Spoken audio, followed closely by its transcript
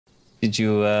Did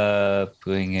you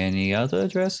bring any other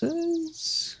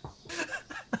dresses?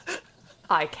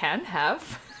 I can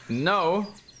have. No.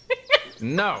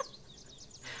 No.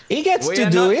 He gets We to are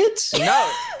do not- it.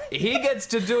 No. He gets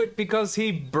to do it because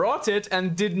he brought it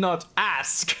and did not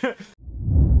ask.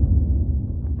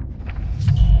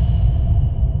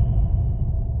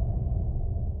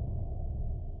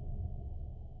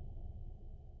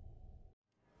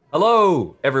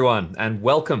 Hello, everyone, and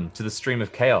welcome to the Stream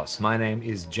of Chaos. My name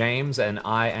is James, and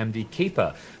I am the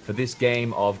keeper for this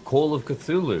game of Call of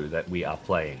Cthulhu that we are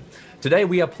playing. Today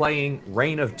we are playing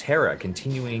Reign of Terror,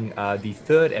 continuing the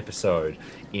third episode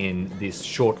in this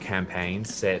short campaign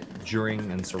set during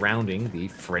and surrounding the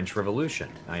French Revolution.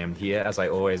 I am here, as I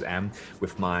always am,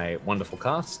 with my wonderful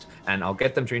cast, and I'll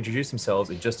get them to introduce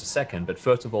themselves in just a second. But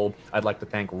first of all, I'd like to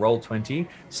thank Roll20,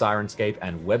 Sirenscape,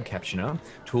 and Web Captioner,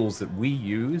 tools that we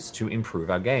use to improve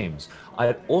our games.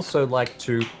 I'd also like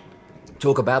to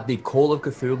talk about the Call of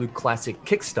Cthulhu Classic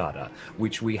Kickstarter,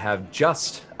 which we have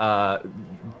just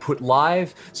put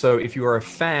live. So if you are a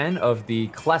fan of the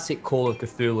classic Call of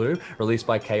Cthulhu released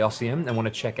by Chaosium and want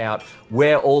to check out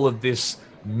where all of this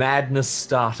madness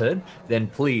started, then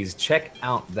please check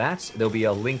out that. There'll be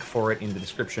a link for it in the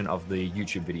description of the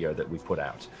YouTube video that we put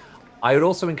out. I would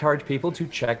also encourage people to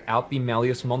check out the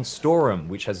Malleus Monstrorum,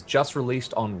 which has just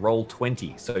released on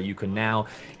Roll20. So you can now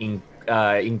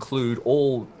include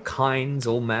all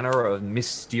manner of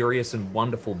mysterious and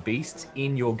wonderful beasts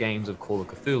in your games of Call of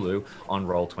Cthulhu on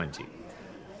Roll20.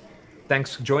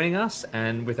 Thanks for joining us,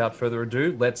 and without further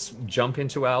ado, let's jump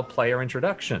into our player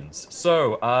introductions.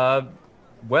 So,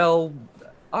 do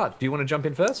you want to jump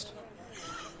in first?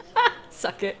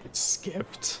 Suck it.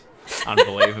 Skipped.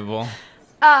 Unbelievable.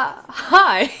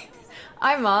 Hi,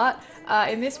 I'm Art.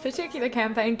 In this particular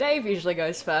campaign, Dave usually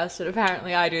goes first, but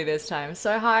apparently I do this time.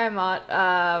 So hi, I'm Art.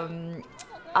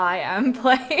 I am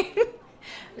playing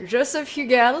Joseph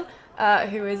Hugel,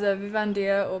 who is a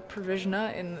vivandier or provisioner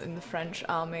in the French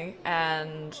army,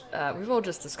 and we've all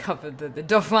just discovered that the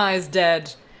Dauphin is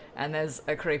dead, and there's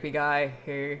a creepy guy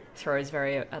who throws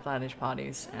very outlandish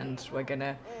parties, and we're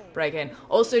gonna break in.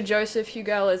 Also, Joseph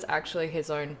Hugel is actually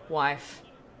his own wife,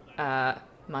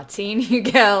 Martine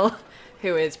Hugel,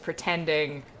 who is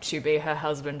pretending to be her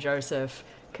husband Joseph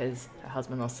because her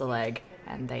husband lost a leg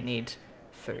and they need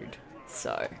food.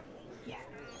 So, yeah.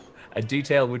 A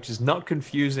detail which is not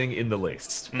confusing in the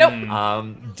least. Nope.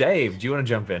 Dave, do you want to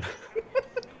jump in?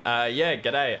 Yeah,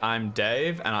 g'day. I'm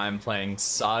Dave, and I'm playing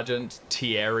Sergeant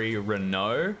Thierry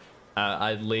Renault.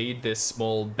 I lead this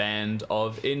small band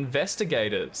of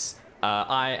investigators.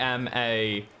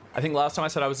 I think last time I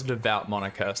said I was a devout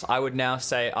monarchist. I would now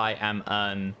say I am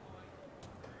an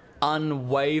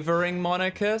unwavering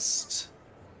monarchist.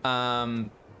 No,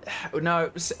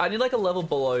 I need like a level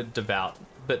below devout,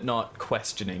 but not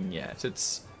questioning yet.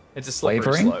 It's a slippery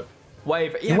Wavering? slope. Yeah,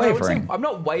 You're I would say wavering. I'm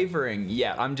not wavering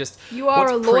yet. I'm just. You are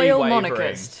what's a loyal pre-wavering?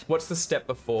 monarchist. What's the step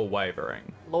before wavering?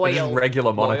 Just Loyal.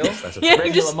 regular Loyal? monarchist, I suppose. Yeah,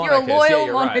 Regular just, you're a monarchist. loyal Yeah,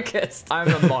 you're right. monarchist. I'm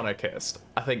a monarchist.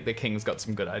 I think the king's got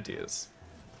some good ideas.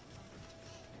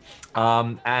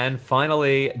 And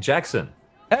finally, Jackson.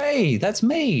 Hey, that's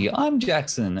me. I'm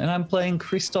Jackson, and I'm playing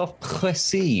Christophe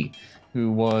Poissy,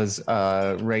 who was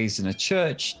raised in a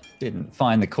church, didn't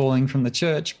find the calling from the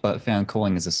church, but found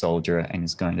calling as a soldier and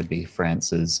is going to be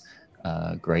France's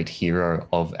great hero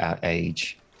of our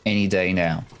age any day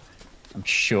now. I'm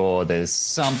sure there's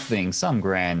some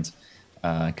grand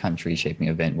country-shaping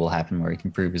event will happen where he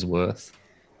can prove his worth.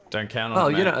 Don't count on Well,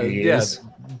 it, you man. know, He yeah, is.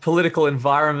 political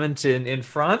environment in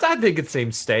France, I think it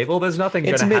seems stable. There's nothing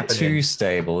going It's to a bit happen too in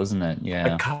stable, isn't it? a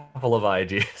Yeah. couple of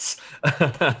ideas.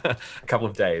 A couple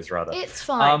of days, rather. It's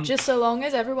fine, just so long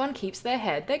as everyone keeps their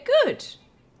head, they're good.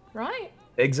 Right?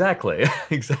 Exactly,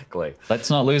 exactly. Let's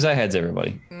not lose our heads,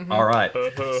 everybody. All right.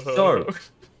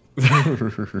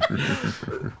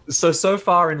 So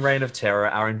far in Reign of Terror,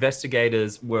 our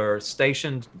investigators were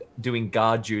stationed doing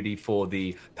guard duty for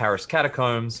the Paris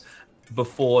catacombs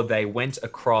before they went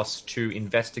across to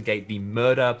investigate the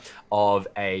murder of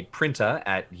a printer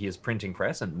at his printing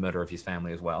press and murder of his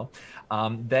family as well.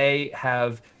 They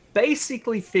have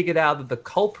basically figured out that the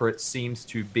culprit seems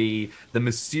to be the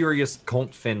mysterious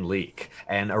Compte Fenalik,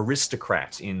 an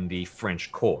aristocrat in the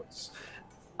French courts.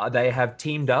 They have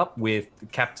teamed up with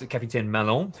Capitaine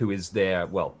Malon, who is their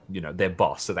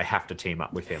boss, so they have to team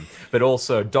up with him. But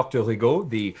also Dr. Rigaud,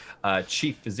 the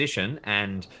chief physician,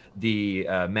 and the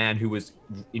man who was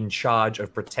in charge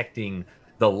of protecting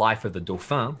the life of the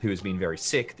Dauphin, who has been very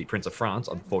sick, the Prince of France,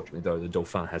 unfortunately, though the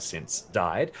Dauphin has since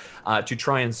died, to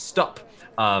try and stop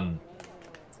Compte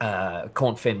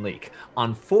Fenalik.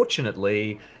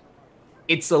 Unfortunately,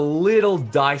 it's a little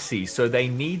dicey, so they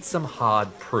need some hard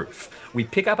proof. We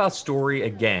pick up our story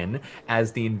again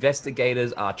as the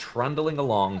investigators are trundling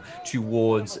along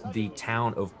towards the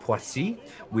town of Poissy,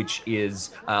 which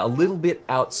is a little bit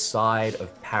outside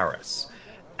of Paris.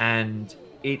 And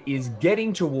it is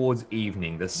getting towards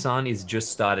evening. The sun is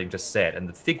just starting to set, and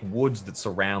the thick woods that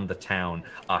surround the town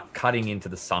are cutting into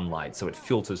the sunlight, so it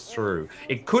filters through.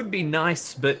 It could be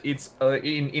nice, but it's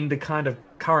in the kind of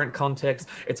current context,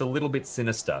 it's a little bit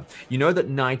sinister. You know that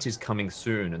night is coming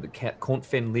soon, and the Compte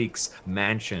Fenalik's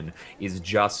mansion is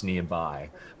just nearby.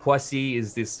 Poissy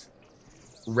is this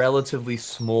relatively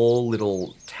small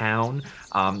little town.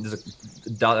 There's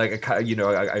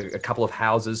a couple of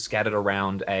houses scattered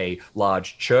around a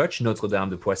large church, Notre Dame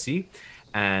de Poissy,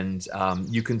 and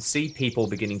you can see people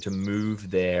beginning to move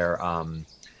their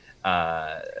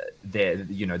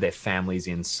families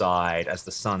inside as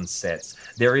the sun sets.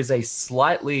 There is a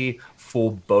slightly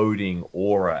foreboding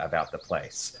aura about the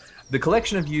place. The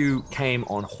collection of you came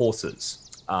on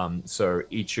horses, so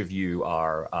each of you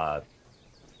are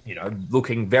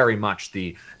looking very much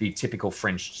the typical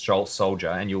French soldier,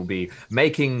 and you'll be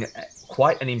making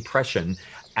quite an impression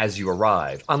as you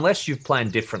arrive, unless you've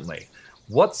planned differently.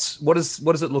 What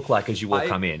does it look like as you all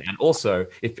come in? And also,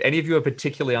 if any of you are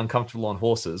particularly uncomfortable on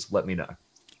horses, let me know.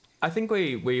 I think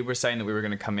we were saying that we were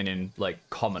going to come in like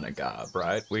commoner garb,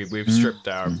 right? We've stripped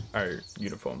our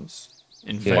uniforms.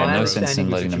 No sense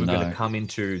in letting them know. You were going know. to come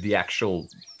into the actual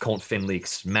Compte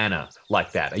Fenalik's manor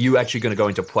like that. Are you actually going to go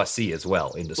into Poissy as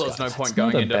well in disguise? Well, there's no point It's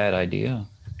going not a into bad idea.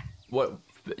 what.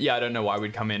 Yeah, I don't know why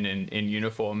we'd come in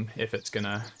uniform if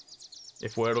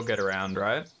word will get around,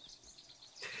 right?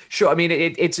 Sure. I mean,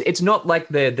 it's not like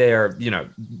they're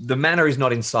the manor is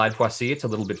not inside Poissy. It's a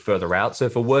little bit further out. So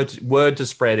for word to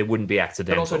spread, it wouldn't be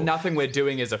accidental. But also, nothing we're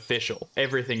doing is official.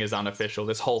 Everything is unofficial.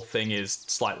 This whole thing is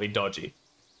slightly dodgy.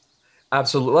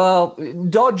 Absolutely. Well,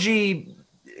 dodgy.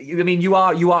 I mean, you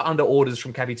are under orders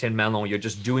from Capitaine Malon. You're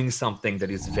just doing something that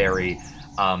is very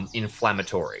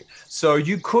inflammatory. So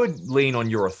you could lean on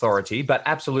your authority, but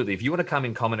absolutely, if you want to come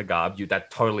in commoner garb,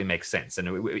 that totally makes sense. And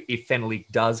if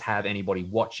Fenalik does have anybody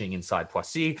watching inside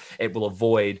Poissy, it will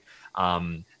avoid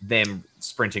them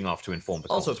sprinting off to inform the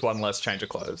Also, it's one less change of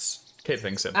clothes. Keep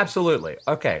things simple. Absolutely.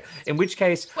 Okay. In which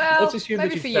case, Well, let's assume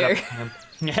maybe that for you've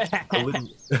you. set up camp a little.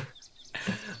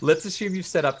 Let's assume you've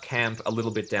set up camp a little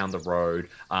bit down the road,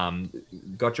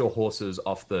 got your horses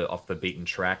off the beaten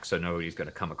track so nobody's going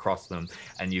to come across them,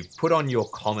 and you've put on your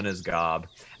commoner's garb,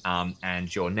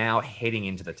 and you're now heading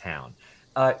into the town.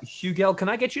 Hugel, can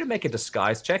I get you to make a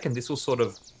disguise check, and this will sort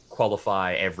of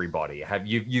qualify everybody.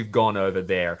 You've gone over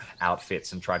their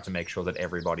outfits and tried to make sure that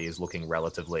everybody is looking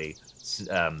relatively,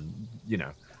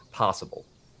 passable.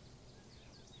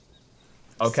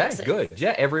 Okay, good.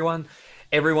 Yeah,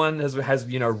 everyone has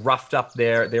roughed up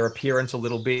their appearance a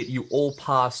little bit. You all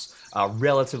pass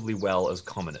relatively well as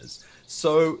commoners.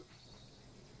 So,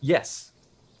 yes.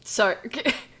 So,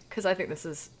 because I think this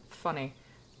is funny,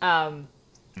 I'm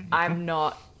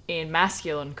not in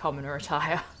masculine commoner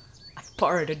attire. I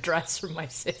borrowed a dress from my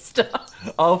sister.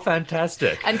 Oh,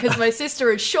 fantastic. And because my sister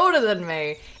is shorter than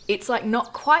me, it's like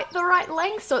not quite the right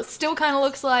length, so it still kind of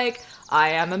looks like I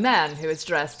am a man who is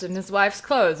dressed in his wife's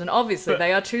clothes, and obviously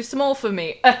they are too small for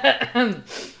me. But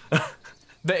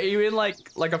are you in like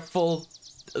a full,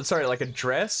 like a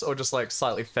dress, or just like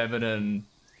slightly feminine,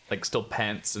 like still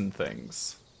pants and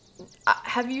things?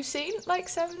 Have you seen like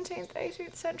 17th,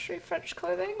 18th century French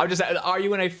clothing? I'm just saying, are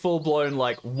you in a full-blown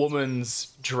like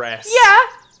woman's dress? Yeah,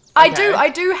 Okay. I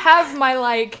do have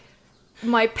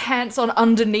my pants on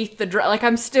underneath the dress. Like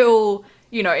I'm still,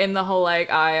 in the whole like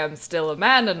I am still a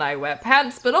man and I wear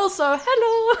pants, but also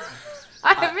hello,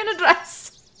 I am in a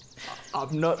dress.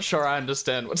 I'm not sure I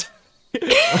understand what.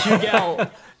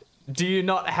 Hugel, do you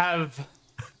not have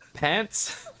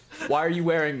pants? Why are you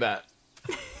wearing that?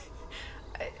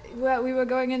 Well, we were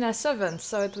going in as servants,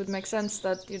 so it would make sense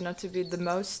that, to be the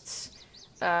most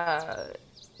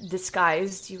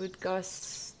disguised, you would go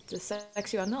as the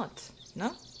sex you are not,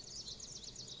 no?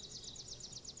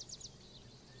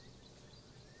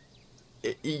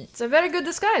 It's a very good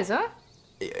disguise, huh?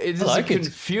 It is like a it.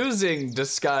 confusing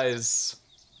disguise.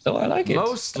 Oh, I like it.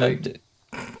 Mostly.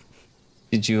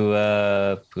 Did you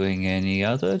bring any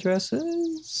other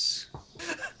dresses?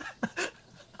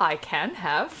 I can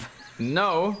have.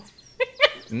 No.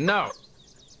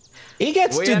 He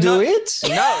gets We to are do not- it.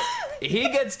 No, he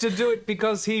gets to do it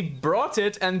because he brought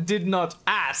it and did not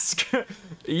ask.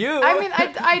 You. I mean,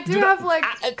 I do have like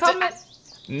comment.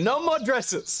 No more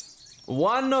dresses.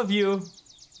 One of you,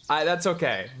 that's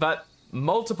okay. But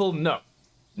multiple, no.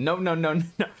 No.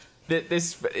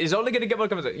 This is only going to get more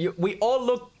comments. We all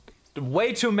look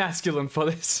way too masculine for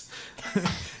this.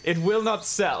 It will not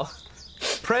sell.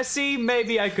 Pressy,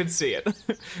 maybe I could see it.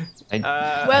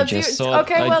 Shall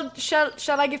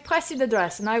I give Pressy the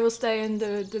dress and I will stay in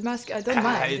the mask? I don't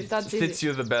mind if that's fits easy.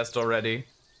 you the best already.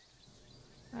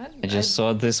 I just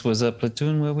thought this was a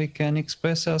platoon where we can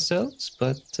express ourselves,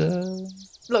 but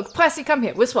Look, Pressy, come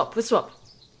here. We'll swap. no,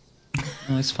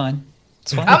 it's fine.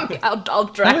 It's fine. I'll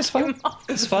drag No, it's fine. him off.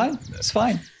 It's fine. It's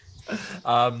fine.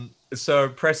 So,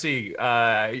 Pressy,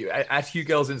 at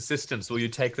Hugel's insistence, will you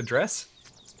take the dress?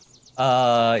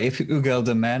 If Ugel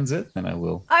demands it, then I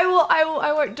will. I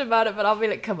won't demand it, but I'll be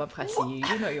like, come on, Pressy,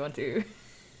 you know you want to.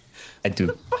 I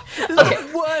do.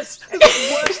 Okay. Worst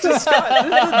disguise. This is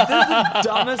the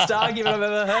dumbest argument I've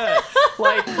ever heard.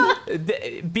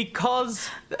 Like, because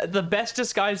the best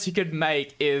disguise you could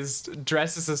make is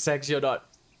dress as a sex you're not.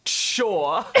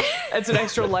 Sure, it's an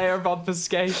extra layer of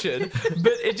obfuscation,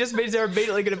 but it just means they're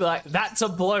immediately going to be like, "That's a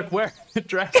bloke wearing a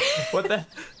dress." What the?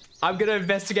 I'm going to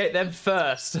investigate them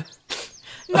first.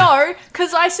 No,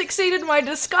 because I succeeded my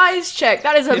disguise check.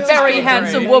 That is a Yes, very I agree.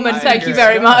 handsome woman. I Thank you agree.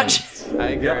 very much. I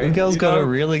agree. Ugel's got a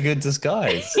really good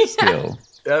disguise skill.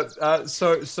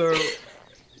 So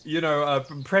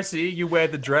Pressy, you wear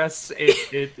the dress.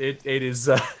 It is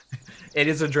it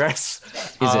is a dress.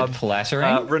 Is it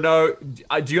flattering? Renaud,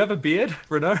 do you have a beard,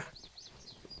 Renaud?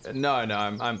 No,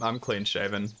 I'm clean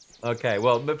shaven. Okay,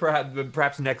 well, but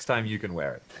perhaps next time you can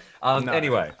wear it. No.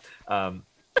 Anyway,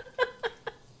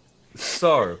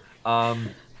 so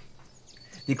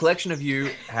the collection of you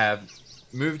have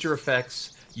moved your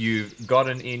effects. You've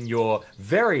gotten in your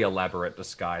very elaborate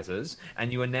disguises,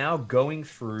 and you are now going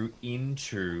through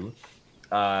into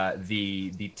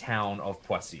the town of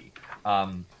Poissy.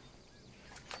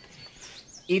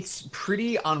 It's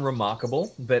pretty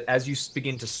unremarkable, but as you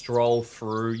begin to stroll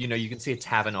through, you can see a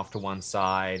tavern off to one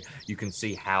side. You can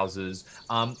see houses.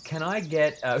 Can I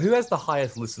get who has the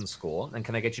highest listen score? And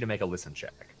can I get you to make a listen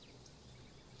check?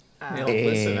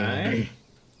 Listen, eh?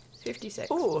 56.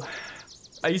 Ooh,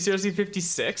 are you seriously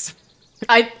 56?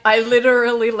 I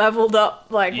literally leveled up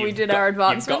like we You've did got- our you've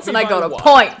got advancements, me and I by got a one.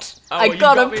 point. Oh, I you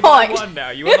got a me by point. one now.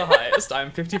 You are the highest.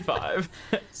 I'm 55.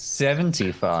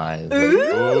 75.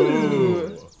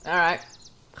 Ooh. All right,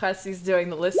 Pressy's doing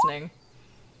the listening.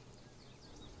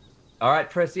 All right,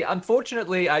 Pressy.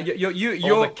 Unfortunately, All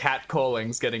you're the cat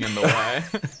calling's getting in the way.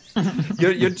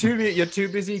 you're too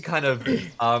busy kind of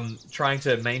trying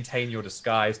to maintain your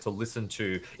disguise to listen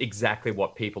to exactly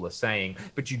what people are saying.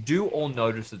 But you do all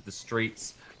notice that the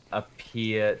streets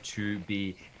appear to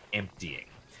be emptying.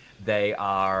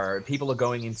 People are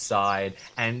going inside,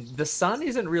 and the sun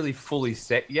isn't really fully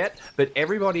set yet, but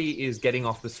everybody is getting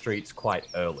off the streets quite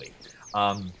early.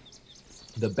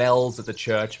 The bells at the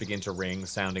church begin to ring,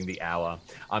 sounding the hour.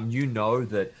 You know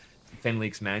that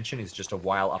Fenlik's mansion is just a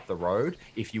while up the road.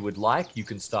 If you would like, you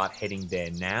can start heading there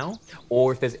now,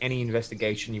 or if there's any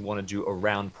investigation you want to do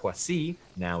around Poissy,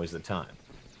 now is the time.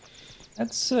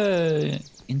 That's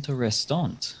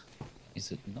interessant,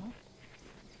 is it not?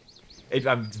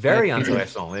 It's very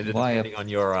intéressant, Why depending on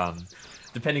your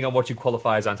depending on what you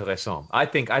qualify as intéressant. I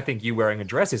think you wearing a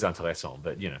dress is intéressant,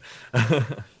 but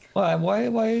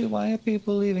Why are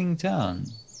people leaving town?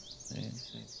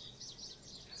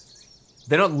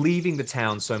 They're not leaving the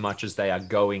town so much as they are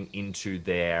going into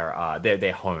their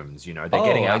homes. They're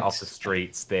getting out off the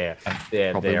streets. They're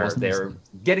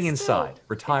getting inside,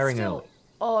 retiring it's early. still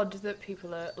odd that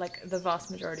people are like the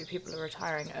vast majority of people are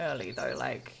retiring early though.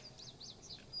 Like,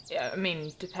 yeah, I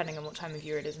mean, depending on what time of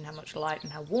year it is and how much light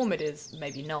and how warm it is,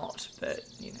 maybe not. But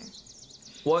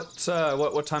What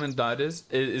time of night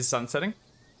is sun setting?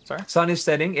 Sorry. Sun is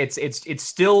setting. It's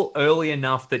still early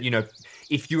enough that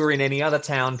if you were in any other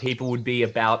town, people would be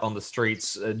about on the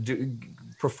streets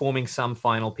performing some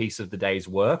final piece of the day's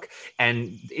work.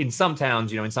 And in some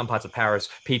towns, in some parts of Paris,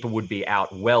 people would be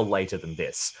out well later than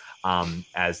this,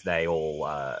 as they all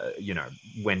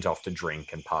went off to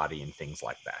drink and party and things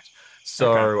like that.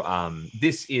 So okay.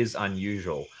 This is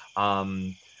unusual.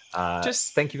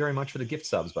 Just thank you very much for the gift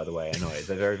subs, by the way. I know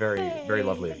they're very, very, very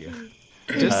lovely of you.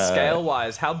 Just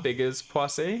scale-wise, how big is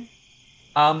Poissy?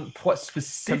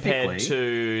 Specifically compared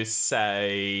to,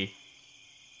 say,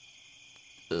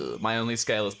 my only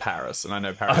scale is Paris, and I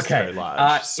know Paris is very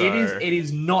large. So... It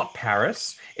is not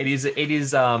Paris. It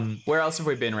is. Where else have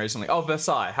we been recently? Oh,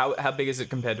 Versailles. How big is it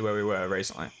compared to where we were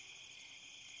recently?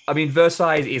 I mean,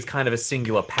 Versailles is kind of a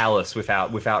singular palace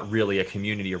without really a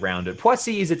community around it.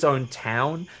 Poissy is its own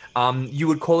town. You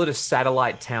would call it a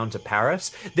satellite town to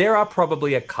Paris. There are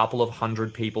probably a couple of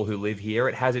hundred people who live here.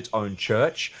 It has its own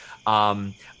church.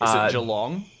 Is it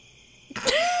Geelong?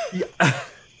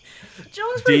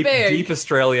 Geelong's pretty big. Deep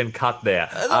Australian cut there.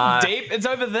 It's not deep. It's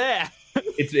over there.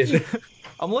 It's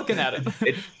I'm looking at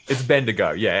it. it's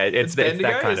Bendigo. Yeah, it's Bendigo.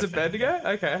 that kind Is of it Bendigo?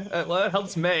 Okay. Well, it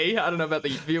helps me. I don't know about the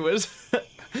viewers.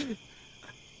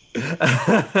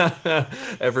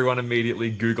 Everyone immediately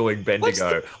Googling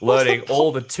Bendigo, learning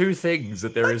all the 2 things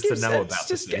that there is to know about. It's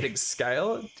just getting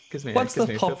scale. It gives me. What's gives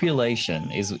the me a feel.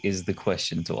 population is the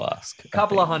question to ask.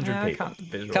 Couple of I think. hundred I people. can't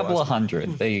visualize Couple of it.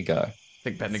 hundred. There you go. I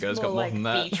think Bendigo's It's got more more like than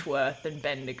that. Beechworth than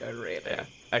Bendigo, really. Yeah.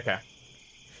 Okay.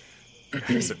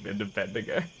 Hasn't been to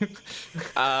Bendigo.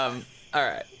 All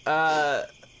right. I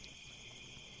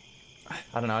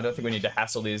don't know. I don't think we need to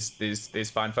hassle these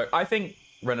fine folk. I think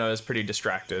Renault's pretty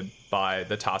distracted by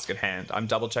the task at hand. I'm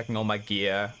double checking all my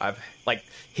gear. I've like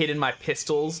hidden my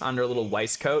pistols under a little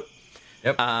waistcoat.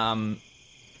 Yep. I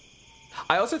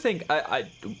also think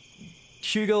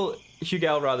Hugo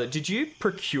rather. Did you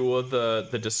procure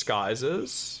the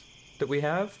disguises that we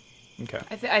have? Okay.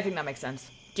 I think that makes sense,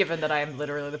 given that I am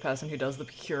literally the person who does the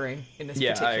procuring in this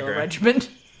Yeah, I particular agree. regiment.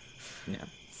 Yeah.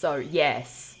 So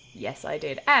yes, I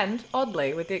did. And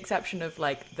oddly, with the exception of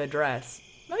like the dress,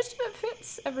 most of it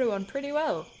fits everyone pretty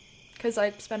well. Because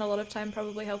I spent a lot of time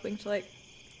probably helping to like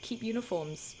keep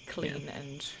uniforms clean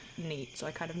and neat, so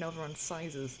I kind of know everyone's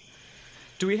sizes.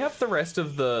 Do we have the rest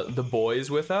of the boys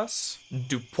with us?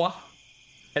 Dupois,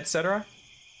 etc.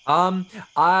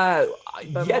 I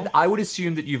would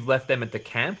assume that you've left them at the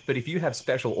camp, but if you have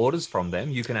special orders from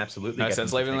them, you can absolutely No get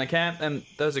sense them to leaving them in take- the camp, and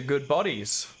those are good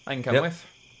bodies. I can come Yep. with.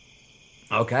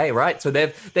 Okay, right. So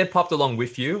they've popped along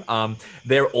with you.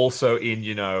 They're also in,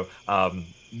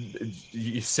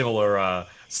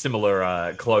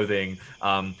 similar clothing.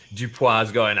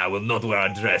 Dupois going, I will not wear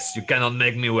a dress. You cannot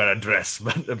make me wear a dress.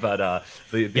 But the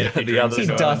drinks others He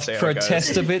So doth see how it goes.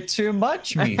 protest a bit too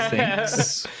much,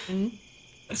 methinks.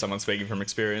 Someone speaking from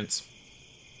experience.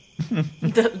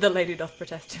 The lady doth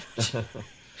protest.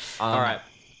 All right.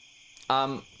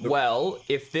 Well,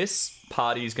 if this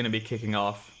party is going to be kicking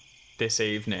off this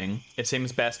evening, it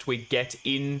seems best we get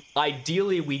in.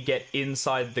 Ideally, we get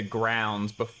inside the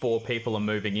grounds before people are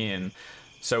moving in.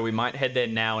 So we might head there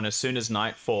now, and as soon as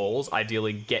night falls,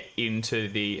 ideally get into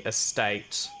the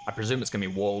estate. I presume it's going to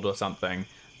be walled or something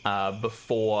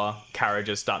before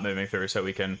carriages start moving through, so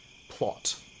we can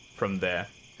plot from there.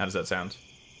 How does that sound?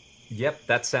 Yep,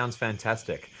 that sounds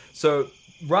fantastic. So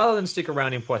rather than stick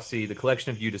around in Poissy, the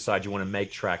collection of you decide you want to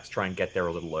make tracks, try and get there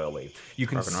a little early. You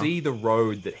can see the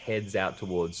road that heads out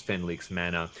towards Fenlik's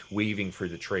Manor, weaving through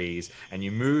the trees, and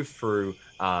you move through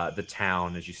the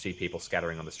town as you see people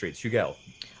scattering on the streets. Hugel.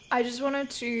 I just wanted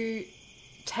to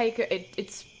take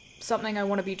it's something I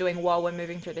want to be doing while we're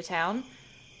moving through the town.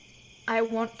 I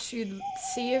want to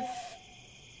see if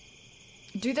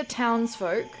do the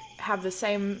townsfolk have the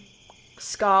same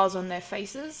scars on their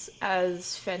faces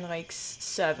as Fenrik's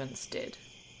servants did.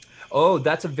 Oh,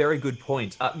 that's a very good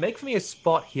point. Make for me a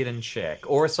spot hidden check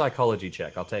or a psychology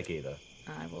check. I'll take either.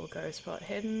 I will go spot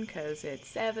hidden because it's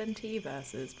 70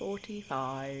 versus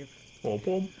 45.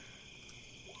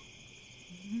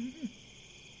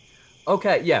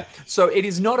 Okay, yeah. So it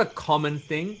is not a common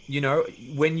thing,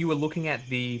 when you were looking at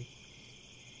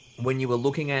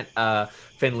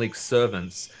Fenlik's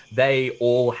servants, they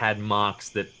all had marks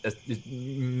that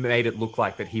made it look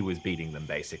like that he was beating them,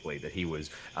 basically, that he was,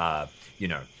 a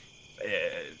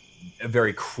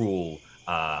very cruel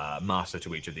master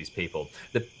to each of these people.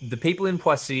 The people in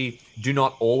Poissy do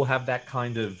not all have that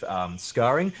kind of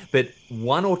scarring, but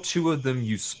 1 or 2 of them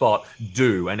you spot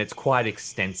do, and it's quite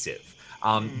extensive.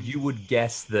 You would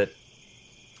guess that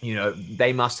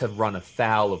they must have run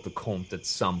afoul of the Comte at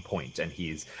some point, and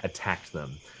he's attacked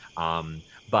them.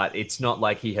 But it's not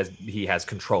like he has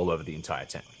control over the entire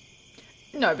town.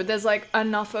 No, but there's like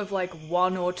enough of like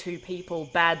 1 or 2 people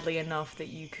badly enough that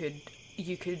you could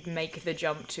make the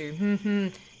jump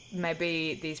to,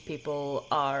 maybe these people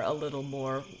are a little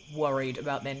more worried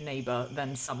about their neighbor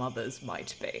than some others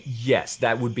might be. Yes,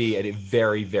 that would be a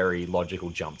very, very logical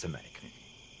jump to make.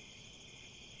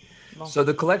 So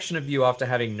the collection of you, after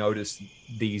having noticed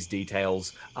these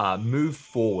details, move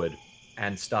forward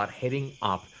and start heading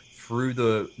up through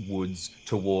the woods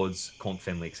towards Compte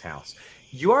Fenalik's house.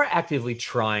 You are actively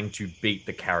trying to beat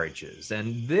the carriages,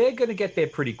 and they're going to get there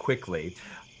pretty quickly.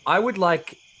 I would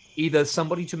like either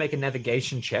somebody to make a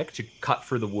navigation check to cut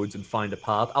through the woods and find a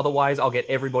path. Otherwise, I'll get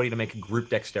everybody to make a group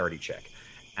dexterity check,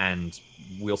 and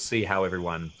we'll see how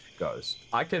everyone goes.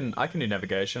 I can do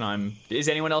navigation. Is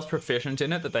anyone else proficient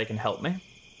in it that they can help me?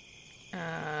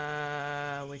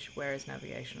 Where is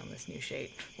navigation on this new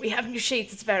sheet? We have new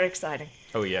sheets. It's very exciting.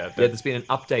 Oh yeah. There's been an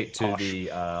update to the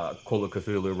Call of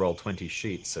Cthulhu Roll20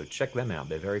 sheets, so check them out.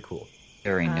 They're very cool.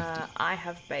 Very nifty. I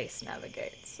have base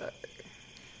navigate, so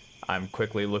I'm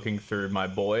quickly looking through my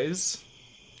boys,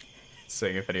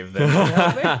 seeing if any of them can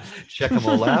help me. Check them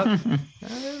all out.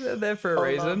 They're there for a All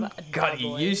reason. of God, the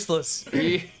you're boys. useless.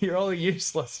 You're all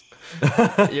useless.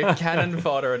 You're cannon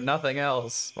fodder and nothing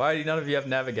else. Why do none of you have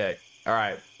navigate? All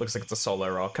right, looks like it's a solo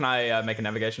roll. Can I make a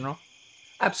navigation roll?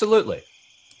 Absolutely.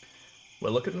 We're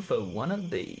looking for one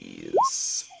of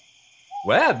these.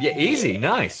 Well, yeah, easy,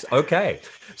 nice. Okay,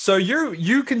 so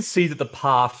you can see that the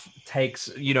path takes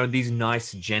these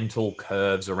nice gentle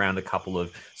curves around a couple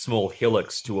of small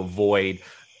hillocks to avoid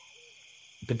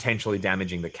potentially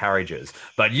damaging the carriages.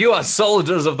 But you are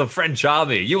soldiers of the French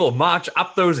army. You will march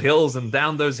up those hills and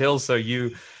down those hills. So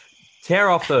you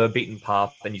tear off the beaten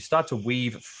path and you start to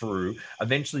weave through,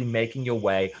 eventually making your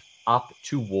way up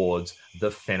towards the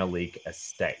Fenalik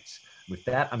estate. With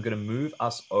that, I'm going to move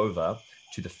us over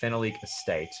to the Fenalik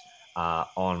estate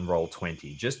on roll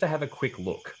 20, just to have a quick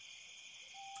look.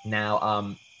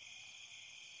 Now,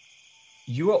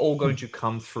 you are all going to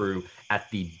come through at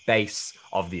the base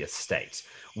of the estate,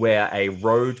 where a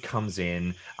road comes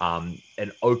in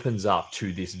and opens up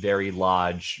to this very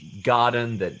large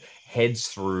garden that heads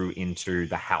through into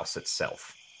the house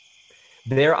itself.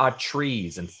 There are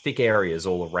trees and thick areas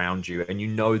all around you, and you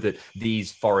know that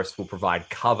these forests will provide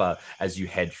cover as you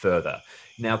head further.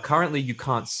 Now, currently, you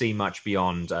can't see much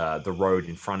beyond the road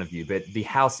in front of you, but the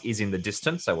house is in the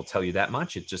distance, I will tell you that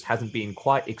much. It just hasn't been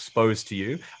quite exposed to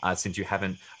you since you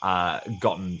haven't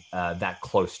gotten that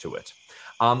close to it.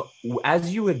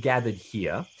 As you are gathered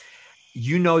here,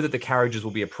 you know that the carriages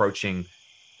will be approaching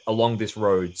along this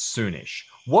road soonish.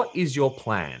 What is your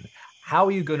plan? How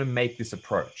are you going to make this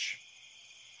approach?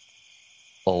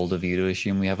 Bold of you to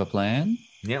assume we have a plan.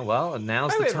 Yeah, well,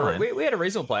 now's the time. We had a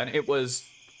reasonable plan. It was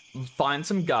find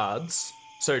some guards.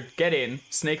 So get in,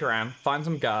 sneak around, find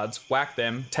some guards, whack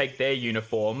them, take their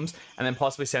uniforms, and then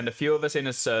possibly send a few of us in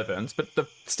as servants. But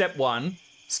step 1,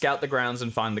 scout the grounds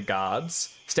and find the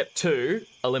guards. Step 2,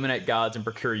 eliminate guards and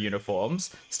procure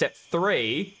uniforms. Step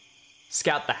 3,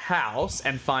 scout the house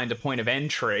and find a point of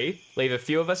entry. Leave a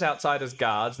few of us outside as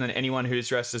guards, and then anyone who's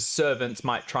dressed as servants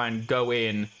might try and go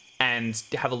in and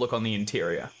have a look on the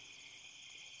interior.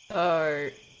 So,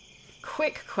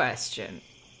 quick question.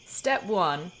 Step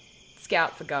 1,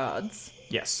 scout for guards.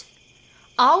 Yes.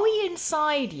 Are we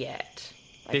inside yet?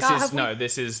 Like,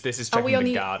 This is Are we checking on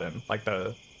the the- garden, like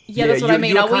the. Yeah, that's what I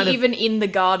mean. you're Are we kind of- even in the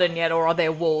garden yet, or are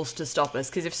there walls to stop us?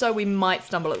 Because if so, we might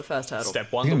stumble at the first hurdle.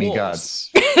 Step 1, There's the gonna be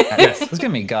walls. guards. There's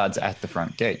gonna be guards at the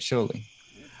front gate, surely.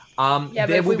 Yeah, but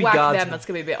there if will we be whack guards. them, that's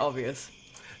going to be a bit obvious.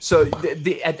 So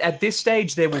at this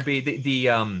stage, there will be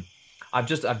I've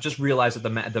just realized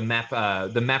that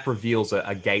the map reveals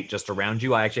a gate just around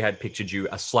you. I actually had pictured you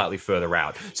slightly further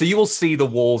out, so you will see the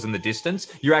walls in the distance.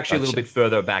 You're actually a little bit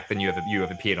further back than you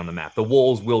have appeared on the map. The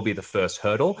walls will be the first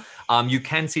hurdle. You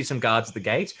can see some guards at the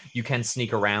gate. You can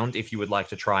sneak around if you would like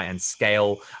to try and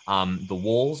scale the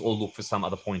walls or look for some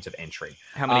other point of entry.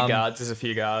 How many guards? There's a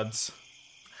few guards.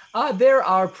 There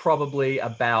are probably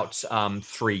about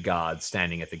 3 guards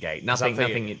standing at the gate. Nothing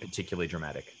particularly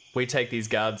dramatic. We take these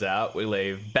guards out. We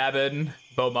leave Babin,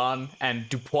 Beaumont, and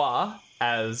Dupois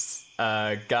as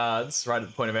guards right at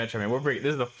the point of entry. I mean,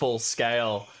 this is a full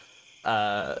scale.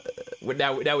 Now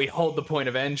we hold the point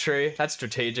of entry. That's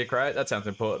strategic, right? That sounds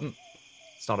important.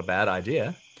 It's not a bad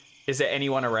idea. Is there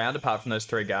anyone around apart from those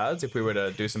 3 guards if we were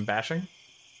to do some bashing?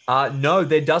 No,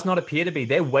 there does not appear to be.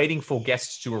 They're waiting for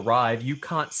guests to arrive. You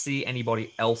can't see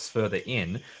anybody else further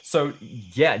in. So,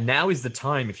 yeah, now is the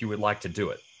time if you would like to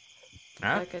do it.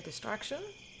 Like a distraction?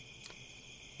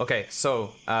 Okay,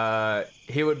 so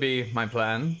here would be my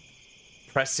plan.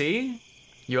 Pressy,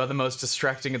 you are the most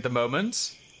distracting at the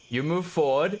moment. You move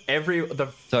forward. The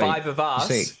 5 of us.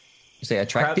 You say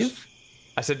attractive? Crouch.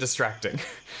 I said distracting.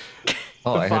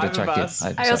 Oh, I heard 5 of attractive. us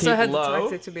I also keep heard low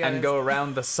distracted, to be honest. and go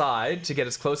around the side to get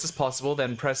as close as possible.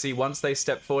 Then Pressy, once they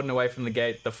step forward and away from the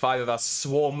gate, the 5 of us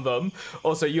swarm them.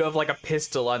 Also, you have like a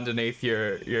pistol underneath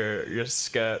your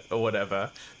skirt or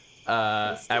whatever,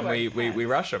 and we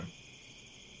rush them.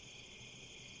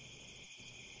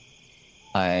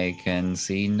 I can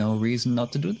see no reason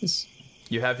not to do this.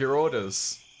 You have your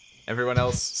orders. Everyone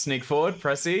else, sneak forward.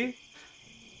 Pressy,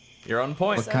 you're on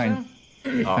point. What kind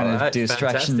of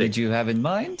distraction did you have in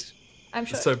mind? I'm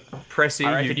sure. So, Pressy,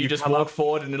 I reckon you just come walk up.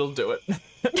 forward and it'll do it.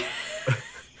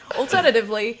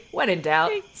 Alternatively, when in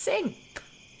doubt, sing.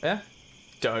 Yeah.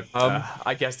 Don't.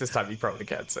 I guess this time you probably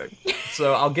can't sing.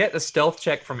 So I'll get a stealth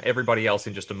check from everybody else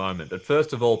in just a moment. But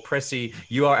first of all, Pressy,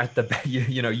 you are at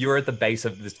you're at the base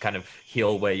of this kind of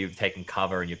hill where you've taken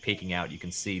cover and you're peeking out. You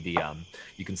can see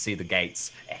the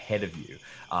gates ahead of you.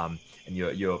 And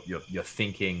and you're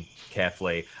thinking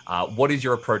carefully. What is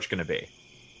your approach going to be?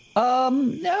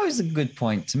 Now is a good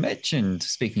point to mention.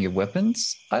 Speaking of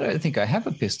weapons, I don't think I have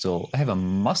a pistol. I have a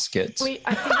musket.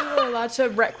 I think we were allowed to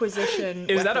requisition.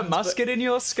 Is that a weapons, musket in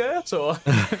your skirt, or?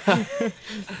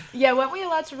 Yeah, weren't we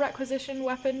allowed to requisition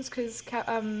weapons? Because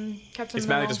Captain It's mainly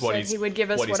Malone just what said he's he would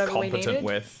give us what he's whatever we competent needed.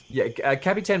 with. Yeah,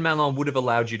 Capitan Malon would have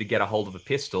allowed you to get a hold of a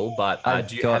pistol, but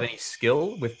do you have any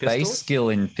skill with pistols? Base skill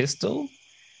in pistol.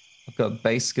 I've got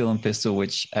base skill in pistol,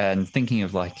 and thinking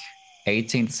of like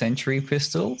 18th century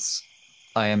pistols,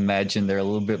 I imagine they're a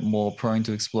little bit more prone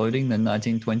to exploding than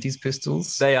 1920s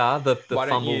pistols. They are. The Why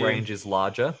don't fumble you- range is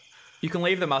larger. You can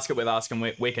leave the musket with us, and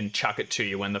we can chuck it to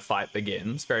you when the fight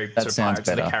begins. Very That sort of sounds Pirates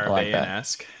of the better. I like that.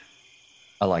 Caribbean-esque.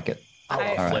 I like it. I love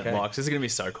All right. flintlocks. This is going to be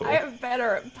so cool. I am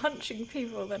better at punching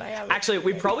people than I am. Actually,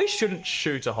 we probably shouldn't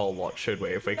shoot a whole lot, should we,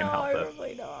 if we can no, help it?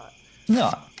 probably not. No.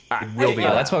 All right, will be.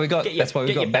 Yeah, that's why we got. Get your- That's why we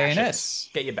get your got bashes. bayonets.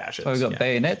 Get your bashes. That's why we got yeah.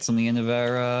 bayonets on the end of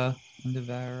our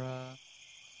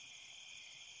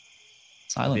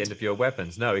silent. The end of your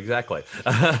weapons. No, exactly.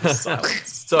 Silence.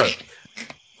 So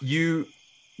you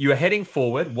are heading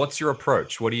forward. What's your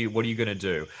approach? What are you going to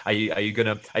do? Are you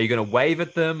gonna wave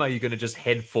at them? Are you gonna just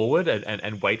head forward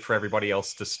and wait for everybody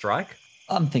else to strike?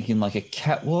 I'm thinking like a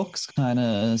catwalk's kind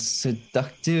of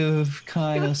seductive,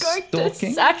 kind You're of going stalking.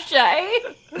 to sashay.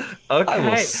 Okay. I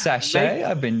will sashay.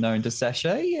 I've been known to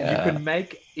sashay. Yeah. You can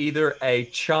make either a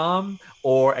charm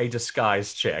or a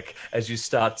disguise check as you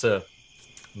start to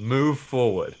move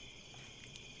forward.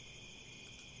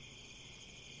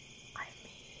 I mean,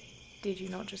 did you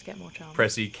not just get more charm?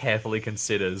 Pressy carefully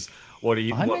considers what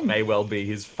may well be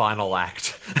his final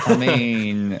act. I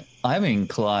mean, I'm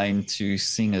inclined to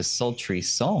sing a sultry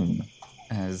song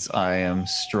as I am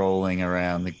strolling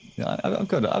around. I've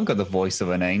got the voice of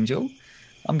an angel.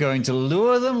 I'm going to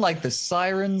lure them like the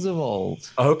sirens of old.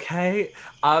 Okay,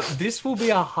 this will be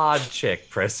a hard check,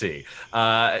 Pressy.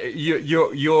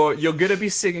 You're going to be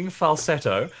singing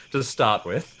falsetto to start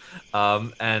with,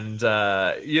 and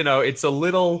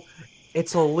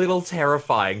it's a little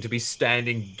terrifying to be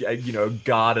standing,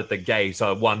 guard at the gate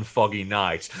on one foggy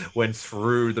night when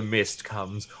through the mist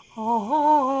comes.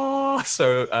 Ah.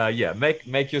 So yeah,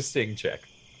 make your sing check.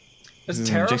 It's This is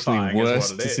terrifying. an is what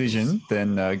worse it is. decision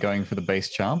than going for the base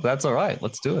charm. But that's all right.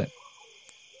 Let's do it.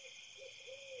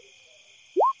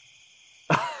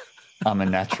 I'm a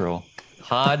natural.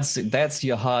 That's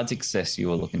your hard success you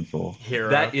were looking for. Hero.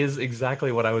 That is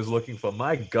exactly what I was looking for.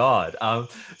 My God.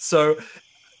 So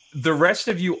the rest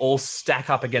of you all stack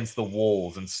up against the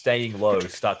walls and staying low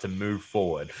start to move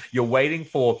forward. You're waiting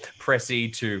for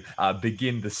Pressy to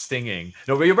begin the singing.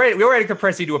 No, we're waiting for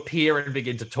Pressy to appear and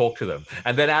begin to talk to them.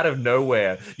 And then out of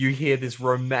nowhere, you hear this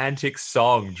romantic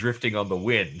song drifting on the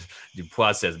wind.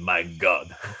 Dupois says, "My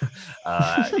God,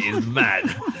 is mad."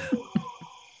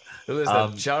 Who is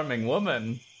that charming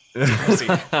woman? Can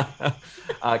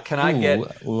I get? Ooh,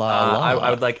 la. I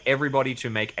would like everybody to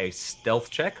make a stealth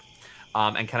check.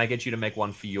 And can I get you to make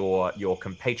one for your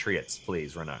compatriots,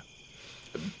 please, Renaud?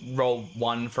 Roll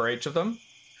one for each of them.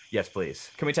 Yes,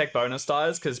 please. Can we take bonus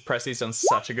dice? Because Pressy's done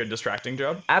such a good distracting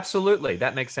job. Absolutely.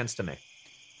 That makes sense to me.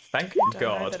 Thank don't know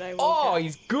God. that I will Oh, get-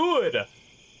 he's good.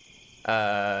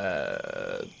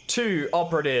 2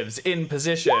 operatives in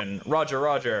position.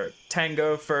 Roger.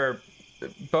 Tango for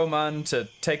Bowman to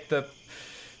take the...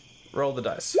 Roll the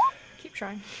dice. Keep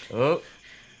trying. Oh,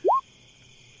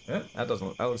 Yeah, that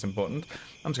looks important.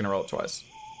 I'm just gonna roll it twice.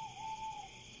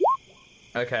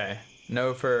 Okay,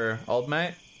 no for old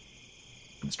mate.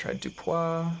 Let's try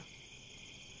Dupois.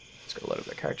 Let's go load up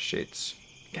the character sheets.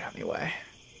 Get out of my way.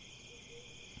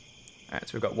 Alright,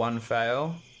 so we've got 1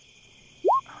 fail.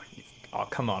 Oh,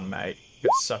 come on, mate. You've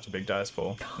got such a big dice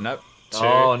pool. Nope. 2.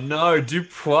 oh no,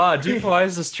 Dupois. Dupois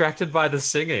is distracted by the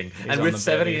singing. and on with the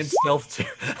 70 in bennies. stealth too.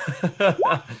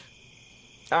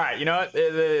 Alright, you know what?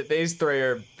 These 3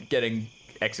 are getting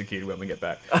executed when we get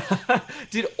back.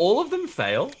 Did all of them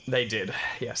fail? They did,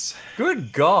 yes.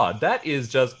 Good God, that is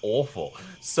just awful.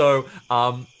 So,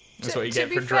 That's what you To get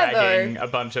be for fair, dragging a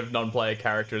bunch of non-player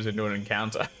characters into an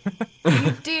encounter.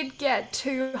 You did get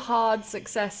 2 hard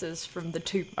successes from the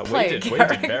 2 we player did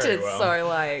very characters, well. so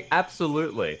like...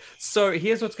 absolutely. So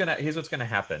here's what's gonna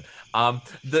happen.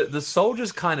 The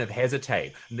soldiers kind of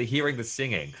hesitate. They're hearing the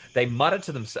singing. They mutter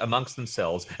to them amongst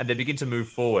themselves, and they begin to move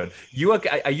forward.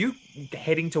 Are you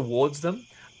heading towards them,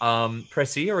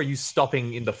 Pressy, or are you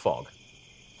stopping in the fog?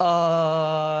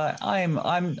 I'm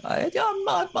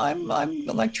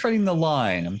like treading the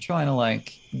line. I'm trying to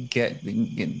like get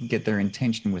their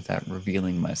intention without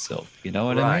revealing myself. You know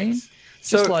what I mean?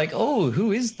 Just like, oh,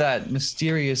 who is that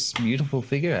mysterious, beautiful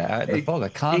figure out in the fog? I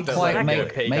can't quite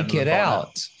make it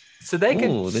out. So they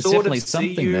can there's sort of definitely see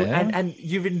something you, there. and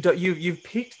you've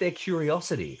piqued their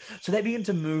curiosity. So they begin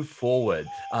to move forward.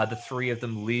 The three of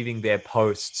them leaving their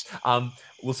posts.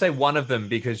 We'll say one of them,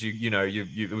 because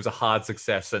it was a hard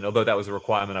success, and although that was a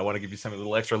requirement, I want to give you something a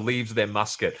little extra. Leaves their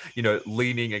musket,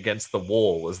 leaning against the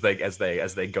wall as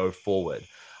they go forward.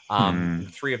 The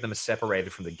three of them are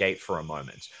separated from the gate for a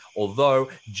moment.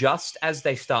 Although just as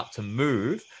they start to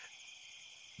move,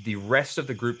 the rest of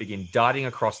the group begin darting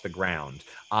across the ground.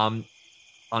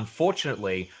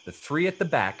 Unfortunately, the three at the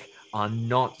back are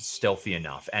not stealthy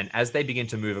enough. And as they begin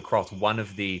to move across, one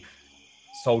of the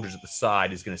soldiers at the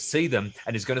side is going to see them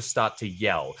and is going to start to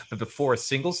yell. But before a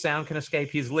single sound can escape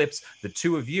his lips, the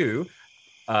two of you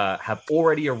have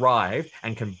already arrived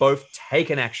and can both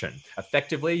take an action.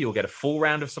 Effectively, you'll get a full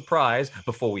round of surprise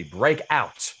before we break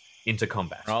out into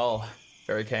combat. Oh,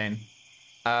 very keen.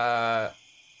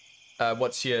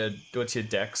 What's your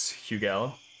dex,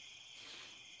 Hugel?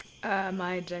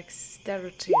 My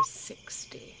dexterity is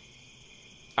 60.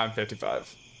 I'm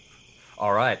 55.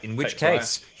 All right. In which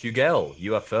case, Hugel,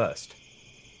 you are first.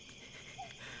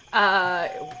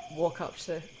 Walk up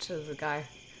to the guy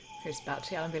who's about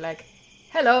to yell and be like,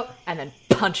 hello, and then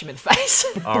punch him in the face.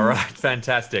 All right,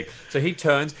 fantastic. So he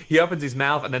turns, he opens his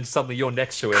mouth, and then suddenly you're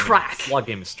next to him. Crack. And slug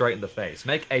him straight in the face.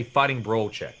 Make a fighting brawl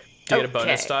check. Do you get a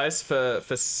bonus dice for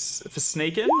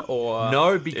sneaking, or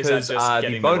no? Because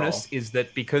the bonus is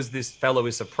that because this fellow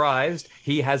is surprised,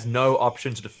 he has no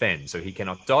option to defend. So he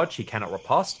cannot dodge, he cannot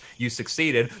riposte. You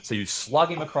succeeded, so you slug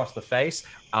him across the face,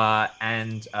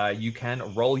 and you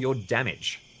can roll your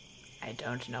damage. I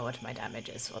don't know what my damage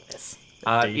is for this.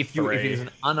 If it is an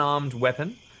unarmed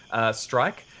weapon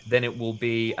strike, then it will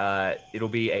be it'll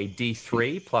be a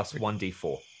D3 plus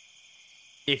 1D4.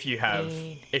 If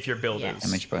your build is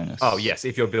damage bonus. Oh yes,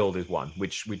 if your build is 1,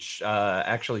 which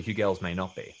actually Hugel's may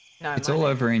not be. No, it's all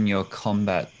over in your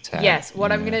combat tab. Yes,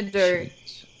 what I'm gonna do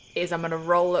is I'm gonna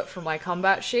roll it from my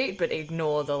combat sheet, but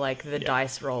ignore the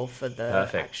dice roll for the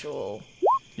actual.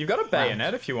 You've got a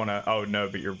bayonet if you want to. Oh no,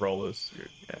 but your roll is.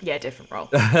 Yeah, different roll.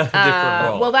 Different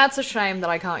roll. Well, that's a shame that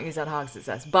I can't use that hard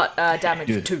success. But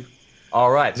damage 2.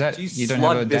 All right. You don't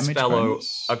have a damage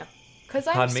bonus? Because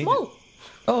I'm small.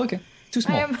 Oh, okay. Too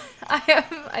small.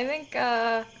 I think.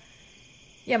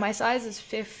 Yeah, my size is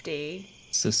 50.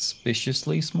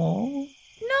 Suspiciously small.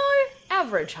 No,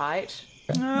 average height.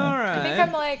 Okay. All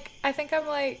right. I think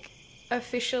I'm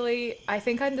officially. I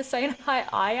think I'm the same height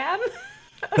I am.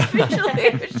 Officially,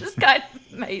 which is kind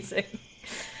of amazing.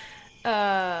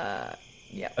 Yeah.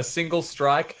 A single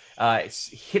strike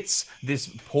hits this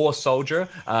poor soldier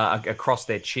across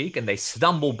their cheek, and they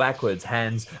stumble backwards,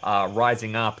 hands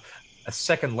rising up. A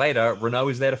second later, Renault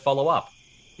is there to follow up.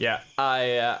 Yeah,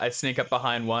 I sneak up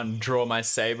behind one, draw my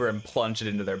saber, and plunge it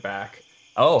into their back.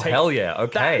 Oh, hell yeah.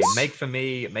 Okay, make for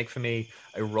me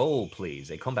a roll, please.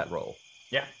 A combat roll.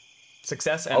 Yeah.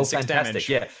 Success and 6 damage.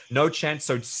 Yeah, no chance.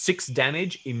 So 6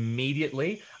 damage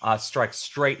immediately strikes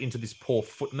straight into this poor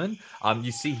footman.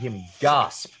 You see him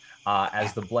gasp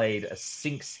as the blade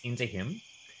sinks into him.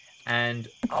 And,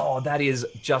 that is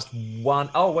just one.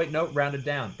 Oh, wait, no, rounded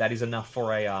down. That is enough for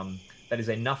that is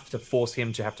enough to force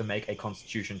him to have to make a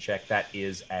constitution check. That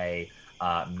is a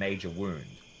major wound.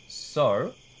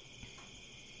 So,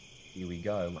 here we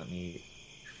go. Let me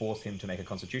force him to make a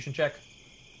constitution check.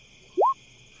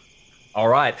 All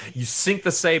right, you sink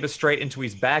the saber straight into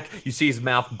his back. You see his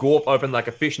mouth gawp open like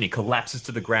a fish, and he collapses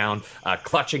to the ground,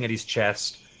 clutching at his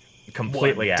chest,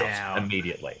 completely out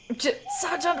immediately.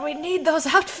 Sergeant, we need those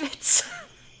outfits.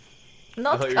 I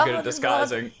thought you were good at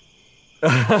disguising.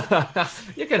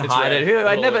 You can hide it.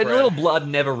 A little blood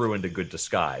never ruined a good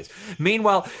disguise.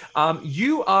 Meanwhile,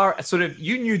 you are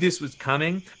you knew this was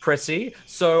coming, Pressy,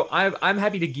 so I'm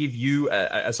happy to give you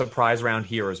a surprise round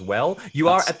here as well. You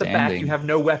are at the back, you have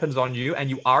no weapons on you, and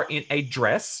you are in a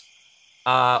dress.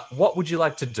 What would you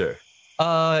like to do?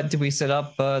 Did we set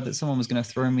up that someone was going to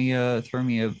throw me a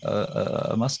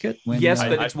musket? Yes,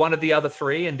 but it's one of the other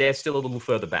 3, and they're still a little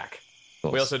further back.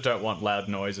 We also don't want loud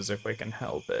noises if we can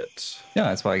help it. Yeah,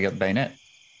 that's why I got the bayonet.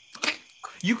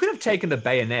 You could have taken the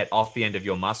bayonet off the end of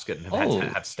your musket and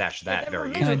have stashed that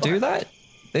very easily. Can I do that?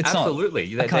 It's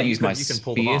absolutely. I can't use my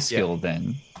spear skill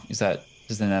then.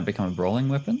 Does then that become a brawling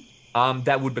weapon?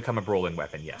 That would become a brawling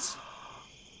weapon, yes.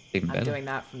 Even better. I'm doing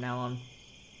that from now on.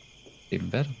 Even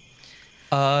better.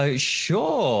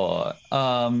 Sure.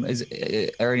 Are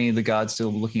any of the guards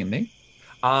still looking at me?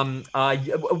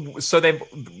 So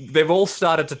they've all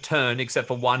started to turn except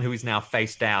for one who is now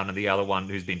face down and the other one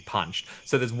who's been punched.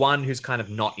 So there's one who's kind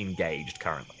of not engaged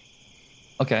currently.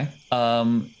 Okay.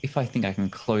 If I think I can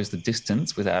close the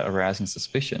distance without arousing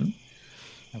suspicion,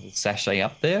 I will sashay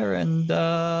up there and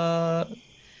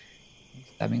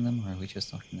stabbing them, or are we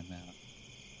just knocking them out?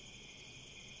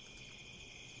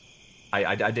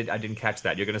 I didn't catch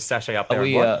that. You're going to sashay up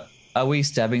there. Are we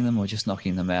stabbing them or just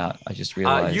knocking them out? I just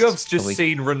realized. You have just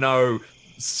seen Renault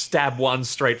stab one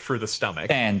straight through the stomach.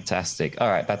 Fantastic. All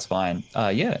right, that's fine.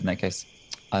 Yeah, in that case,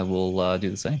 I will do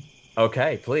the same.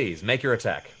 Okay, please make your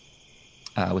attack.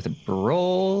 With a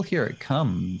brawl, here it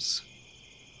comes.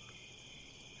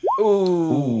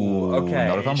 Ooh, okay.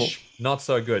 Not a fumble. Not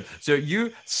so good. So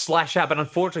you slash out, but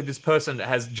unfortunately, this person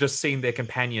has just seen their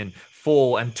companion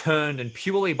fall and turned, and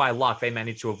purely by luck, they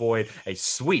managed to avoid a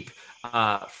sweep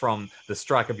from the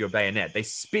strike of your bayonet. They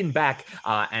spin back,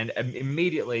 and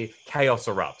immediately chaos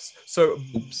erupts. So,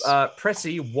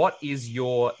 Pressy, what is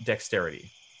your dexterity?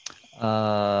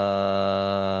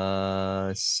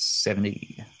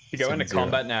 70. If you go into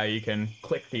combat now, you can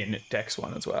click the dex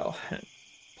one as well and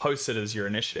post it as your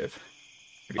initiative.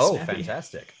 Snappy.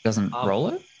 Fantastic. Doesn't roll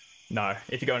it? No.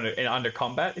 If you go under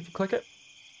combat, if you click it,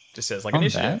 just says like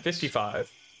Combat? initiative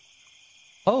 55.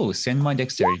 Oh, send my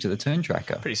dexterity to the turn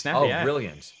tracker. Pretty snappy. Yeah.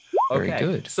 Brilliant. Very Okay,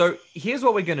 good. So here's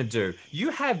what we're going to do. You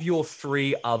have your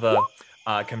 3 other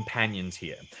companions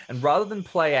here. And rather than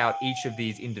play out each of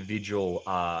these individual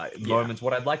moments,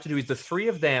 what I'd like to do is the 3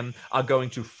 of them are going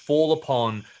to fall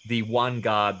upon the one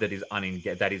guard that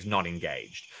is not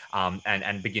engaged,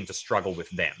 and begin to struggle with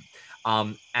them.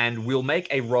 And we'll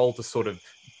make a roll to sort of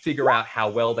figure out how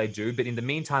well they do. But in the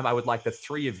meantime, I would like the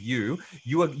 3 of you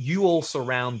all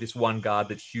surround this one guard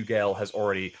that Hugale has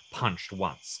already punched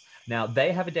once. Now,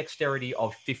 they have a dexterity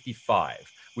of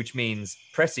 55, which means,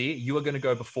 Pressy, you are going to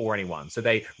go before anyone. So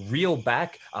they reel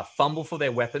back, fumble for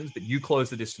their weapons, but you close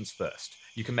the distance first.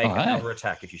 You can make another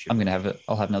attack if you should.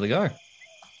 I'll have another go.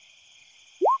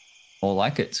 More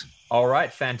like it. All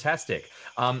right, fantastic.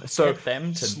 So hit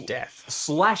them to death.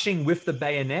 Slashing with the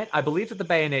bayonet. I believe that the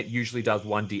bayonet usually does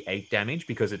 1d8 damage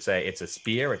because it's a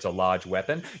spear, it's a large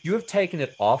weapon. You have taken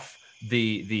it off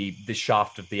the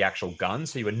shaft of the actual gun,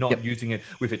 so you are not using it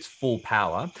with its full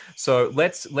power. So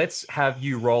let's have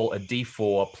you roll a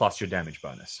d4 plus your damage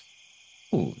bonus.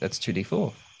 Ooh, that's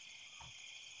 2d4.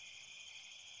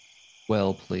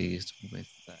 Well pleased with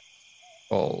that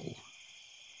roll.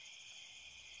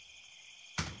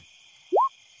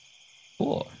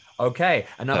 4. Okay,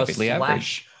 another Perfectly slash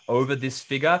average. over this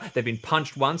figure. They've been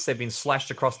punched once, they've been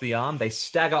slashed across the arm, they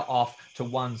stagger off to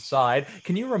one side.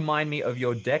 Can you remind me of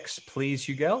your dex, please,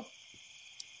 Hugel?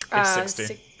 It's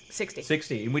 60.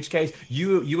 60. In which case,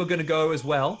 you are going to go as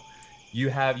well. You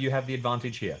have the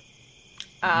advantage here.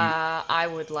 I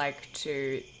would like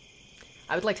to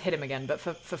hit him again, but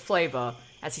for flavor,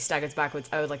 as he staggers backwards,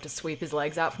 I would like to sweep his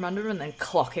legs out from under him and then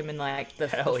clock him in like the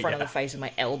front of the face with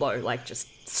my elbow, like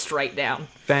just straight down.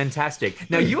 Fantastic.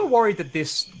 Now, you are worried that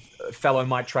this fellow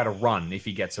might try to run if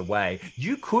he gets away.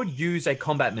 You could use a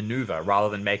combat maneuver rather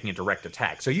than making a direct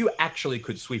attack. So you actually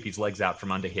could sweep his legs out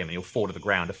from under him and he'll fall to the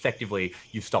ground. Effectively,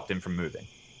 you've stopped him from moving.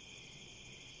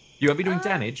 You won't be doing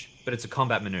damage, but it's a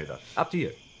combat maneuver. Up to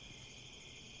you.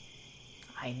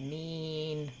 I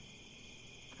mean,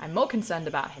 I'm more concerned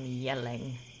about him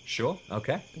yelling Sure.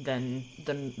 Okay. than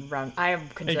run. I am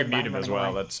concerned You can about mute him as well.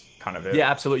 away. That's kind of it. Yeah,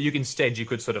 absolutely. Instead, you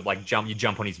could sort of like jump. You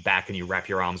jump on his back and you wrap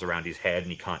your arms around his head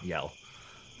and he can't yell.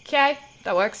 Okay,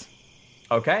 that works.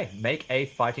 Okay. Make a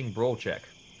fighting brawl check.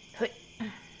 Poo.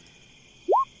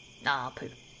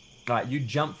 All right, you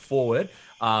jump forward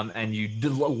and you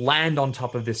land on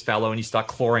top of this fellow and you start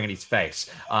clawing at his face.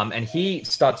 And he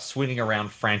starts swinging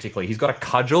around frantically. He's got a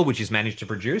cudgel, which he's managed to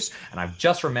produce. And I've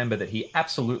just remembered that he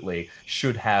absolutely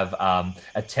should have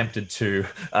attempted to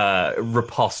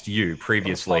riposte you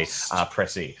previously,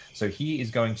 Pressy. So he is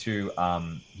going to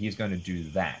do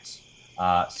that.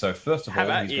 So first of all,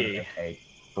 he's going to make a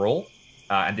brawl.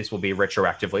 And this will be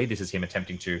retroactively. This is him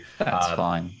attempting to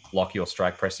fine. block your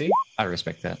strike, Pressy. I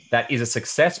respect that. That is a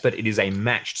success, but it is a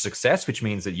matched success, which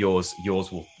means that yours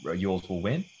will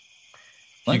win.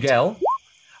 Hugel,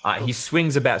 he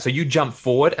swings about. So you jump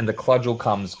forward, and the cudgel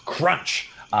comes crunch,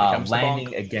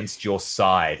 landing against your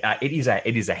side. It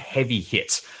is a heavy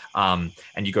hit, and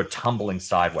you go tumbling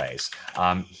sideways.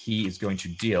 He is going to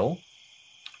deal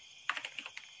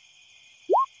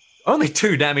only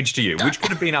 2 damage to you, which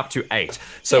could have been up to 8.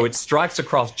 So it strikes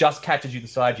across, just catches you the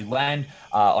side. You land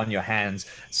on your hands,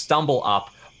 stumble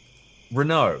up.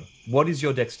 Renault, what is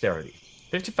your dexterity?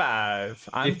 55.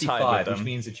 I'm 55, tied with them. which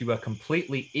means that you are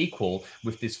completely equal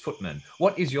with this footman.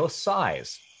 What is your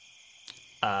size?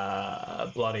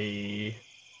 Bloody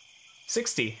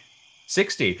 60.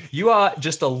 60. You are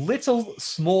just a little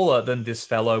smaller than this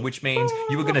fellow, which means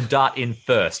you were going to dart in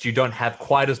first. You don't have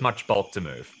quite as much bulk to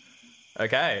move.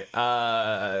 Okay.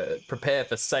 Prepare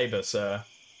for saber, sir.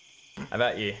 How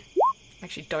about you?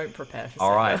 Actually, don't prepare for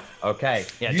All right. saber. Okay.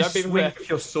 Yeah, you don't be swing prepared. with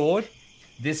your sword.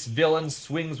 This villain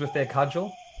swings with their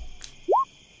cudgel.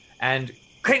 And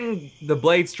cling, the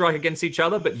blades strike against each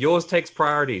other, but yours takes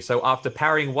priority. So after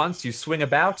parrying once, you swing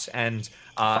about, and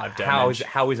 5 how damage.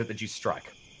 is it that you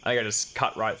strike? I think I just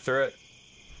cut right through it.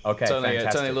 Okay, It's only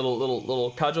fantastic. a little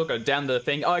cudgel, go down the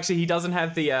thing. Oh, actually, he doesn't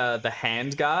have the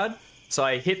hand guard, so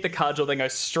I hit the cudgel, then go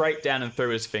straight down and through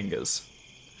his fingers.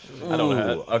 I don't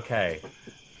hurt. Ooh, okay.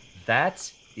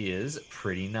 That is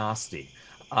pretty nasty.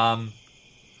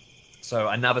 So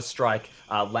another strike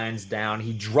lands down.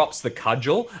 He drops the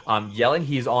cudgel, yelling.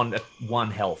 He's on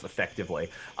 1 health, effectively.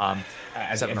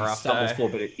 As having a he rough stumbles day.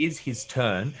 forward, but it is his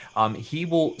turn. He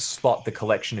will spot the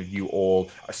collection of you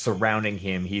all surrounding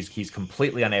him. He's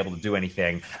completely unable to do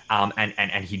anything,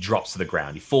 and he drops to the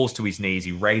ground. He falls to his knees.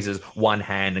 He raises one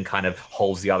hand and kind of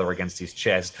holds the other against his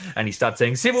chest, and he starts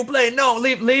saying, "S'il vous plaît, no,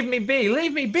 leave me be,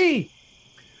 leave me be."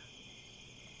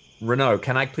 Renaud,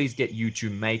 can I please get you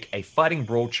to make a fighting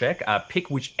brawl check?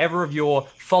 Pick whichever of your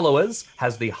followers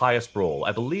has the highest brawl.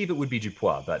 I believe it would be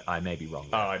Dupois, but I may be wrong.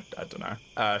 Oh, I don't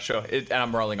know. Sure. And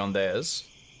I'm rolling on theirs.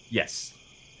 Yes.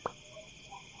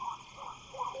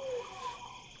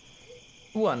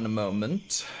 One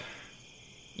moment.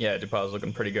 Yeah, Dupois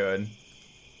looking pretty good.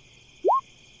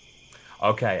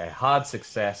 Okay, a hard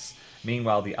success.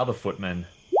 Meanwhile, the other footman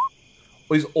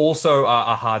is also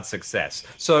a hard success.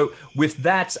 So with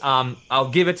that, I'll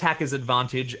give attackers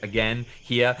advantage again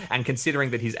here, and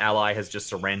considering that his ally has just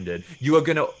surrendered, you are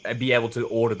going to be able to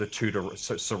order the two to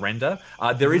surrender.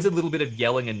 There is a little bit of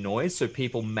yelling and noise, so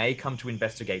people may come to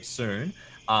investigate soon,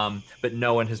 but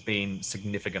no one has been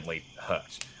significantly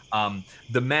hurt.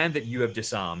 The man that you have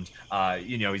disarmed,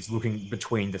 is looking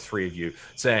between the three of you,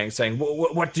 saying,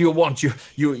 "What do you want? You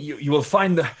will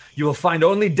find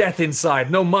only death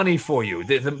inside. No money for you.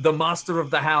 The master of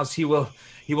the house, he will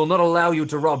not allow you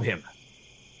to rob him."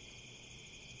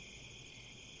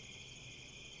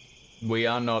 We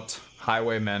are not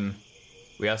highwaymen.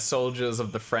 We are soldiers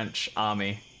of the French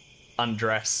army.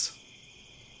 Undress.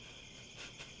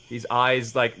 His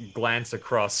eyes glance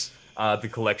across the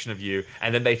collection of you,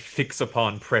 and then they fix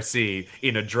upon Poissy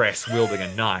in a dress wielding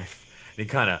a knife. And he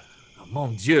kind of, "Oh,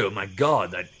 mon Dieu, my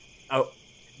God,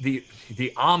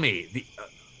 the army,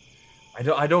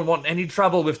 I don't want any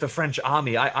trouble with the French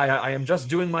army. I am just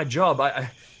doing my job.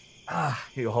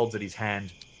 He holds at his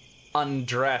hand.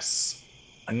 Undress.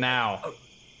 Now.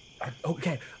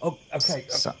 Okay.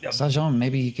 Sergeant,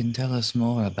 maybe you can tell us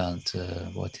more about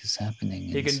what is happening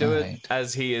inside. He can do it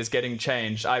as he is getting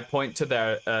changed. I point to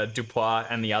their Dupois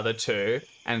and the other two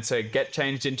and say, "Get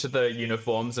changed into the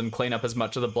uniforms and clean up as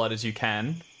much of the blood as you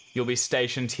can. You'll be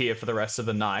stationed here for the rest of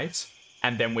the night,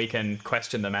 and then we can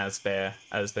question them as they're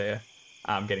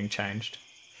getting changed."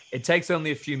 It takes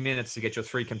only a few minutes to get your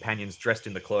three companions dressed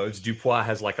in the clothes. Dupois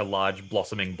has a large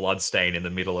blossoming blood stain in the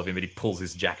middle of him, but he pulls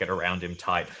his jacket around him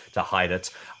tight to hide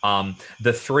it.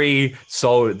 The three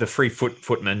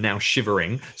footmen, now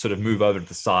shivering, sort of move over to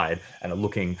the side and are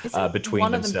looking between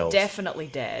one themselves. One of them definitely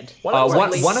dead. one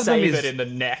of them is in the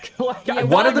neck.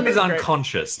 one of them is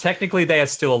unconscious. Technically, they are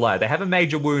still alive. They have a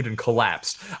major wound and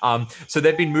collapsed. So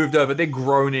they've been moved over. They're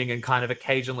groaning and kind of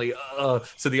occasionally.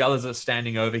 So the others are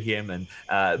standing over him, and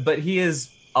but he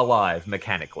is alive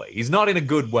mechanically. He's not in a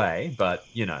good way, but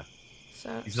he's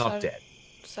not dead.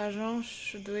 Sergeant,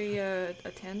 should we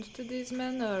attend to these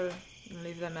men or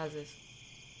leave them as is?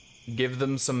 Give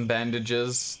them some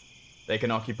bandages. They can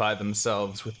occupy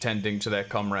themselves with tending to their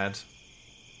comrade.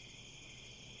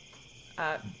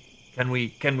 Can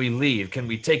we leave? Can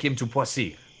we take him to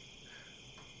Poissy?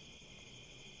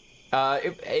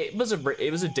 It was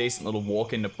a decent little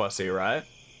walk into Poissy, right?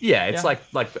 Yeah, it's Yeah.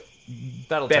 like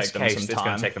That'll best take them case. some It's going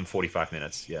time. to take them 45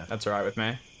 minutes. Yeah. That's all right with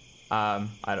me. I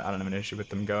don't have an issue with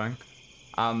them going.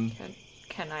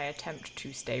 Can I attempt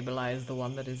to stabilize the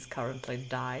one that is currently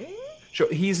dying? Sure,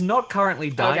 he's not currently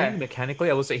dying Okay. mechanically.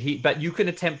 I will say but you could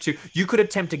attempt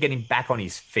to get him back on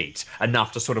his feet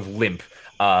enough to sort of limp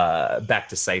back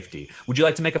to safety. Would you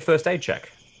like to make a first aid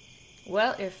check?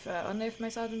 Well, only if my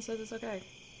sergeant says it's okay.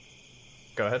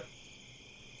 Go ahead.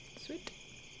 Sweet.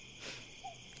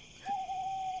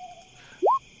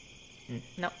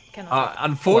 No, cannot.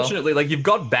 Unfortunately, you've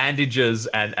got bandages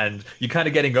and you're kind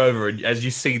of getting over it as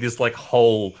you see this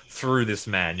hole through this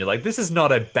man. You're like, this is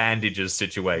not a bandages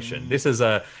situation. This is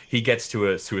he gets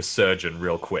to a surgeon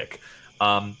real quick.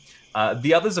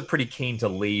 The others are pretty keen to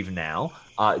leave now.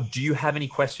 Do you have any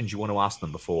questions you want to ask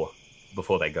them before?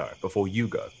 before you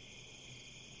go?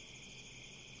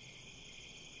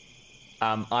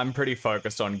 I'm pretty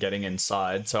focused on getting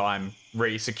inside, so I'm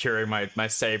re-securing my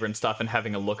saber and stuff and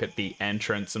having a look at the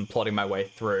entrance and plotting my way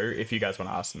through. If you guys want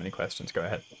to ask them any questions, go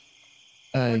ahead.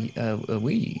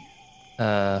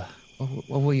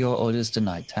 What were your orders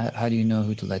tonight? How do you know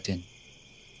who to let in?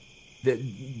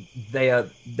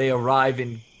 They arrive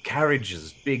in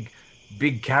carriages, big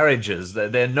carriages.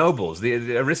 They're nobles,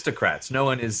 the aristocrats. No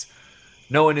one is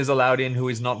allowed in who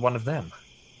is not one of them.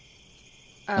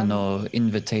 No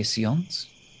invitations?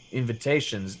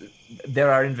 Invitations.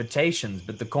 There are invitations,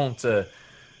 but the Comte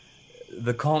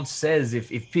says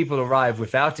if people arrive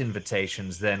without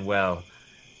invitations, then, well,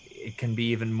 it can be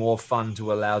even more fun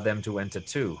to allow them to enter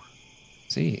too.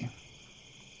 See.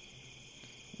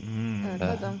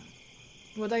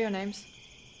 What are your names?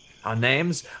 Our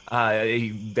names?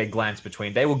 They glance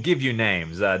between. They will give you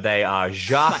names. They are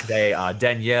Jacques, they are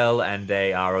Danielle, and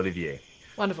they are Olivier.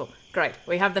 Wonderful. Great.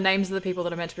 We have the names of the people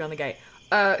that are meant to be on the gate.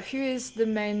 Who is the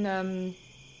main, who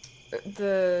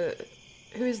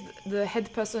is the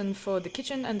head person for the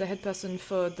kitchen and the head person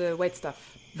for the wait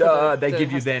staff? They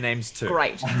give you their names too.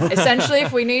 Great. Essentially,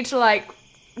 if we need to,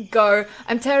 go,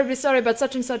 I'm terribly sorry, but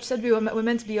such and such said we're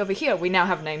meant to be over here, we now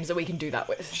have names that we can do that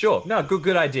with. Sure. No,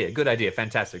 good idea.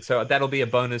 Fantastic. So that'll be a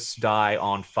bonus die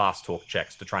on fast talk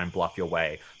checks to try and bluff your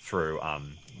way through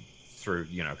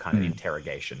kind of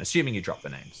interrogation, assuming you drop the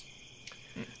names.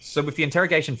 So with the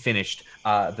interrogation finished,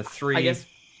 the three... I guess...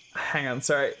 Hang on,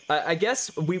 sorry. I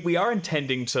guess we are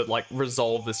intending to,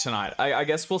 resolve this tonight. I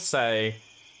guess we'll say,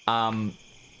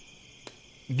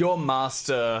 your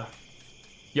master's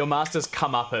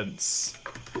comeuppance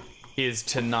is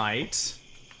tonight.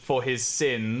 For his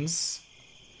sins,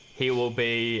 he will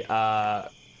be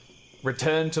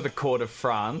returned to the court of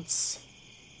France.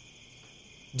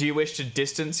 Do you wish to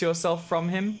distance yourself from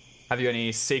him? Have you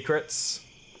any secrets?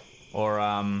 Or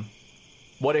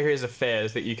what are his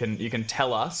affairs that you can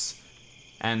tell us,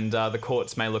 and the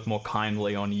courts may look more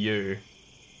kindly on you?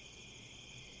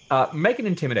 Make an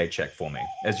intimidate check for me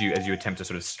as you attempt to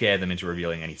sort of scare them into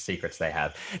revealing any secrets they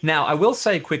have. Now, I will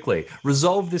say quickly,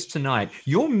 resolve this tonight.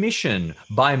 Your mission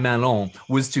by Malon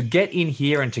was to get in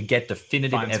here and to get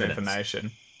definitive evidence.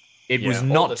 Information. It was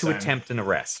not to attempt an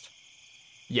arrest.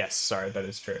 Yes, sorry, that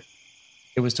is true.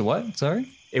 It was to what? Sorry?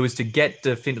 It was to get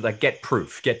definitive, get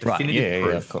proof, get definitive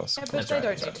proof. Yeah, of course. Yeah, but they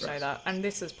don't need to know that, and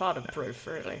this is part of proof,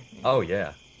 really. Oh,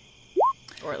 yeah.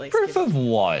 Or at least Proof of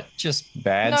what? Just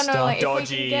bad stuff?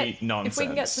 Dodgy nonsense. If we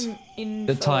can get some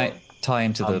info... To tie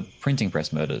into the printing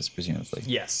press murders, presumably.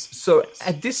 Yes. So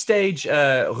at this stage,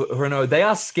 Renaud, they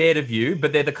are scared of you,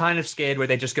 but they're the kind of scared where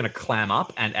they're just going to clam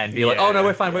up and be like, oh, no,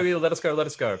 we're fine. Yeah. Let us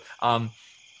go.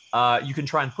 You can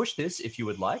try and push this if you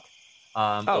would like.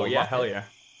 Hell yeah.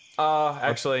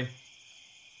 Actually,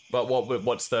 but what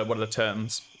are the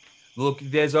terms? Look,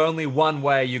 there's only one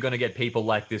way you're going to get people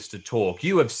like this to talk.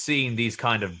 You have seen these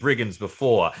kind of brigands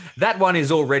before. That one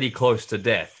is already close to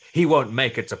death. He won't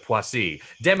make it to Poissy.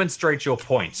 Demonstrate your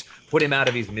point. Put him out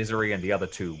of his misery, and the other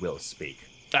two will speak.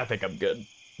 I think I'm good.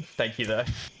 Thank you, though.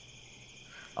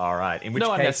 All right. In which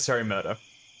no case, unnecessary murder.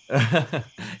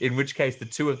 In which case, the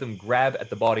two of them grab at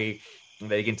the body.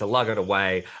 They begin to lug it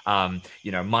away,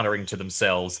 muttering to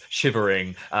themselves,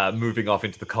 shivering, moving off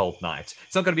into the cold night.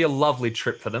 It's not going to be a lovely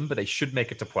trip for them, but they should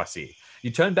make it to Poissy.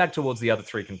 You turn back towards the other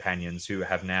three companions who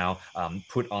have now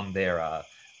put on their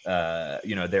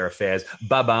affairs.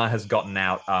 Baba has gotten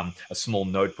out a small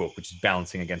notebook, which is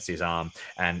balancing against his arm,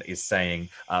 and is saying,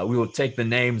 "We will take the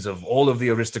names of all of the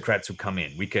aristocrats who come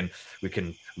in. We can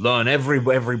learn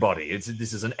everybody.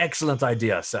 This is an excellent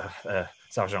idea,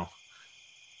 Sergeant."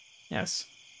 Yes,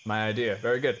 my idea.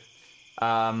 Very good.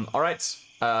 All right.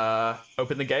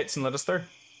 Open the gates and let us through.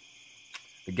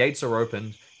 The gates are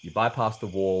opened. You bypass the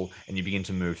wall and you begin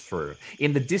to move through.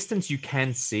 In the distance, you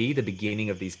can see the beginning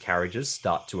of these carriages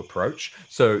start to approach.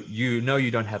 So you know you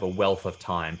don't have a wealth of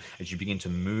time as you begin to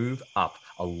move up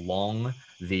along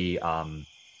the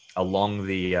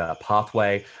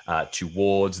pathway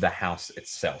towards the house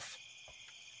itself.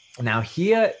 Now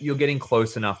here, you're getting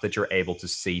close enough that you're able to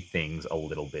see things a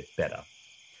little bit better.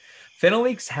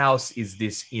 Fenalik's house is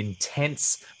this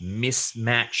intense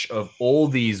mismatch of all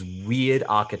these weird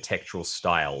architectural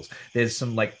styles. There's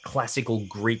some classical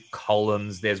Greek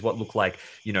columns. There's what look like,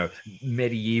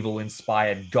 medieval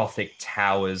inspired Gothic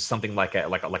towers, something like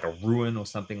a ruin or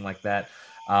something like that.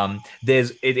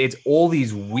 It's all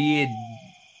these weird,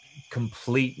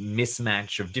 complete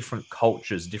mismatch of different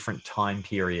cultures, different time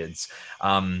periods.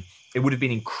 It would have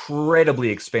been incredibly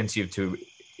expensive to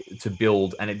to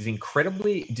build, and it is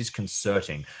incredibly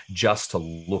disconcerting just to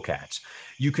look at.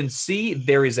 You can see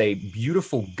there is a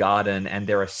beautiful garden and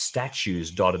there are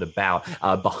statues dotted about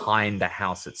behind the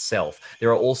house itself. There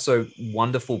are also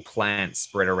wonderful plants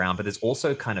spread around, but there's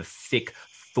also kind of thick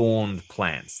thorned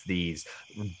plants, these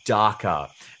darker,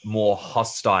 more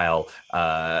hostile,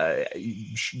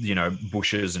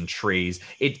 bushes and trees.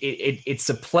 It's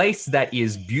a place that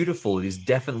is beautiful. It is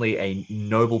definitely a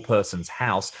noble person's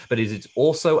house, but it is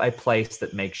also a place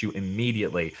that makes you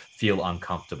immediately feel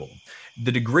uncomfortable.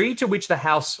 The degree to which the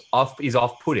house is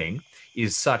off-putting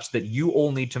is such that you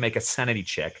all need to make a sanity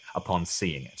check upon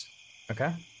seeing it.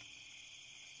 Okay?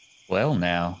 Well,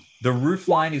 now. The roof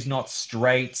line is not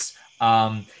straight.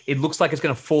 It looks like it's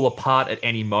going to fall apart at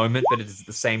any moment, but it is at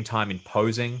the same time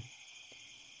imposing.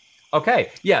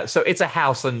 Okay, yeah, so it's a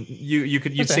house, and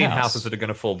you've seen houses that are going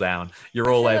to fall down.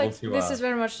 You're all able to. This is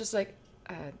very much just like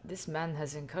this man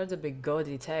has incredibly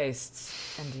gaudy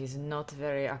tastes, and he's not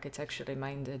very architecturally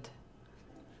minded.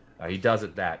 He does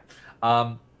at that.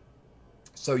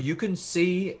 So you can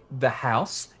see the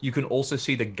house. You can also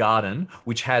see the garden,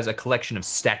 which has a collection of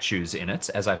statues in it,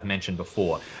 as I've mentioned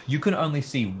before. You can only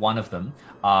see one of them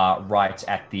right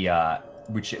at the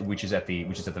which is at the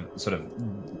sort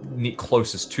of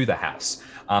closest to the house.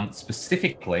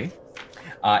 Specifically,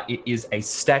 it is a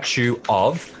statue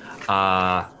of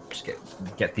just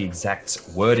get the exact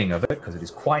wording of it because it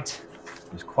is quite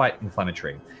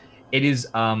inflammatory. It is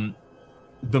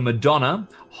the Madonna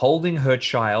holding her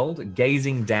child,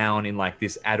 gazing down in like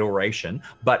this adoration.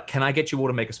 But can I get you all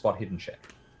to make a spot hidden check?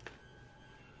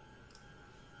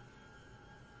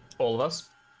 All of us?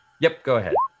 Yep, go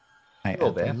ahead. You're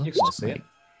all there. You can all see it.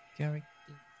 Do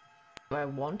I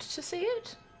want to see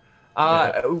it?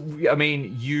 I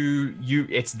mean, you,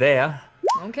 it's there.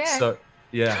 Okay. So,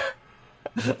 yeah.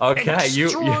 Okay, you.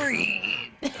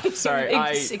 Sorry,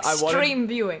 extreme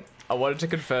viewing. I wanted to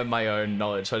confirm my own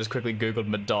knowledge, so I just quickly Googled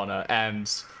Madonna, and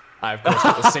I, of course,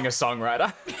 got the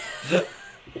singer-songwriter.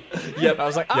 Yep. I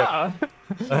was like,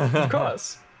 of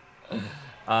course.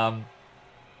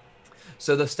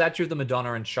 So the statue of the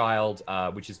Madonna and Child,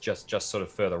 which is just sort of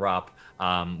further up,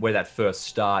 where that first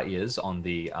star is on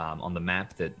the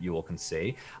map that you all can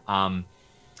see.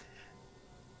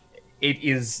 It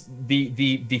is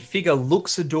the figure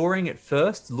looks adoring at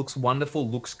first, looks wonderful,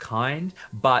 looks kind,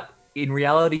 but in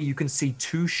reality, you can see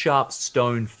two sharp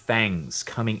stone fangs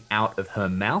coming out of her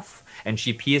mouth, and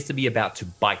she appears to be about to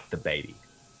bite the baby.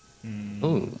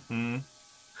 Ooh.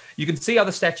 You can see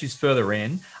other statues further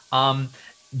in.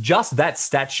 Just that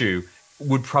statue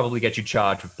would probably get you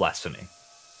charged with blasphemy.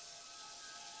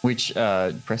 Which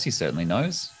Pressy certainly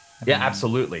knows. Yeah,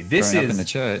 absolutely. This Growing is up in the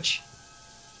church.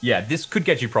 Yeah, this could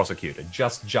get you prosecuted.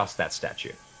 Just that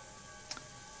statue.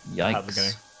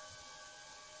 Yikes.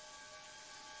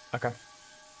 Okay.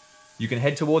 You can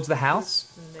head towards the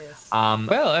house.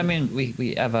 Well, I mean,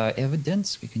 we have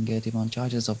evidence. We can get him on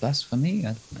charges of blasphemy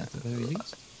at the very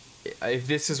least. If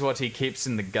this is what he keeps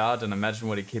in the garden, imagine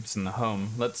what he keeps in the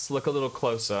home. Let's look a little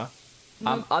closer.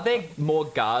 Are there more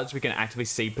guards we can actively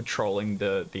see patrolling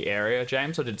the area,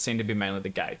 James, or did it seem to be mainly the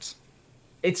gate?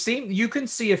 It seems you can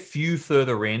see a few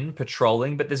further in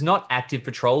patrolling, but there's not active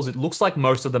patrols. It looks like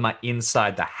most of them are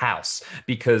inside the house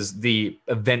because the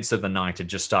events of the night are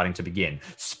just starting to begin.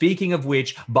 Speaking of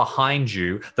which, behind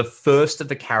you, the first of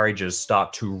the carriages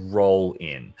start to roll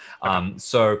in. Okay.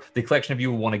 So the collection of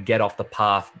you will want to get off the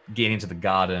path, get into the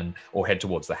garden, or head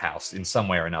towards the house in some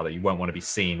way or another. You won't want to be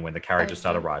seen when the carriages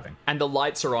start arriving. And the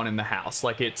lights are on in the house,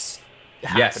 like it's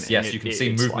happening. Yes, you can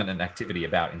see movement and activity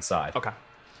about inside. Okay.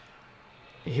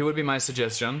 Here would be my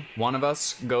suggestion. One of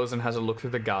us goes and has a look through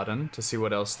the garden to see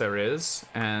what else there is,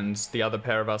 and the other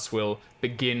pair of us will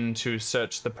begin to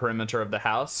search the perimeter of the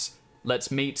house.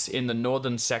 Let's meet in the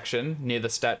northern section near the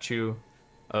statue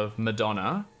of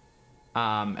Madonna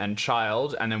and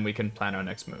Child, and then we can plan our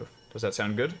next move. Does that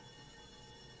sound good?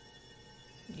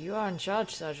 You are in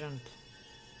charge, Sergeant.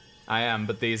 I am,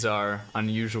 but these are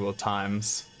unusual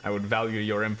times. I would value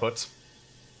your input.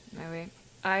 Maybe.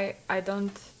 I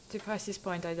don't... To Pressy's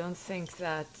point, I don't think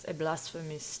that a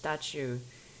blasphemy statue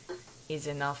is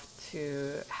enough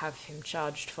to have him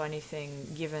charged for anything,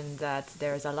 given that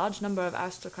there is a large number of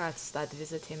aristocrats that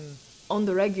visit him on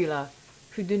the regular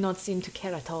who do not seem to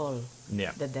care at all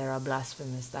that there are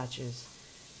blasphemous statues.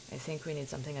 I think we need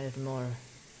something a little more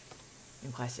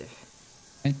impressive.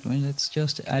 Right, well, let's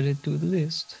just add it to the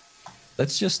list.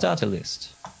 Let's just start a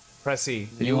list. Pressy,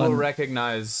 you will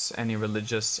recognize any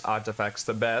religious artifacts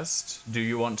the best. Do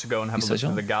you want to go and have a look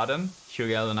through the garden?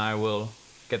 Hugel and I will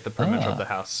get the perimeter of the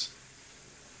house.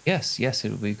 Yes, it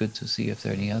would be good to see if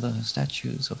there are any other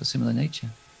statues of a similar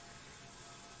nature.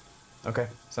 Okay,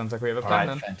 sounds like we have a All plan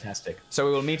right, then. fantastic. So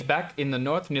we will meet back in the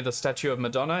north near the statue of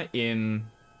Madonna in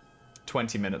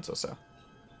 20 minutes or so.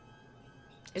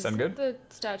 Sound good? The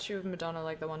statue of Madonna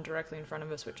like the one directly in front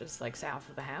of us, which is like south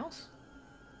of the house?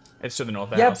 It's to the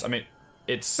north of the Yep. house. I mean,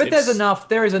 it's... But it's,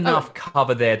 there is enough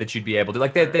cover there that you'd be able to,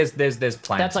 like, there's plants.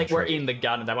 That's like and we're trees. in the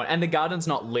garden at that one. And the garden's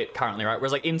not lit currently, right?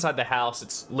 Whereas like inside the house,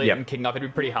 it's lit Yep. and kicking up. It'd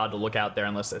be pretty hard to look out there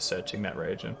unless they're searching that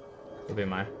region. Would be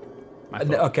my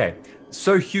thought. Okay,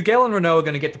 so Hugel and Renault are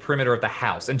going to get the perimeter of the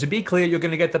house. And to be clear, you're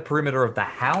going to get the perimeter of the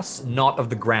house, not of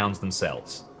the grounds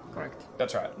themselves. Correct.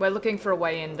 That's right. We're looking for a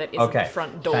way in that isn't Okay, the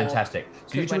front door. fantastic.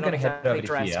 So you two we're are going to not head over exactly to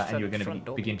dressed here, for and you're going front to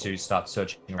door begin people. to start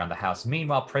searching around the house.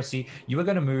 Meanwhile, Pressy, you are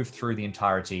going to move through the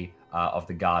entirety of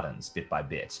the gardens bit by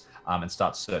bit and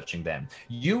start searching them.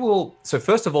 You will. So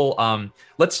first of all,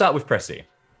 let's start with Pressy.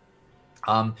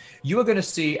 You are going to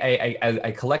see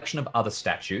a collection of other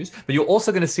statues, but you're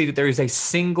also going to see that there is a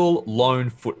single lone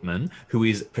footman who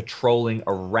is patrolling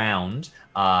around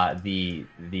the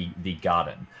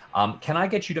garden. Can I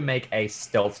get you to make a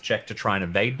stealth check to try and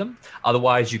evade them?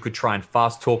 Otherwise, you could try and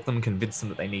fast talk them, convince them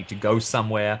that they need to go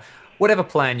somewhere. Whatever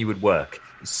plan you would work.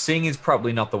 Sing is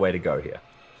probably not the way to go here.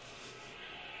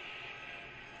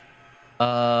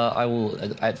 I will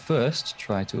at first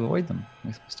try to avoid them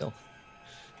with stealth.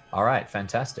 All right,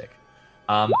 fantastic.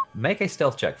 Make a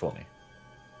stealth check for me.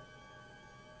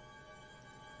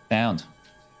 Found.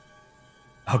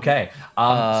 Okay.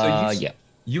 Yeah.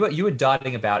 You were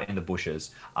darting about in the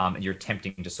bushes, and you're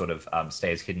attempting to sort of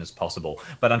stay as hidden as possible.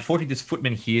 But unfortunately, this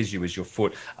footman hears you as your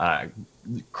foot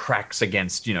cracks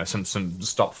against, some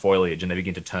stopped foliage, and they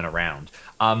begin to turn around.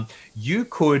 You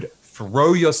could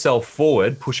throw yourself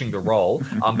forward, pushing the roll,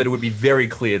 but it would be very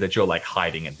clear that you're like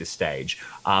hiding at this stage.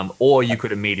 Or you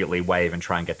could immediately wave and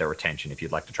try and get their attention if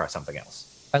you'd like to try something else.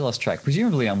 I lost track.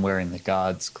 Presumably, I'm wearing the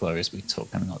guard's clothes we took.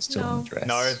 I'm not still in the dress.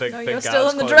 No, the you're guards still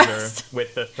in the closure dress.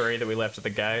 with the 3 that we left at the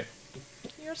gate.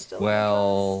 You're still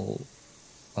Well,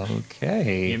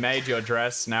 okay. You made your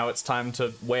dress. Now it's time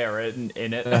to wear it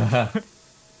in it.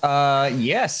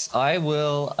 Yes, I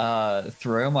will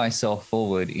throw myself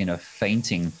forward in a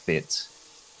fainting fit.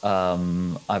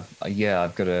 I've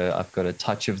got a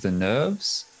touch of the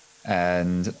nerves,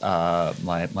 and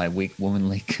my weak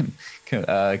womanly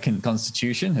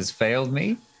constitution has failed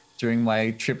me during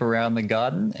my trip around the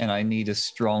garden, and I need a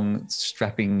strong,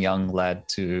 strapping young lad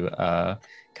to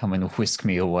come and whisk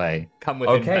me away. Come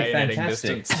within Okay, bayoneting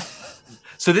fantastic. distance.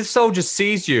 So this soldier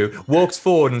sees you, walks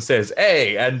forward and says,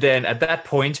 "Hey," and then at that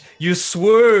point, you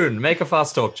swoon. Make a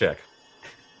fast talk check.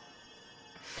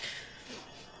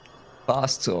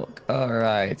 Fast talk. All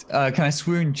right. Can I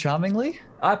swoon charmingly?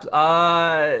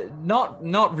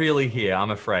 Not really here,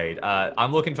 I'm afraid.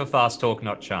 I'm looking for fast talk,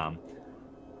 not charm.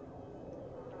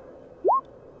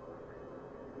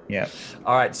 Yeah.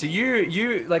 All right, so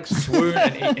you like swoon,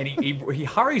 and he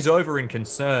hurries over in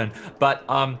concern, but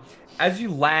as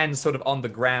you land sort of on the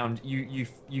ground, you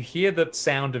hear the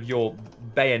sound of your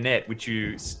bayonet, which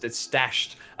you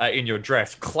stashed in your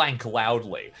dress, clank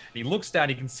loudly. And he looks down,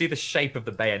 he can see the shape of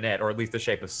the bayonet, or at least the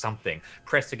shape of something,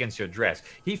 pressed against your dress.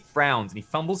 He frowns and he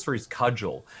fumbles for his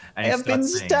cudgel. And I have been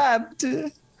stabbed.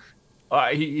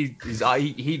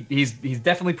 He's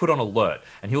definitely put on alert,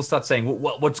 and he'll start saying,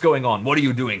 "What's going on? What are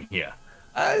you doing here?"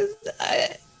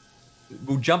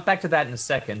 We'll jump back to that in a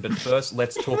second, but first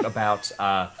let's talk about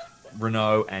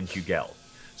Renault and Hugel.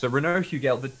 So Renault,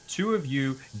 Hugel, the two of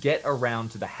you get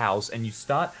around to the house, and you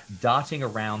start darting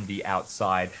around the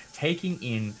outside, taking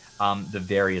in the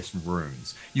various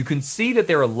rooms. You can see that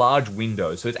there are large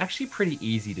windows, so it's actually pretty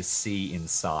easy to see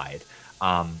inside.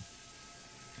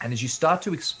 And as you start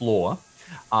to explore,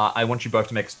 I want you both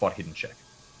to make a spot hidden check.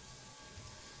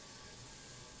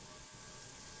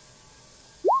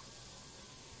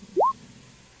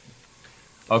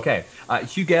 Okay,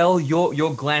 Hugel,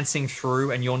 you're glancing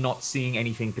through and you're not seeing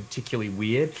anything particularly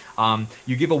weird.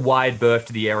 You give a wide berth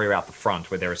to the area out the front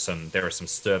where there are some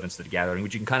servants that are gathering,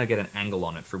 which you can kind of get an angle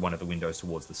on it through one of the windows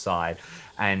towards the side,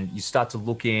 and you start to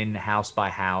look in house by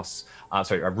house,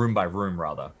 room by room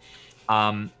rather.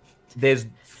 There's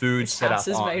food This set house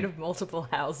up is on. made of multiple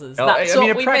houses. Oh, That's I mean, what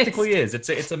it we practically missed. is.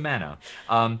 It's a manor.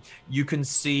 You can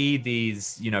see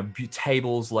these,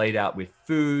 tables laid out with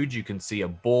food. You can see a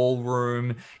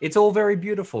ballroom. It's all very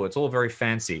beautiful. It's all very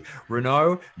fancy.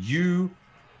 Renault, you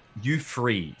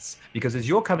freeze, because as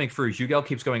you're coming through, Hugel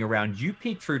keeps going around. You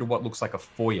peek through to what looks like a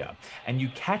foyer, and you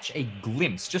catch a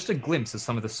glimpse, just a glimpse, as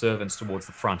some of the servants towards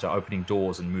the front are opening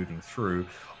doors and moving through,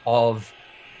 of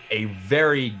a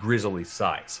very grisly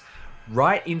sight.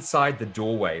 Right inside the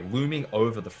doorway, looming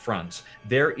over the front,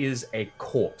 there is a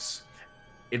corpse.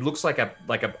 It looks like a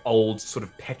old sort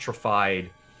of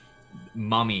petrified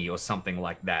mummy or something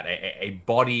like that, a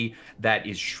body that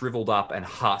is shriveled up and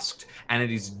husked, and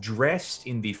it is dressed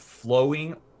in the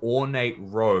flowing, ornate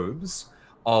robes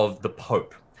of the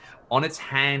Pope. On its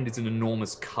hand is an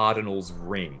enormous cardinal's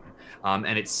ring. And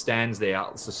it stands there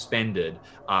suspended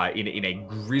in a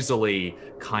grisly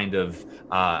kind of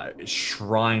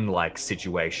shrine-like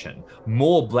situation.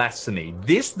 More blasphemy.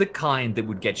 This the kind that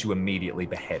would get you immediately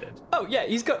beheaded. Oh yeah,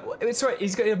 he's got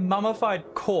a mummified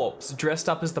corpse dressed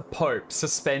up as the Pope,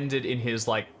 suspended in his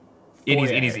like In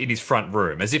foyer. his front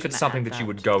room, as if it's something that you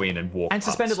would go in and walk and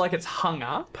suspended past. like it's hung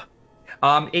up.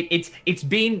 It's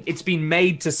been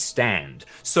made to stand.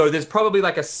 So there's probably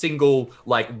like a single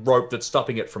like rope that's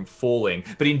stopping it from falling,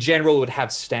 but in general it would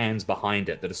have stands behind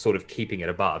it that are sort of keeping it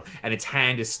above, and its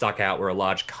hand is stuck out where a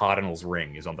large cardinal's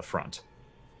ring is on the front.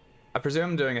 I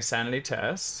presume I'm doing a sanity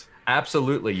test.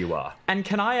 Absolutely you are. And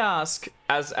can I ask,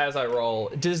 as I roll,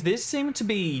 does this seem to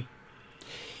be...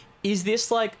 Is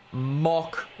this like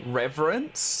mock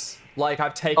reverence? Like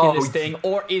I've taken this thing,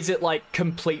 or is it like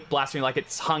complete blasphemy? Like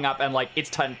it's hung up and like it's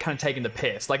kind of taking the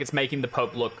piss, like it's making the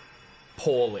Pope look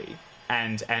poorly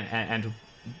and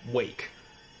weak.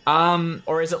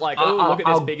 Or is it like, oh, look at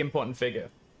this big important figure?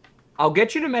 I'll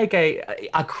get you to make a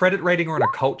credit rating or an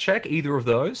occult check, either of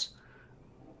those.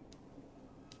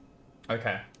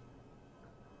 Okay.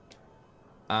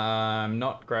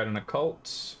 Not great on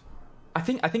occult. I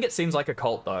think it seems like a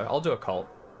cult though. I'll do a cult.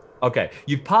 Okay,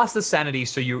 you've passed the sanity,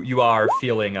 so you are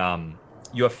feeling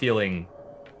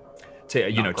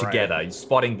together.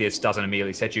 Spotting this doesn't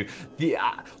immediately set you.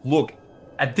 Look,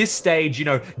 at this stage,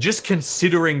 just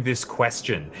considering this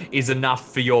question is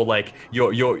enough for your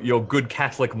good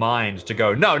Catholic mind to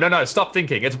go, no, stop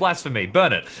thinking, it's blasphemy,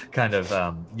 burn it. Kind of,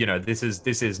 this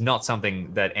is not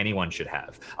something that anyone should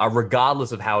have.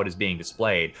 Regardless of how it is being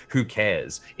displayed, who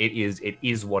cares? It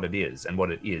is what it is, and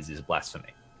what it is blasphemy.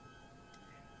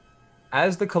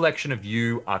 As the collection of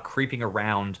you are creeping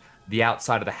around the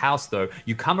outside of the house, though,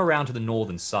 you come around to the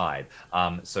northern side,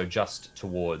 so just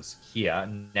towards here,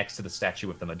 next to the statue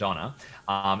of the Madonna,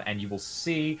 and you will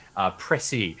see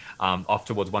Poissy off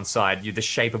towards one side, the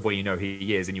shape of where you know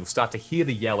he is, and you'll start to hear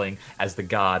the yelling as the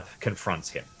guard confronts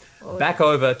him. Back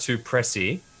over to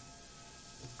Poissy.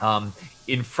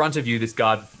 In front of you, this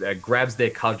guard grabs their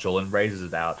cudgel and raises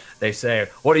it out. They say,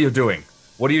 "What are you doing?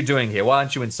 What are you doing here? Why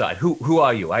aren't you inside? Who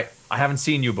are you? I haven't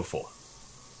seen you before."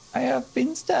 I have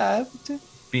been stabbed.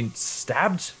 Been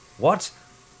stabbed? What?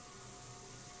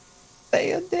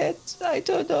 They are dead. I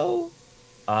don't know.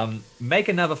 Make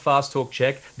another fast talk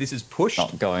check. This is pushed.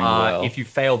 Not going well. If you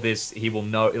fail this, he will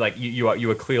know. Like you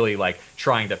are clearly like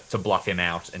trying to bluff him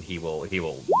out, and he will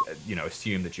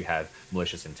assume that you have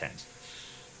malicious intent.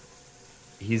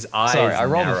 His eyes. Sorry, I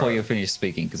rolled narrow. before you finished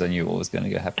speaking because I knew what was going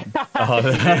to happen.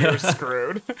 You're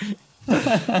screwed.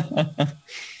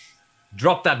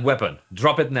 Drop that weapon.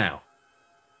 Drop it now.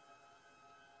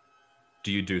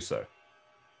 Do you do so?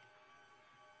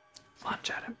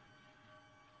 Lunge at him.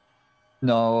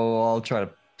 No, I'll try to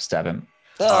stab him.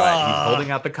 All right, he's holding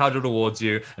out the cudgel towards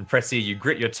you, and Poissy, you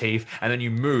grit your teeth, and then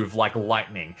you move like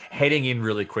lightning, heading in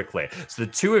really quickly. So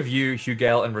the two of you,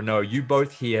 Hugel and Renaud, you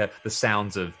both hear the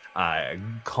sounds of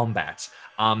combat.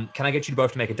 Can I get you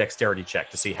both to make a dexterity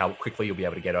check to see how quickly you'll be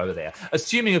able to get over there?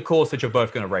 Assuming, of course, that you're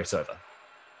both going to race over.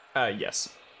 Yes.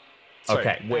 Sorry,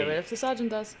 Okay. Wait, what if the sergeant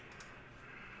does?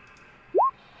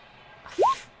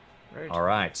 Rude. All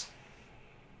right.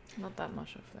 Not that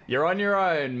much of that. You're on your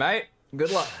own, mate.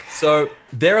 Good luck. So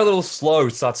they're a little slow,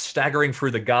 start staggering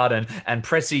through the garden, and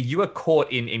Poissy, you are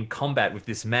caught in combat with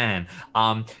this man.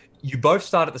 You both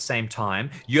start at the same time.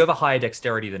 You have a higher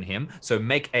dexterity than him, so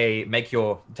take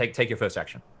your first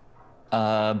action.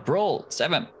 Brawl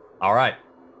 7. All right.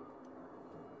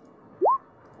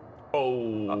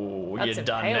 Oh, That's you're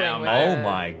done impaling now, with mate. Oh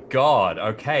my god.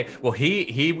 Okay. Well, he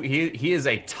is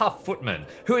a tough footman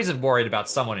who isn't worried about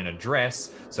someone in a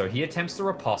dress, so he attempts to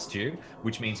riposte you,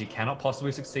 which means he cannot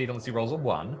possibly succeed unless he rolls a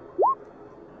 1.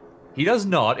 He does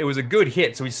not. It was a good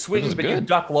hit, so he swings, but you good.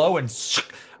 duck low and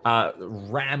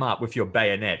ram up with your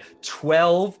bayonet.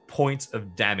 12 points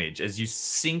of damage as you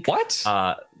sink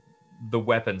the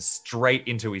weapon straight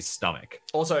into his stomach.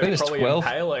 Also, Where does probably 12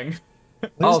 impaling.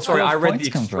 Oh, sorry, I read the points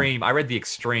come from? extreme. I read the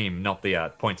extreme, not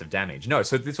the points of damage. No,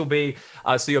 so this will be,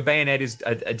 so your bayonet is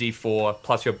a d4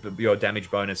 plus your damage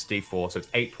bonus d4, so it's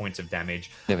 8 points of damage.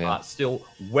 There we are. Still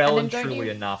well And and then don't truly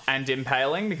you- enough. And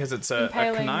impaling, because it's a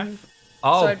Impaling. knife.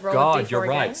 Oh, I'd roll a God, D4 you're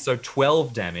right. again. So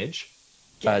 12 damage,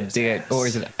 D8, or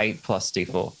is it 8 plus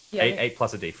D4? Yeah. 8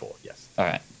 plus a d4, yes. All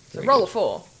right. Roll a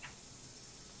 4.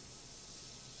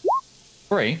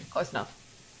 3. Close enough.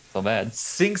 Not bad.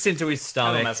 Sinks into his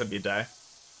That'll stomach. mess up your day.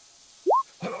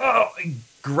 he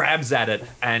grabs at it,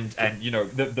 and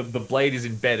the blade is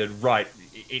embedded right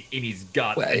in his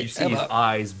gut. Wait, and you see his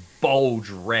eyes bulge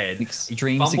red.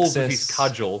 Extreme he fumbles with success. his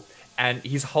cudgel, and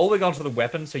he's holding onto the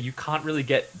weapon, so you can't really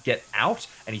get out.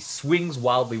 And he swings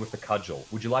wildly with the cudgel.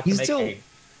 Would you like to make a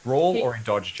brawl or a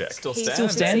dodge check? Still He standing.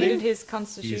 succeeded his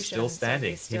constitution. He's still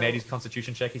standing. So He made his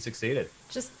constitution check. He succeeded.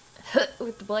 Just hit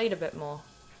with the blade a bit more.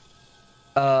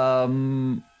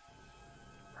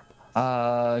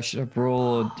 Should I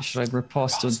brawl or should I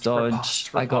riposte or dodge?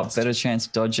 Riposte. I got better chance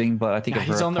dodging, but I think if I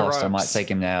he's on the riposte, I might ropes.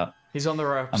 take him out. He's on the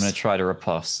ropes. I'm going to try to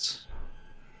riposte.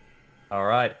 All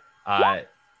right.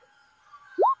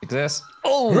 Success.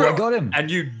 Oh, I got him. And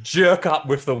you jerk up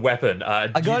with the weapon. I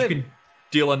got you him. can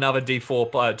deal another d4,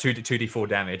 2d4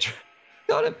 damage.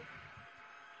 Got him.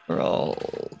 Roll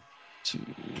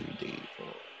 2d4.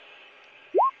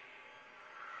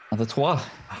 Another 3.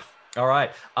 All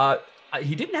right.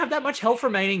 He didn't have that much health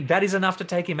remaining. That is enough to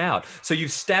take him out. So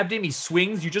you've stabbed him. He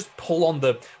swings. You just pull on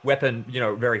the weapon,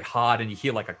 very hard, and you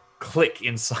hear like a click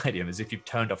inside him as if you've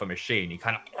turned off a machine. He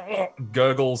kind of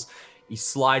gurgles. He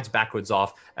slides backwards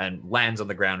off and lands on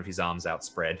the ground with his arms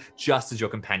outspread, just as your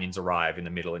companions arrive in the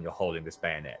middle and you're holding this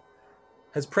bayonet.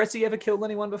 Has Pressy ever killed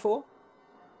anyone before?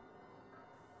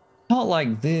 Not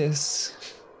like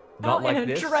this. Not like in a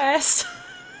this. dress.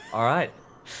 All right.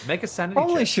 Make a sanity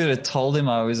Probably check. should have told him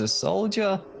I was a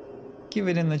soldier.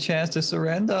 Given him the chance to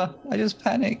surrender. I just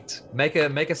panicked. Make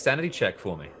a sanity check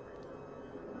for me.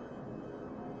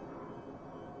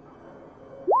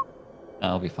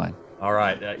 I'll be fine. All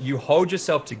right, you hold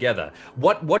yourself together.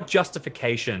 What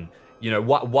justification?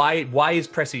 Why is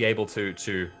Pressy able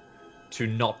to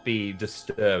not be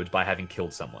disturbed by having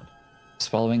killed someone?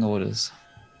 Just following orders.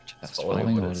 Just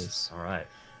following orders. All right.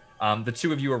 The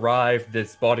two of you arrive.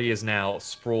 This body is now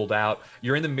sprawled out.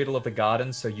 You're in the middle of the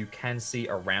garden, so you can see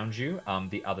around you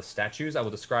the other statues. I will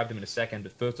describe them in a second,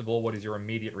 but first of all, what is your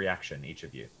immediate reaction, each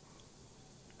of you?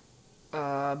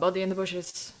 Body in the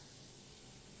bushes.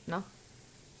 No?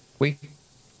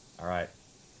 All right.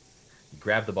 You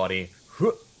grab the body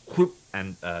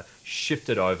and shift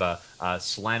it over,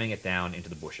 slamming it down into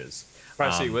the bushes.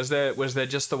 Pressy, was there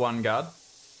just the one guard?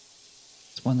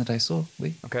 It's one that I saw.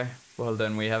 Okay. Well,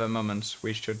 then we have a moment.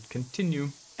 We should continue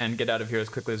and get out of here as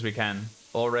quickly as we can.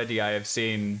 Already I have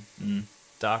seen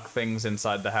dark things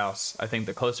inside the house. I think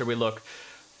the closer we look,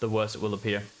 the worse it will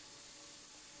appear.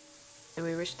 Do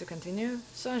we wish to continue,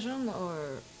 Sergeant,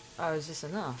 or is this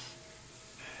enough?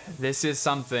 This is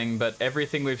something, but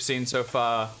everything we've seen so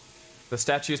far, the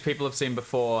statues people have seen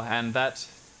before, and that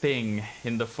thing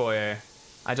in the foyer,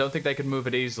 I don't think they could move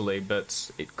it easily, but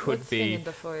it could What be. thing in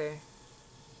the foyer?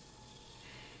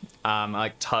 I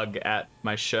like tug at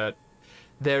my shirt.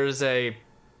 There is a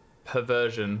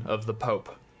perversion of the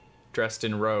Pope, dressed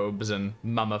in robes and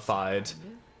mummified.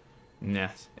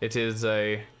 Yes, it is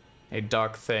a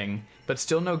dark thing, but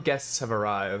still no guests have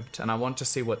arrived, and I want to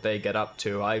see what they get up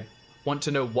to. I want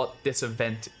to know what this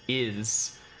event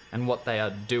is and what they are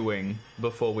doing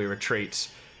before we retreat.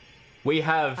 We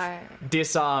have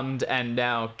disarmed and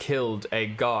now killed a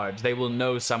guard. They will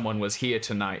know someone was here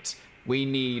tonight. We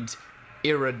need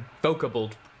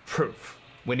irrevocable proof.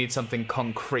 We need something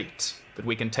concrete that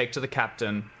we can take to the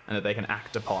captain and that they can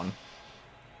act upon.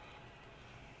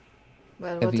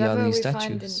 Well, Heavy are whatever we these find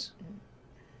in... statues.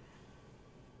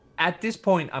 At this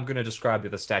point, I'm going to describe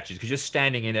the statues because you're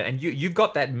standing in it, and you've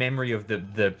got that memory of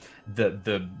the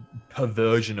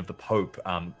perversion of the Pope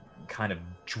kind of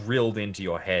drilled into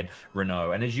your head,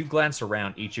 Renaud. And as you glance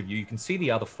around each of you, you can see the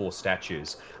other 4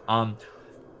 statues.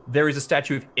 There is a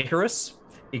statue of Icarus,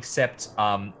 except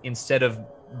instead of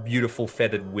beautiful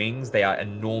feathered wings, they are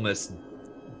enormous,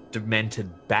 demented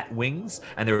bat wings,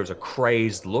 and there is a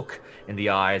crazed look in the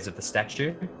eyes of the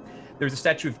statue. There is a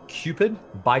statue of Cupid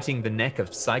biting the neck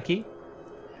of Psyche.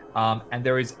 And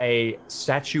there is a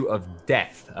statue of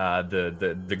Death,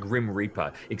 the Grim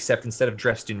Reaper, except instead of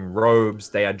dressed in robes,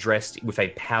 they are dressed with a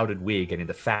powdered wig and in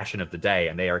the fashion of the day,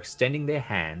 and they are extending their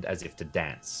hand as if to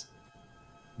dance.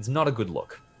 It's not a good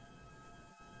look.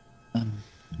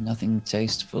 Nothing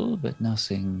tasteful, but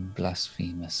nothing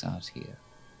blasphemous out here.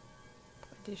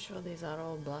 Pretty sure these are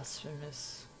all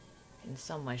blasphemous in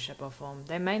some way, shape, or form.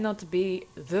 They may not be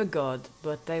the god,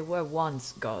 but they were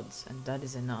once gods, and that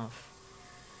is enough.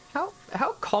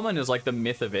 How common is like the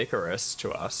myth of Icarus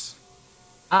to us?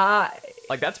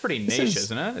 Like that's pretty niche,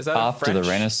 isn't it? Is that after French? the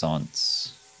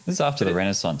Renaissance? This is after the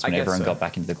Renaissance, when I guess everyone so. got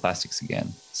back into the classics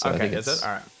again. So I Okay, think is it?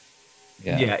 All right.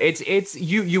 Yeah, it's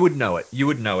you would know it. You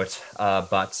would know it.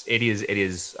 But it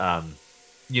is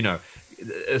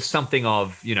something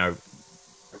of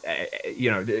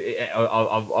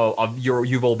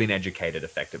you've all been educated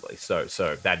effectively.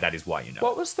 So that is why you know.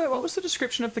 What was the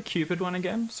description of the Cupid one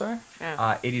again? Sorry.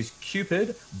 Yeah. It is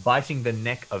Cupid biting the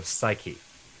neck of Psyche.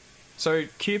 So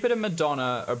Cupid and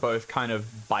Madonna are both kind of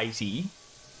bitey.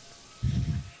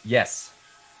 Yes,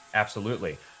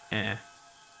 absolutely. Yeah.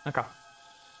 Okay.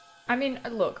 I mean,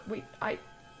 look,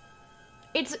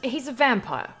 he's a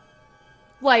vampire.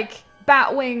 Like,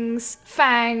 bat wings,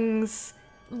 fangs,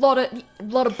 lot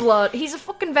of blood. He's a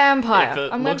fucking vampire.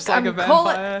 If it looks like a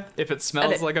vampire, if it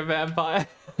smells like a vampire.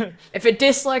 If it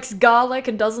dislikes garlic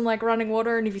and doesn't like running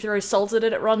water, and if you throw salt at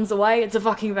it, it runs away, it's a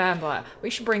fucking vampire. We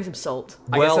should bring some salt.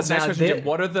 I guess that's the next question, Jim.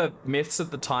 What are the myths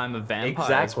at the time of vampires?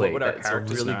 Exactly. What would our That's a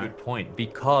characters really know? good point,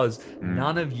 because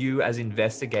none of you as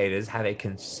investigators have a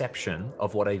conception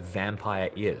of what a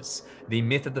vampire is. The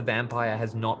myth of the vampire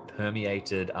has not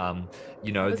permeated,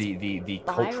 the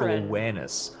cultural Byron.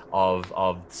 awareness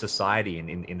of society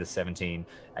in the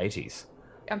 1780s.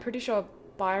 I'm pretty sure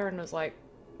Byron was like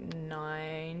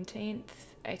 18th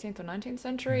or 19th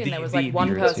century, and there was like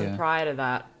one person prior to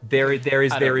that. There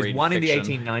is one in the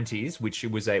fiction. 1890s, which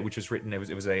was written. It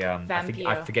was a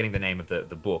I'm forgetting the name of the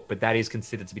book, but that is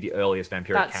considered to be the earliest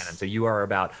vampiric canon. So you are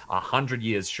about 100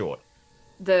 years short.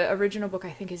 The original book,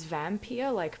 I think, is Vampire,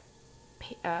 like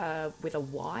with a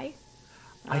Y.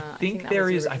 I think there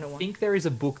is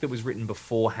a book that was written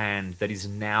beforehand that is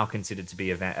now considered to be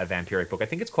a vampiric book. I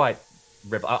think it's quite.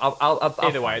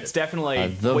 Either way, it's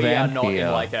definitely we are not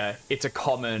in like it's a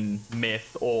common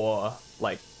myth or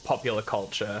like popular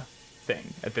culture thing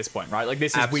at this point, right? Like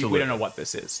this is we don't know what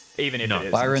this is, even if it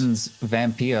is. Byron's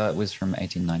Vampire was from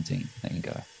 1819. There you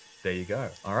go. There you go.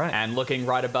 All right. And looking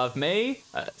right above me,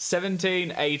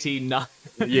 1789.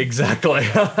 Exactly.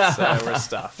 So we're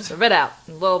stuffed. So a bit out,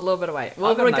 a little bit away.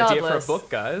 Well, I've got regardless, an idea for a book,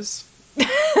 guys.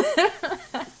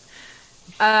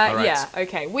 Right. Yeah,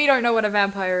 okay. We don't know what a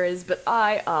vampire is, but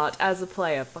I, Art, as a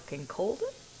player, fucking called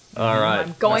it. All right.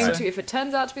 I'm going to, if it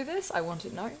turns out to be this, I want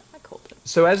to know. I called it.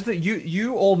 So as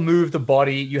you all move the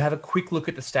body, you have a quick look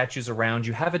at the statues around,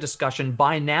 you have a discussion.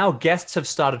 By now, guests have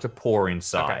started to pour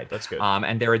inside. Okay, that's good.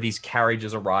 And there are these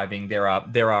carriages arriving. There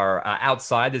are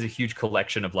outside, there's a huge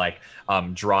collection of like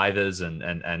drivers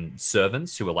and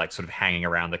servants who are like sort of hanging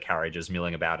around the carriages,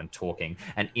 milling about and talking.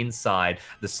 And inside,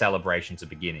 the celebrations are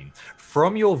beginning.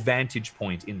 From your vantage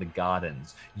point in the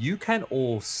gardens, you can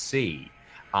all see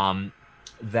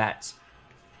that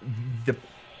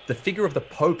the figure of the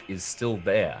Pope is still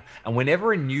there. And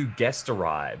whenever a new guest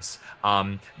arrives,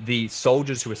 the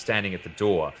soldiers who are standing at the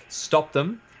door stop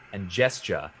them and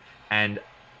gesture. And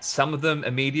some of them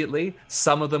immediately,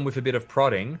 some of them with a bit of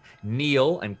prodding,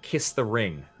 kneel and kiss the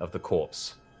ring of the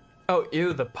corpse. Oh,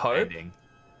 ew, the Pope?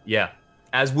 Yeah,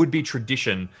 as would be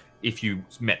tradition if you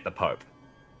met the Pope.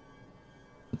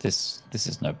 This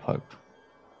is no Pope.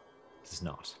 This is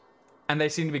not. And they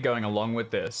seem to be going along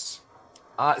with this.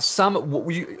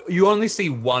 You only see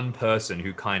one person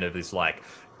who kind of is like,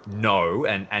 no,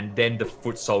 and then the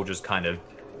foot soldiers kind of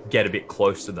get a bit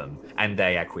close to them, and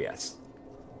they acquiesce.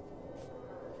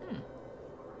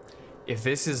 If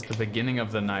this is the beginning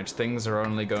of the night, things are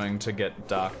only going to get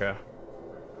darker.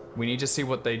 We need to see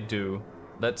what they do.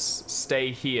 Let's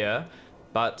stay here,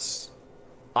 but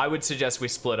I would suggest we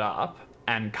split up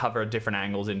and cover different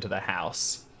angles into the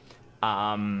house.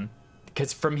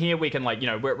 Because from here we can, like,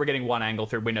 we're getting one angle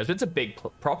through windows. But it's a big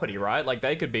property, right? Like,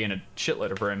 they could be in a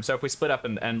shitload of rooms. So if we split up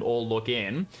and all look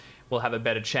in, we'll have a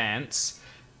better chance.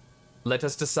 Let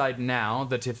us decide now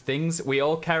that if we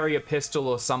all carry a pistol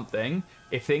or something.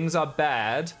 If things are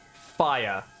bad,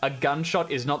 fire. A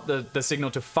gunshot is not the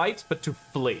signal to fight, but to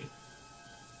flee.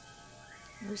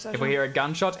 If we hear a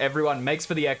gunshot, everyone makes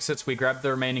for the exits. We grab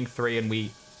the remaining 3 and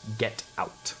we get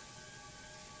out.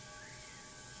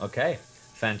 Okay.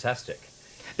 Fantastic.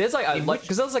 There's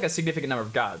because there's like a significant number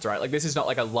of guards, right? Like, this is not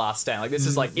like a last stand. Like, this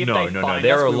is like, if no. find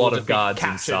There us, are a we will lot just of be guards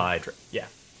captured. inside. Yeah.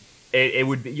 It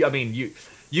would be. I mean,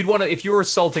 you'd want to, if you were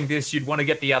assaulting this, you'd want to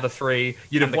get the other 3.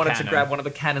 You'd have wanted to grab one of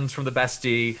the cannons from the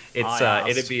Bastille.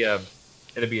 It'd be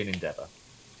an endeavor.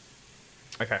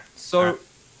 Okay. So.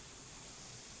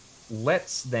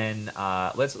 Let's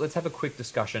have a quick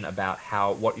discussion about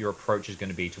what your approach is going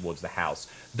to be towards the house.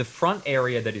 The front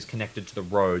area that is connected to the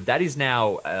road, that is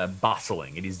now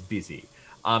bustling. It is busy.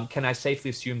 Can I safely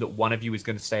assume that one of you is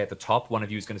going to stay at the top, one of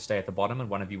you is going to stay at the bottom, and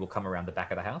one of you will come around the back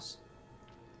of the house?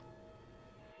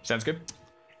 Sounds good.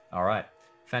 All right.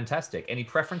 Fantastic. Any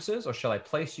preferences, or shall I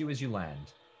place you as you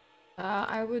land?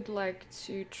 I would like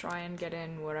to try and get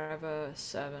in wherever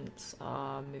servants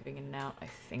are moving in and out. I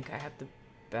think I have the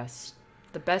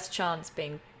best chance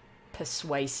being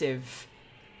persuasive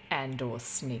and or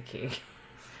sneaky.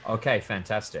 Okay,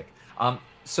 fantastic.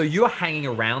 So you're hanging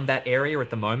around that area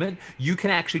at the moment. You can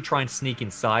actually try and sneak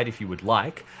inside if you would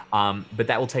like, but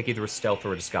that will take either a stealth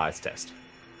or a disguise test.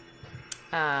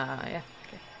 Yeah.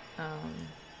 Okay.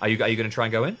 Are you going to try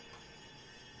and go in?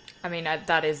 I mean,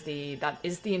 that is the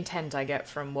intent I get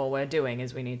from what we're doing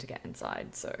is we need to get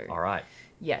inside. So. All right.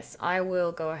 Yes, I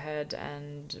will go ahead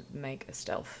and make a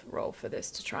stealth roll for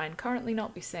this to try and currently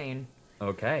not be seen.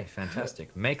 Okay,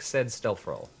 fantastic. Make said stealth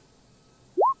roll.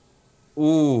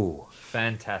 Ooh,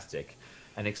 fantastic.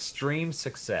 An extreme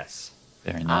success.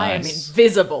 Very I am nice.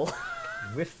 invisible.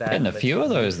 With that, Getting a let's few of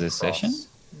those move this across session.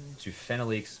 to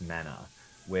Fenalik's Manor,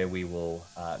 where we will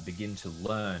begin to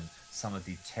learn some of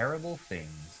the terrible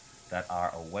things that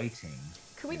are awaiting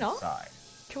Can we not? inside.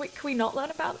 Can we not learn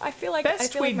about? I feel like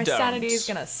Best we my don't. sanity is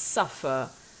gonna suffer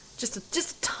just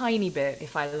a tiny bit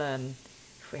if I learn.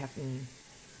 If we have.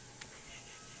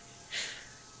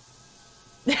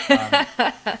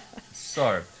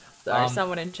 So, Sorry,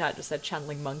 someone in chat just said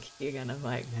channeling monkey again. I'm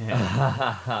like,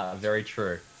 very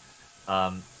true.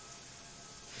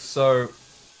 So,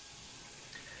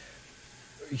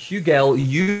 Hugel,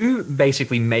 you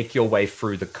basically make your way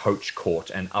through the coach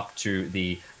court and up to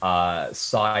the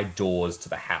side doors to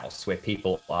the house, where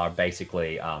people are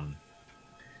basically,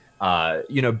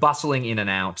 bustling in and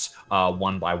out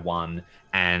one by one,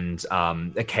 and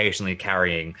occasionally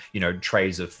carrying,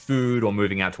 trays of food, or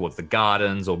moving out towards the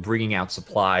gardens, or bringing out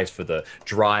supplies for the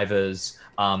drivers.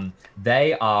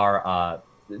 They are,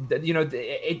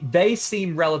 they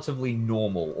seem relatively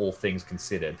normal, all things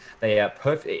considered. They are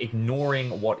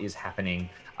ignoring what is happening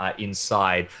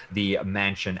inside the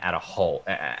mansion at a whole,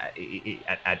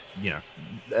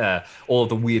 all of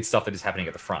the weird stuff that is happening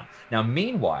at the front. Now,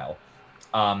 meanwhile,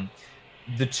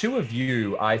 the two of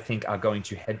you, I think, are going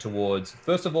to head towards.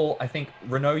 First of all, I think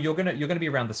Renaud, you're gonna be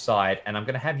around the side, and I'm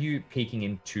gonna have you peeking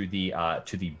into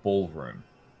the ballroom.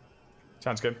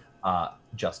 Sounds good.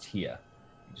 Just here.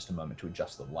 Just a moment to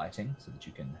adjust the lighting so that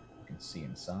you can see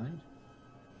inside.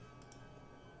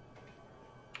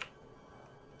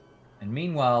 And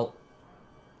meanwhile,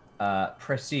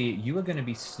 Poissy, you are going to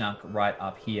be snuck right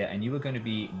up here, and you are going to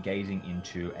be gazing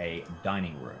into a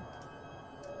dining room.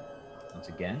 Once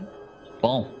again.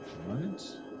 Bon. A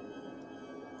moment.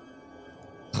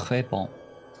 Très bon.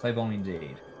 Très bon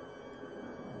indeed.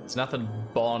 There's nothing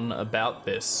bon about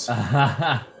this.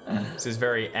 This is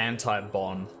very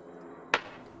anti-bon.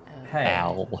 Hey,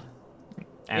 Ow. it's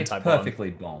Anti-bon.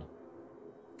 perfectly bon.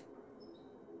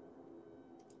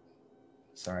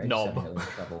 Sorry, Knob. just having a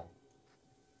little trouble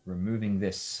removing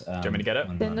this. Do you want me to get it?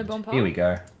 one Bin de moment. bon Here we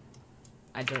go.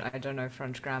 I don't know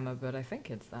French grammar, but I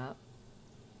think it's that.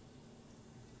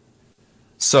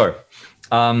 So,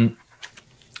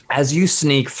 as you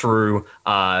sneak through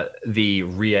the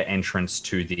rear entrance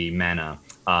to the manor,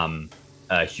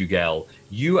 Hugel,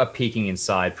 you are peeking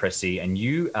inside, Poissy, and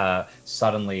you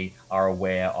suddenly are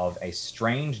aware of a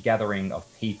strange gathering of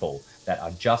people that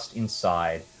are just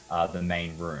inside the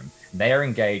main room. They are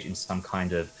engaged in some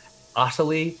kind of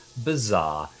utterly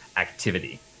bizarre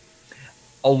activity.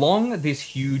 Along this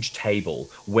huge table,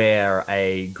 where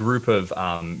a group of,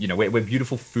 where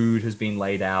beautiful food has been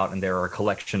laid out, and there are a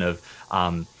collection of,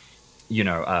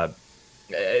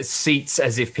 seats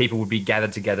as if people would be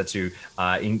gathered together to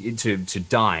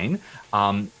dine.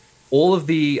 All of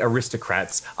the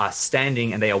aristocrats are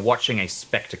standing, and they are watching a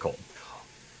spectacle.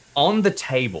 On the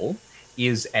table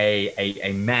is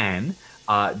a man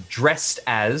dressed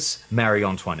as Marie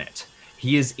Antoinette.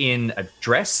 He is in a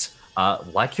dress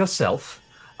like yourself.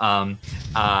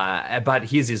 But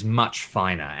his is much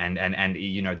finer, and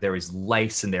there is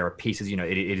lace, and there are pieces.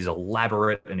 It is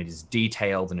elaborate, and it is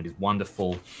detailed, and it is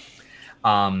wonderful.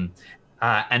 And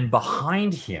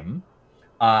behind him,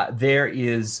 there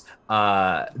is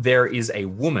a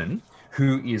woman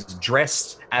who is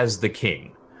dressed as the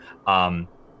king. A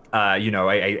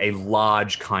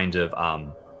large kind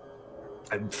of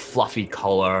fluffy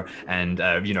collar, and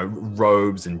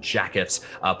robes and jackets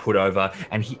put over,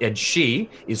 and she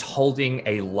is holding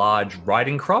a large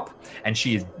riding crop, and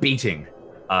she is beating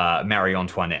Marie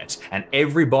Antoinette, and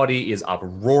everybody is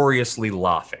uproariously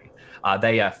laughing.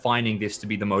 They are finding this to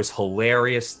be the most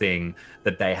hilarious thing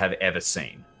that they have ever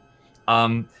seen.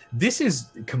 This is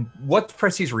what's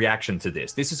Poissy's reaction to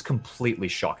this? This is completely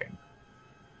shocking.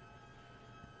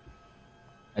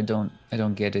 I don't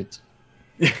get it.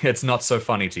 It's not so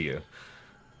funny to you.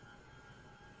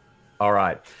 All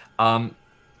right.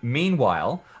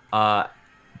 Meanwhile,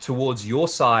 towards your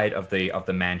side of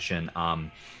the mansion,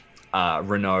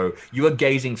 Renault, you are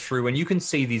gazing through and you can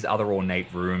see these other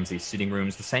ornate rooms, these sitting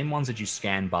rooms, the same ones that you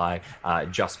scanned by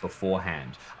just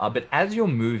beforehand. But as you're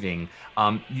moving,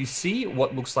 you see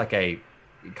what looks like a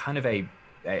kind of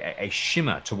a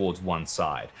shimmer towards one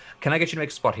side. Can I get you to make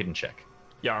a spot hidden check?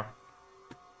 Yeah.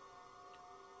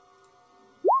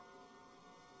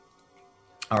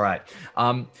 All right.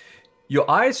 Your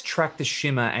eyes track the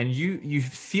shimmer, and you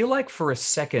feel like for a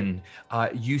second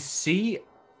you see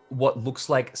what looks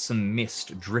like some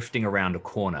mist drifting around a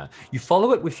corner. You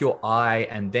follow it with your eye,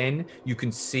 and then you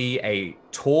can see a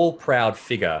tall, proud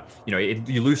figure. You know,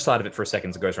 you lose sight of it for a second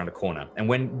as it goes around a corner, and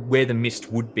where the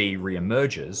mist would be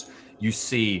reemerges, you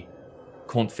see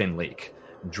Compte Fenalik,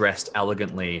 dressed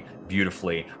elegantly,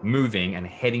 beautifully, moving and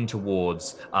heading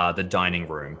towards the dining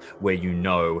room where you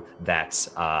know that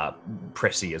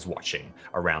Poissy is watching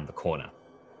around the corner.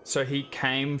 So he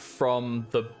came from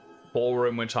the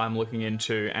ballroom which I'm looking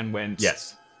into and went...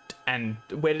 Yes. And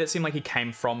where did it seem like he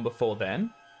came from before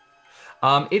then?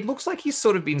 It looks like he's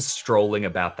sort of been strolling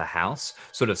about the house,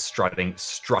 sort of strutting his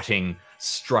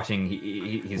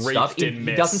stuff.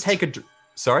 He doesn't take a...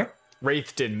 Sorry?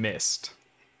 Wreathed in mist.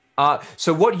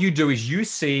 So what you do is you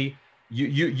see,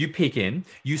 you peek in,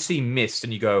 you see mist,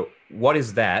 and you go, what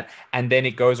is that? And then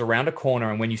it goes around a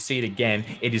corner, and when you see it again,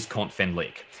 it is Compte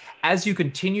Fenalik. As you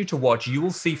continue to watch, you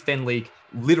will see Fenalik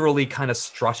literally kind of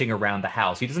strutting around the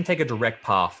house. He doesn't take a direct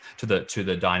path to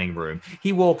the dining room.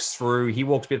 He walks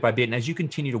bit by bit, and as you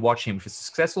continue to watch him with a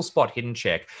successful spot hidden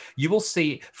check, you will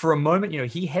see for a moment,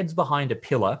 he heads behind a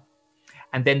pillar,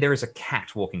 and then there is a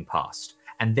cat walking past.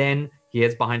 And then he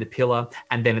heads behind a pillar,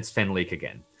 and then it's Fenalik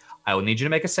again. I will need you to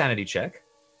make a sanity check.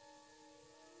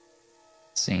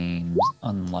 Seems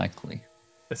unlikely.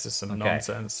 This is some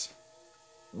nonsense.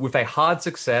 With a hard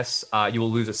success, you will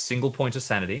lose a single point of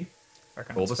sanity.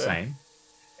 Okay, all the same.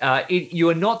 You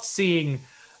are not seeing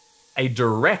a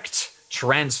direct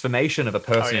transformation of a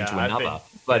person into another,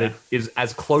 but it is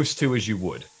as close to as you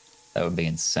would. That would be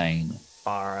insane,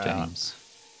 Far James.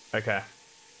 Okay.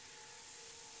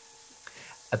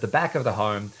 At the back of the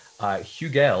home,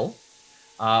 Hugel,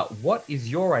 what is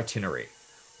your itinerary?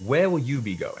 Where will you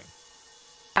be going?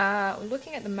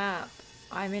 Looking at the map,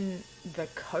 I'm in the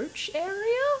coach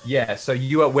area? Yeah, so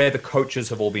you are where the coaches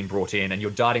have all been brought in, and you're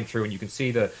darting through, and you can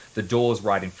see the doors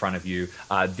right in front of you.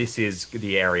 This is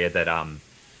the area that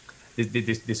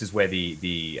this is where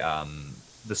the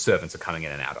servants are coming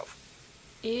in and out of.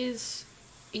 Is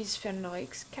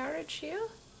Fenalik's carriage here?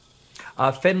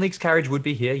 Fenlik's carriage would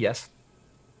be here, yes.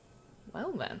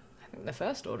 Well then, I think the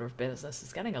first order of business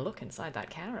is getting a look inside that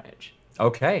carriage.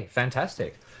 Okay,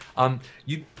 fantastic.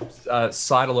 You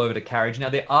sidle over to carriage. Now,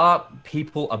 there are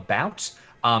people about,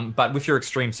 but with your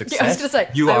extreme success... Yeah, I was going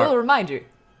to say, I will remind you,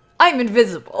 I'm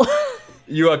invisible.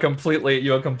 You are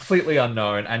completely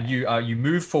unknown, and you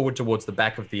move forward towards the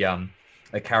back of the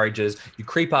carriages. You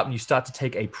creep up, and you start to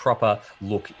take a proper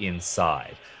look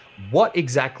inside. What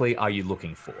exactly are you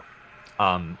looking for?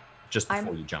 Just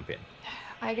before you jump in.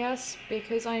 I guess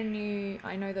because I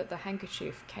know that the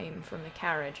handkerchief came from the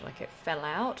carriage, like it fell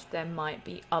out, there might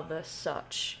be other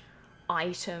such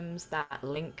items that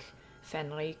link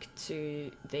Fenalik to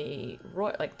the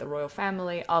royal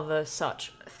family, other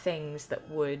such things that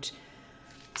would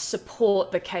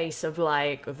support the case of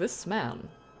this man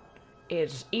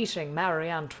is eating Marie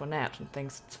Antoinette and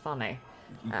thinks it's funny.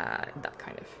 That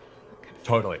kind of.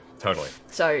 Totally.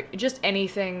 So just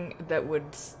anything that would...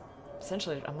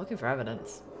 Essentially, I'm looking for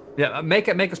evidence. Yeah, make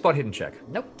a spot hidden check.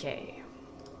 Okay.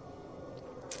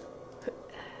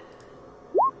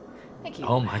 Thank you.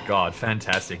 Oh my god,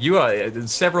 fantastic. You are in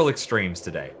several extremes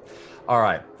today. All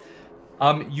right.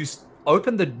 You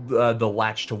open the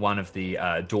latch to one of the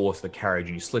doors of the carriage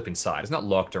and you slip inside. It's not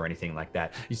locked or anything like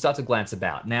that. You start to glance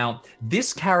about. Now,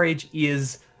 this carriage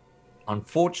is...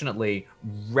 unfortunately,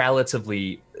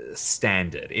 relatively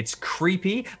standard. It's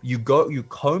creepy. You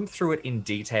comb through it in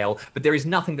detail, but there is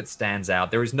nothing that stands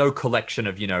out. There is no collection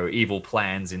of, evil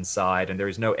plans inside, and there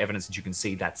is no evidence that you can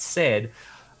see. That said,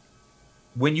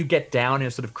 when you get down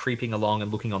and sort of creeping along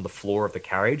and looking on the floor of the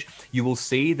carriage, you will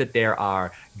see that there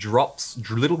are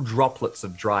little droplets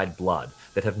of dried blood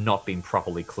that have not been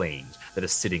properly cleaned that are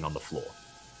sitting on the floor.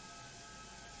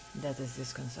 That is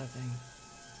disconcerting.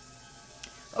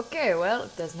 Okay, well,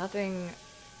 if there's nothing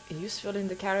useful in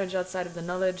the carriage outside of the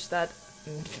knowledge that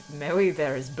maybe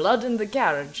there is blood in the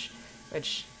carriage,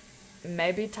 which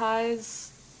maybe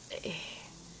ties...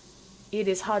 It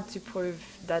is hard to prove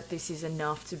that this is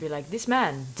enough to be like, this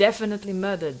man definitely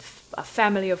murdered a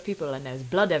family of people and there's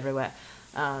blood everywhere.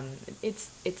 It's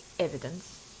evidence.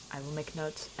 I will make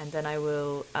note, and then I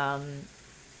will...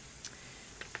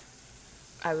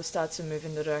 I will start to move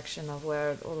in the direction of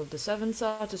where all of the servants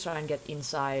are to try and get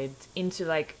inside into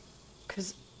like,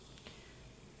 because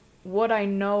what I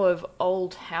know of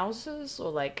old houses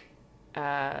or like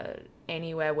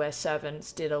anywhere where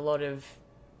servants did a lot of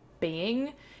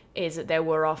being is that there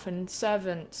were often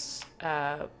servants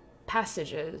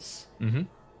passages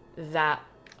that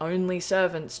only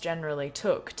servants generally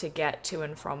took to get to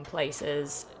and from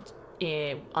places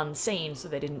unseen so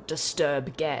they didn't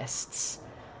disturb guests.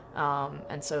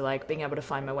 And so like being able to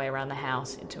find my way around the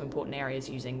house into important areas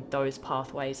using those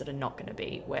pathways that are not going to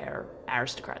be where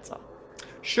aristocrats are.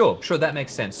 Sure, that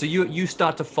makes sense. So you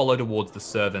start to follow towards the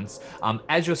servants.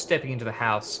 As you're stepping into the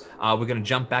house, we're going to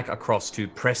jump back across to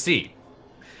Poissy.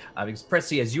 Because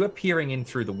Poissy, as you are peering in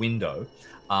through the window,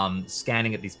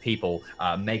 scanning at these people,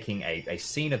 making a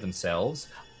scene of themselves,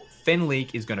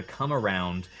 Fenalik is going to come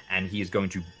around and he is going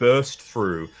to burst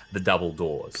through the double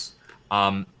doors.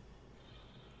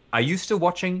 Are you still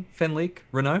watching, Fenalik,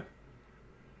 Renaud?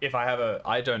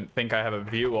 I don't think I have a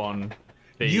view on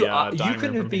the you dining could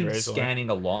room have from been here easily. scanning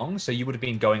along, so you would have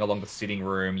been going along the sitting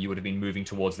room, you would have been moving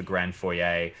towards the grand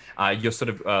foyer, you're sort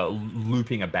of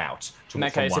looping about. In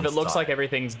that case, if it looks like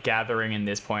everything's gathering in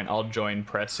this point, I'll join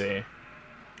Poissy.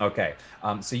 Okay,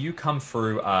 so you come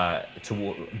through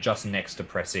just next to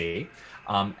Poissy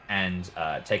and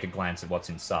take a glance at what's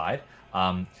inside.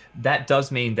 That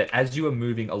does mean that as you are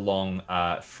moving along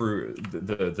through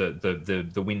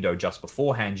the window just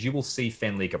beforehand, you will see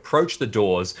Fenalik approach the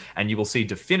doors, and you will see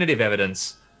definitive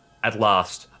evidence at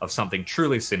last of something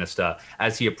truly sinister.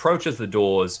 As he approaches the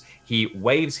doors, he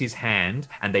waves his hand,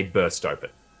 and they burst open.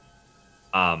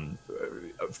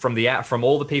 From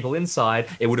all the people inside,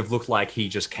 it would have looked like he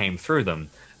just came through them,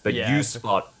 but you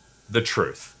spot the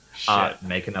truth.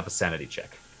 Make another sanity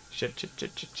check. Shit.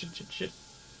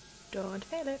 Don't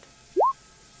fail it.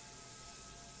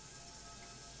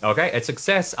 Okay, a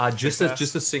success. Just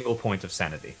a single point of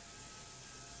sanity.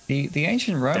 The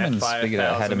ancient Romans figured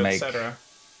out how to make. etc.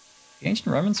 The ancient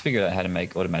Romans figured out how to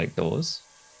make automatic doors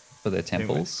for their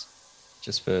temples,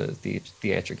 just for the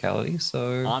theatricality.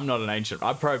 So I'm not an ancient.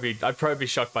 I'd probably be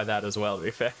shocked by that as well, to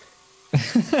be fair.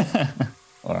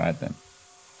 all right then.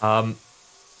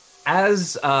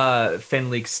 As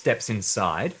Fenalik steps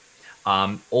inside,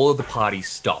 all of the party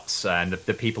stops, and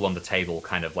the people on the table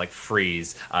kind of like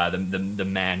freeze. The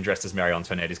man dressed as Marie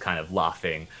Antoinette is kind of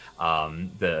laughing.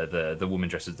 The woman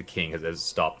dressed as the king has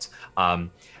stopped.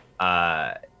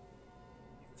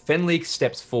 Fenalik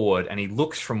steps forward and he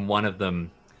looks from one of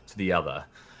them to the other.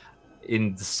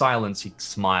 In the silence, he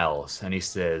smiles and he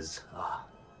says,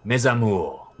 "Mes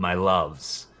amours, my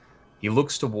loves." He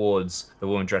looks towards the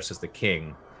woman dressed as the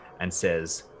king and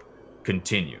says,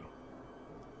 "Continue."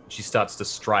 She starts to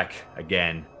strike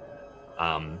again.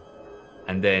 And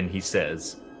then he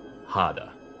says, "Harder."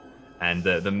 And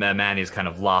the man is kind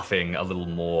of laughing a little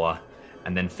more.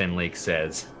 And then Fenalik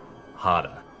says,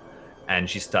 "Harder." And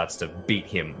she starts to beat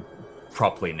him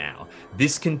properly now.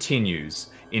 This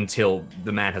continues until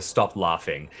the man has stopped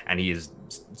laughing and he is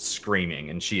screaming,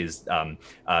 and she is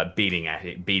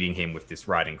beating him with this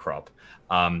riding crop.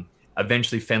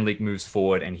 Eventually, Fenalik moves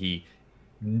forward and he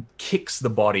kicks the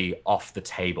body off the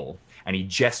table, and he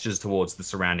gestures towards the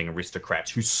surrounding aristocrats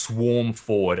who swarm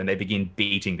forward, and they begin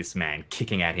beating this man,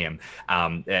 kicking at him,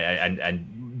 and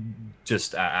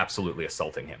just absolutely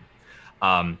assaulting him.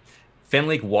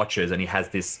 Fenalik watches, and he has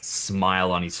this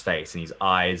smile on his face, and his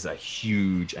eyes are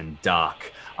huge and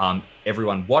dark.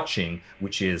 Everyone watching,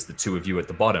 which is the two of you at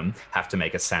the bottom, have to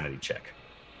make a sanity check.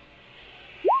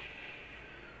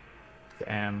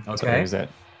 Damn. Okay. Sorry,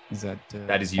 is that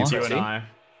That is you, You Poissy. and I.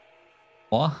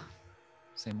 Moi?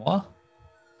 C'est moi?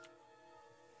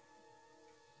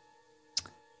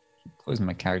 Keep closing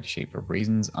my character sheet for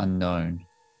reasons unknown.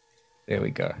 There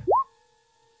we go.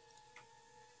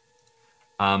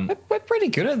 We're pretty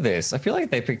good at this. I feel like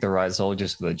they picked the right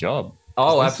soldiers for the job.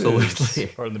 Oh, This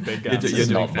absolutely. Or in the big You're guns. doing This is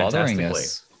not bothering fantastically.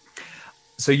 us.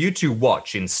 So you two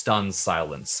watch in stunned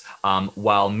silence,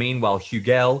 while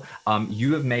Hugel,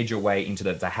 you have made your way into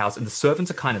the house, and the servants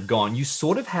are kind of gone. You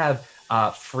sort of have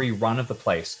free run of the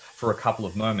place for a couple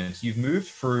of moments. You've moved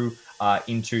through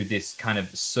into this kind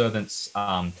of servants'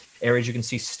 areas. You can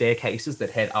see staircases that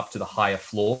head up to the higher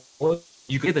floor.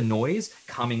 You hear the noise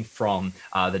coming from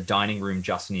the dining room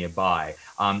just nearby.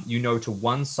 You know, to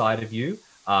one side of you,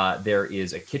 there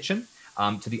is a kitchen.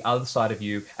 To the other side of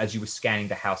you, as you were scanning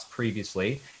the house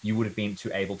previously, you would have been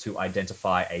able to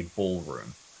identify a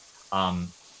ballroom.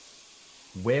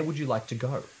 Where would you like to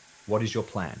go? What is your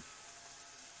plan?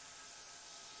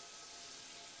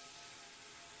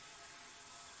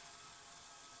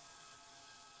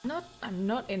 I'm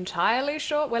not entirely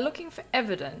sure. We're looking for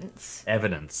evidence.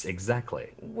 Evidence,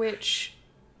 exactly. Which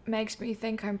makes me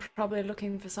think I'm probably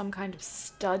looking for some kind of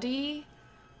study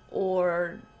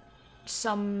or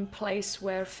some place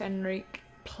where Fenrik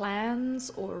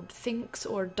plans or thinks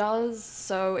or does.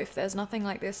 So if there's nothing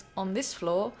like this on this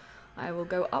floor, I will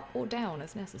go up or down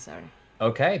as necessary.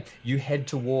 Okay, you head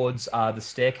towards the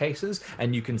staircases,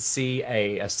 and you can see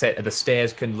a set. The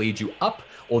stairs can lead you up,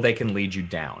 or they can lead you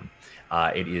down.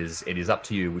 It is up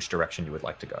to you which direction you would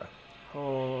like to go.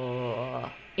 Oh.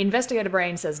 Investigator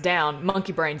brain says down.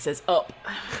 Monkey brain says up.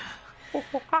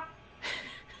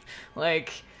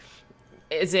 Like,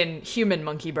 as in human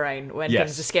monkey brain. When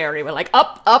things are scary, we're like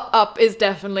up is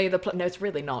definitely the. No, it's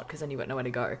really not, because then you won't know where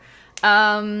to go.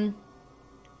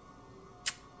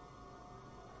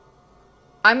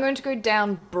 I'm going to go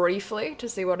down briefly to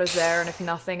see what is there, and if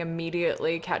nothing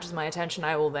immediately catches my attention,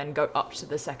 I will then go up to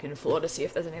the second floor to see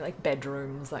if there's any, like,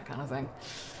 bedrooms, that kind of thing.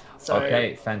 So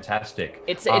okay, fantastic.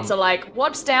 It's a like,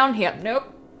 what's down here?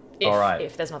 Nope. All right.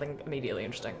 If there's nothing immediately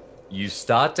interesting. You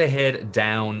start to head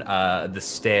down the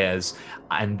stairs,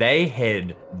 and they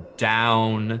head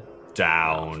down,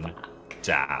 down,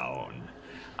 down.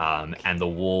 And the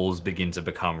walls begin to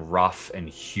become rough and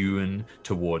hewn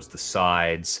towards the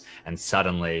sides, and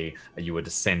suddenly you are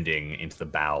descending into the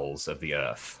bowels of the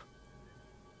earth.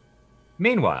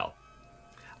 Meanwhile,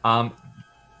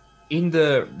 in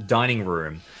the dining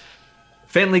room,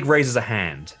 Fenalik raises a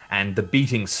hand, and the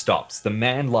beating stops. The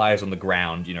man lies on the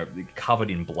ground,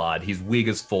 covered in blood. His wig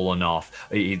has fallen off.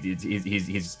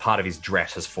 His part of his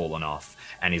dress has fallen off,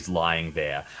 and he's lying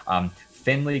there.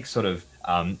 Fenalik sort of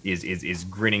is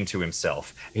grinning to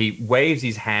himself. He waves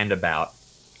his hand about,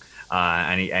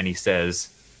 and he says,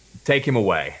 "Take him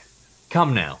away.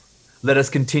 Come now. Let us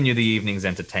continue the evening's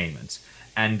entertainment."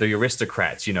 And the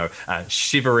aristocrats,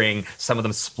 shivering, some of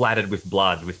them splattered with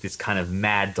blood, with this kind of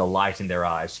mad delight in their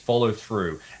eyes, follow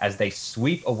through as they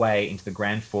sweep away into the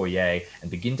grand foyer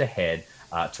and begin to head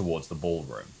towards the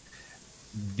ballroom.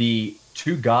 The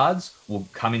two guards will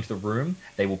come into the room,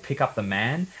 they will pick up the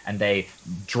man, and they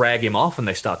drag him off, and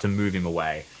they start to move him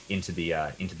away into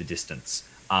the distance.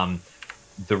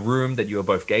 The room that you are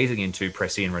both gazing into,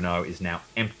 Poissy and Renaud, is now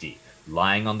empty.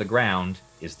 Lying on the ground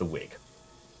is the wig.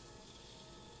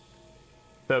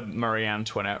 The Marie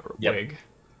Antoinette wig.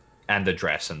 And the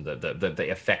dress and the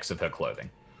effects of her clothing.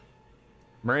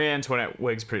 Marie Antoinette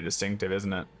wig's pretty distinctive,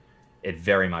 isn't it? It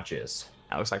very much is.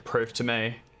 That looks like proof to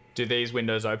me. Do these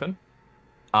windows open?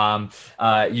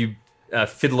 You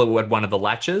fiddle at one of the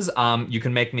latches. You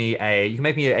can make me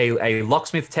a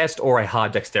locksmith test or a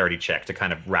hard dexterity check to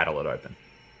kind of rattle it open.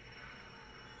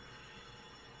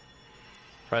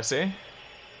 Poissy?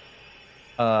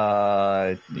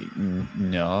 No.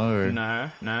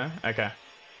 No. Okay.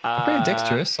 I'm pretty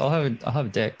dexterous. I'll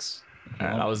have dex.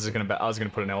 I was gonna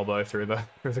put an elbow through the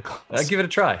glass. Give it a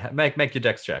try. Make your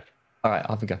dex check. All right,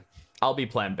 I'll have a go. I'll be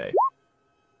plan B.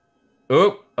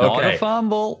 Oh, okay. Not a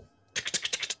fumble.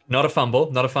 Not a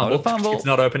fumble. It's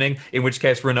not opening. In which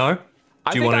case, Renaud,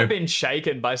 I think I've been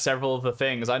shaken by several of the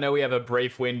things. I know we have a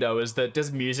brief window.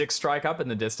 Does music strike up in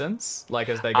the distance, like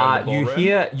as they go to the ballroom?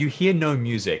 You hear no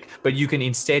music, but you can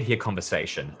instead hear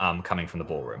conversation coming from the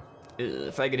ballroom.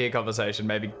 If I could hear conversation,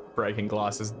 maybe breaking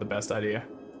glass is the best idea.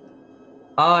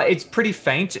 It's pretty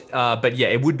faint, but yeah,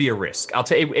 it would be a risk. I'll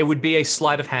tell you, it would be a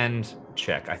sleight of hand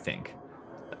check, I think.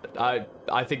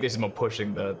 I think this is more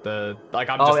pushing the like.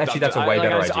 That's a way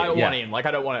better idea. I don't want in. Like,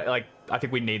 I don't want to. Like, I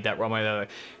think we need that one way or the other.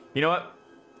 You know what?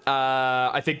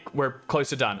 I think we're close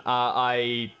to done.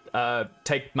 I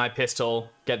take my pistol,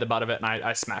 get the butt of it, and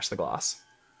I smash the glass.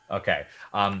 Okay.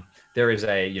 There is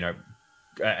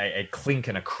a clink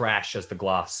and a crash as the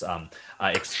glass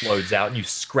explodes out, and you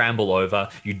scramble over.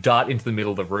 You dart into the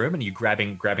middle of the room, and you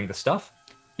grabbing the stuff.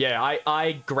 Yeah,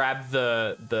 I grab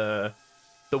the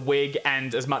wig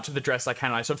and as much of the dress I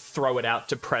can. I sort of throw it out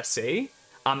to Poissy.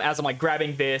 As I'm like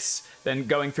grabbing this, then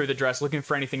going through the dress, looking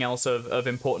for anything else of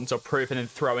importance or proof, and then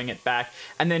throwing it back.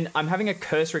 And then I'm having a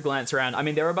cursory glance around. I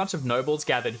mean, there are a bunch of nobles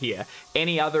gathered here.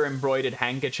 Any other embroidered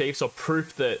handkerchiefs or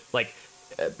proof that, like,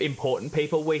 important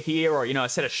people were here, or, a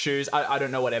set of shoes. I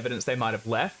don't know what evidence they might have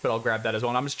left, but I'll grab that as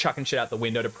well. And I'm just chucking shit out the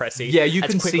window to Poissy. Yeah, you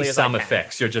can see some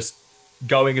effects. You're just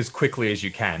going as quickly as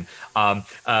you can.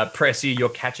 Poissy, you're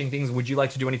catching things. Would you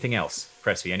like to do anything else?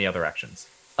 Poissy, any other actions?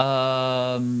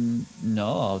 No,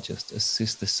 I'll just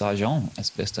assist the sergeant as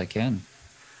best I can.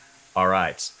 All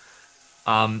right.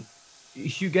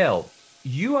 Hugel,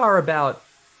 you are about...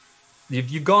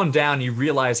 You've gone down, you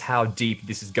realize how deep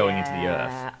this is going into the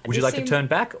earth. Would you like to turn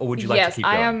back, or would you like to keep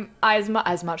going? Yes,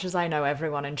 as much as I know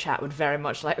everyone in chat would very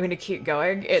much like me to keep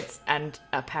going. And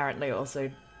apparently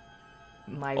also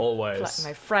Always.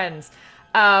 my friends.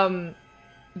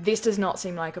 This does not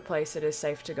seem like a place that is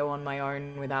safe to go on my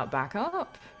own without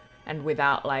backup and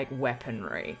without like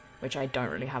weaponry, which I don't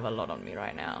really have a lot on me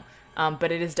right now.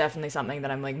 But it is definitely something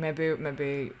that I'm like,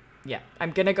 maybe, yeah.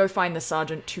 I'm gonna go find the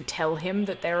sergeant to tell him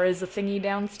that there is a thingy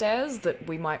downstairs that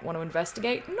we might want to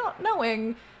investigate, not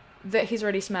knowing that he's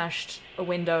already smashed a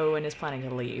window and is planning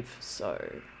to leave. So,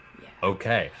 yeah.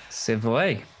 Okay. C'est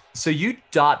vrai. So you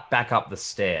dart back up the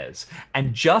stairs,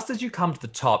 and just as you come to the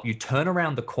top, you turn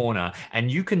around the corner,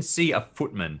 and you can see a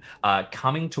footman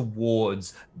coming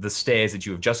towards the stairs that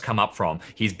you have just come up from.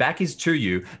 His back is to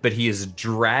you, but he is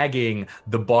dragging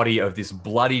the body of this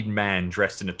bloodied man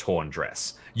dressed in a torn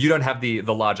dress. You don't have the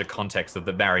larger context of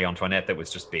the Marie Antoinette that was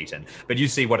just beaten, but you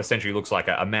see what essentially looks like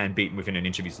a man beaten within an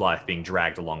inch of his life being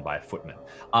dragged along by a footman.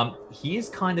 He is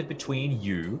kind of between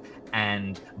you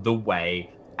and the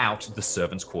way out the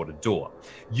servants' quarter door.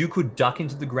 You could duck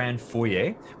into the grand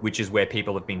foyer, which is where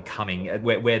people have been coming,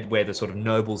 where the sort of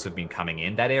nobles have been coming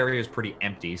in. That area is pretty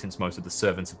empty since most of the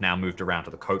servants have now moved around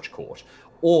to the coach court.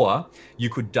 Or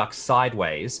you could duck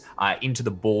sideways into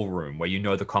the ballroom where you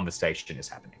know the conversation is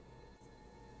happening.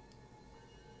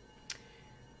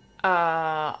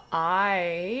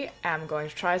 I am going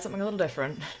to try something a little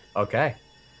different. Okay.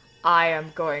 I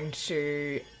am going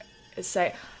to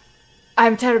say,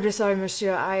 I'm terribly sorry,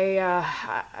 monsieur.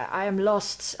 I am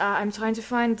lost. I'm trying to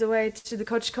find the way to the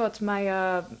coach court.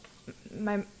 My...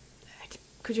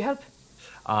 Could you help?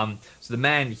 So the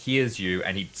man hears you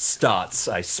and he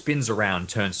spins around,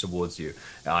 turns towards you,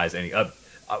 eyes, and he,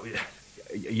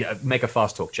 make a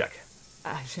fast talk check.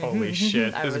 Holy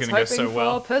shit, this is going to go so I was hoping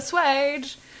well. for persuade.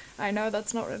 I know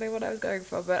that's not really what I was going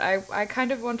for, but I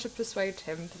kind of want to persuade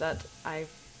him that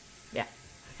yeah.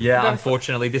 Yeah,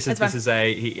 unfortunately, this is Go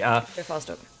fast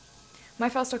talk. My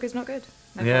fast talk is not good.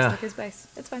 My fast talk is base.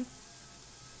 It's fine.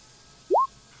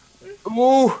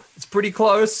 Ooh, it's pretty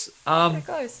close. Pretty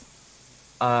close.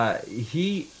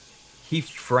 He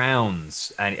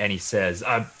frowns and he says,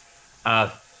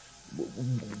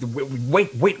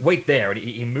 wait there. And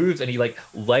he moves and he like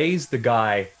lays the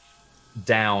guy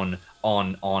down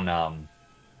on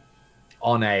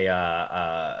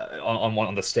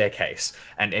the staircase,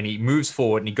 and he moves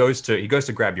forward and he goes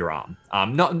to grab your arm.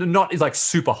 Not is like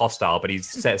super hostile, but he's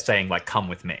saying like, come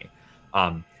with me.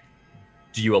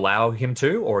 Do you allow him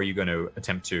to, or are you going to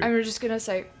attempt to? I'm just going to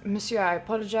say, monsieur, I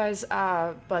apologize,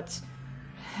 but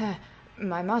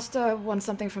my master wants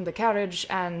something from the carriage,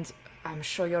 and I'm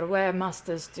sure you're aware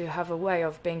masters do have a way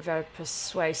of being very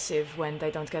persuasive when they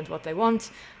don't get what they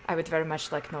want. I would very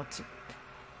much like not to...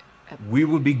 We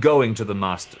will be going to the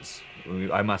masters.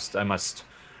 I must.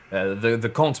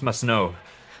 The Comte must know.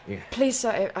 Please,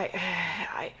 sir,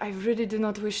 I really do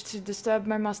not wish to disturb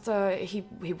my master. He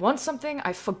wants something.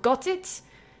 I forgot it.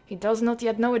 He does not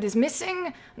yet know it is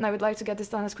missing, and I would like to get this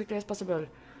done as quickly as possible.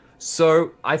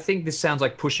 So I think this sounds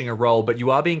like pushing a roll, but you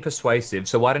are being persuasive.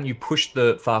 So why don't you push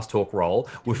the fast talk roll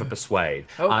with a persuade?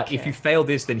 Okay. If you fail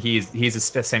this, then he's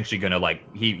essentially going to like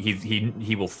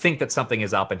he will think that something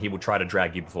is up, and he will try to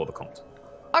drag you before the Comte.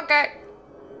 Okay.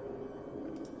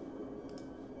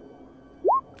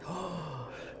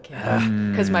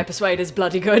 Because my persuade is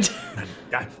bloody good.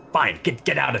 Fine,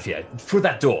 get out of here through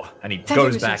that door. And he Thank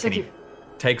goes you, monsieur, back and he thank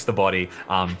you. takes the body,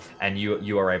 and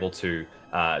you are able to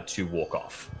walk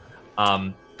off.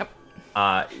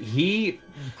 He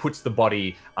puts the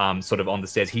body sort of on the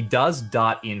stairs. He does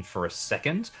dart in for a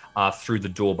second through the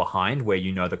door behind where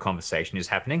you know the conversation is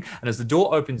happening. And as the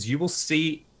door opens, you will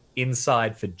see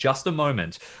inside for just a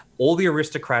moment. All the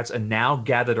aristocrats are now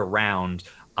gathered around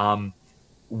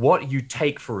what you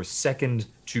take for a second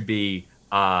to be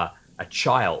a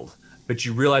child, but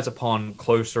you realize upon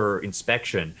closer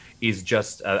inspection is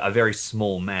just a very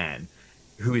small man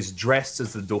who is dressed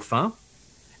as the Dauphin,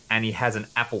 and he has an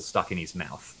apple stuck in his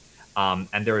mouth.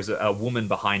 And there is a woman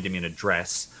behind him in a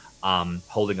dress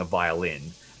holding a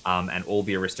violin, and all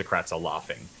the aristocrats are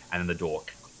laughing, and then the door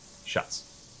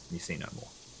shuts. You see no more.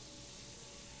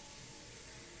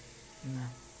 No.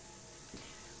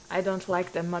 I don't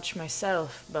like them much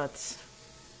myself, but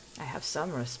I have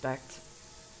some respect.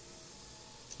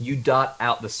 You dart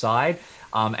out the side,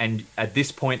 and at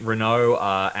this point, Renaud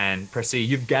and Poissy,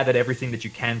 you've gathered everything that you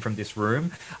can from this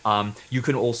room. You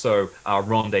can also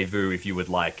rendezvous if you would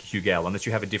like, Hugel. Unless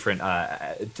you have a different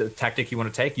tactic you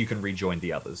want to take, you can rejoin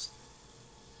the others.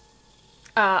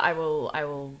 I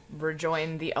will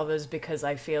rejoin the others because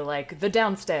I feel like the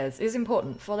downstairs is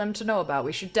important for them to know about.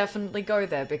 We should definitely go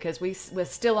there because we're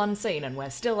still unseen and we're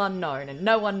still unknown and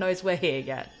no one knows we're here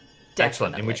yet. Definitely.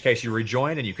 Excellent. In which case you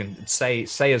rejoin and you can say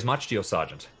as much to your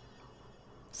sergeant.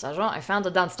 Sergeant, I found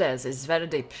it downstairs. It's very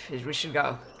deep. We should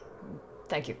go.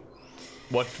 Thank you.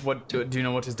 What do you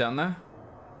know what is down there?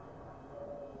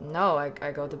 No, I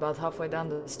got about halfway down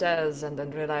the stairs and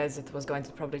then realized it was going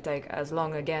to probably take as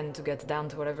long again to get down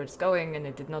to wherever it's going, and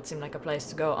it did not seem like a place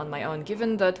to go on my own,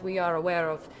 given that we are aware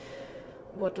of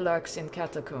what lurks in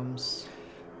catacombs.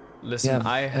 Listen,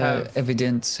 I have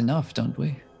evidence enough, don't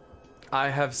we? I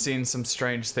have seen some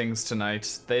strange things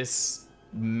tonight. This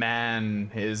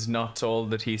man is not all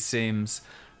that he seems.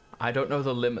 I don't know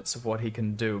the limits of what he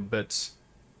can do, but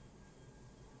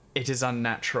it is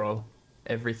unnatural,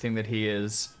 everything that he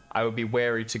is. I would be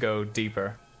wary to go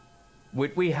deeper.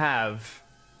 What we have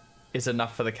is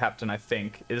enough for the captain, I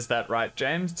think. Is that right,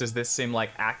 James? Does this seem like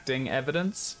acting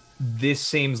evidence? This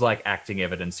seems like acting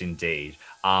evidence indeed.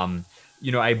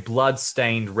 A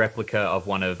blood-stained replica of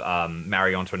one of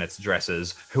Marie Antoinette's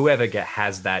dresses. Whoever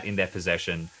has that in their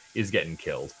possession is getting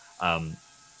killed.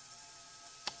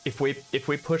 If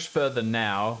we push further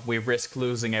now, we risk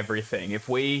losing everything. If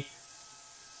we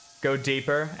go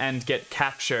deeper and get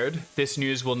captured, this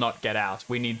news will not get out.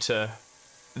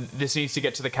 This needs to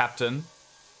get to the captain.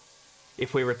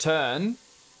 If we return,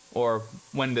 or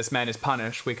when this man is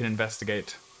punished, we can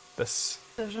investigate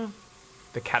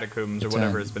the catacombs or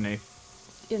whatever is beneath.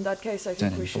 In that case, I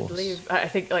think we should leave. I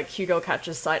think Hugo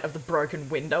catches sight of the broken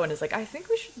window and is like, I think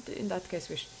we should, in that case,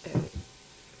 we should,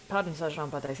 pardon,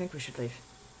 Sergeant, but I think we should leave.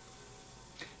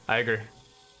 I agree.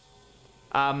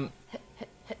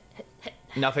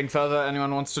 Nothing further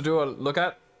anyone wants to do or look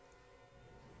at?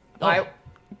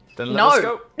 Then let us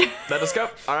go. Let us go.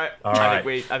 All right. I think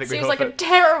we seems like a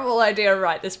terrible idea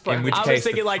right this point. I was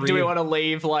thinking, do we want to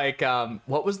leave,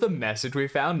 what was the message we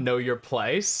found? Know your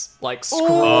place?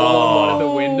 Scroll on one of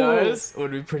the windows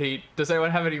would be pretty. Does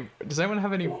anyone have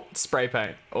any spray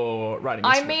paint or writing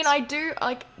instruments? I mean, I do,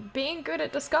 being good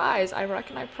at disguise, I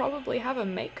reckon I probably have a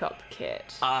makeup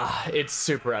kit. It's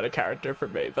super out of character for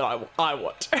me, but I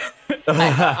want.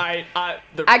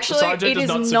 Actually, it is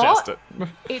not suggest it.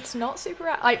 It's not super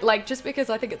out. Just because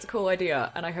I think it's a cool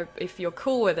idea, and I hope if you're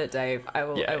cool with it, Dave, I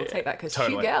will take that, because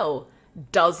totally. Hugel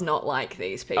does not like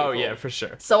these people. Oh yeah, for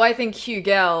sure. So I think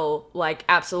Hugel,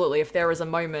 absolutely, if there is a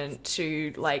moment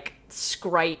to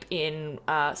scrape in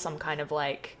some kind of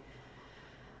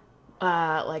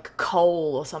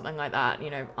coal or something like that,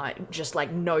 just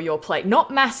know your place,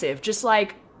 not massive, just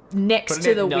next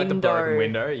to the window. The broken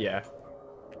window, yeah.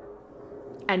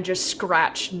 And just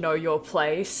scratch know your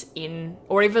place in,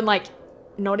 or even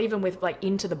not even with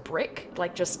into the brick,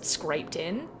 just scraped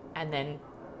in, and then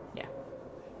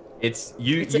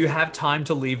you have time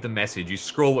to leave the message. You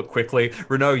scroll it quickly.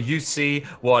 Renaud, you see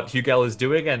what Hugel is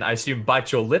doing, and I assume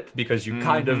bite your lip because you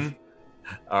kind of.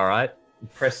 All right,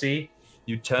 Poissy,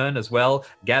 you turn as well.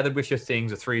 Gathered with your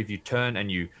things, the three of you turn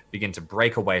and you begin to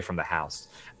break away from the house.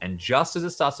 And just as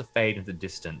it starts to fade into the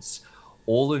distance,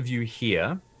 all of you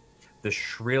hear the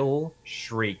shrill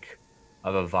shriek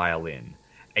of a violin,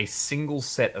 a single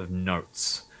set of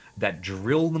notes that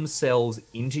drill themselves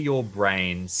into your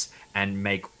brains and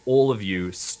make all of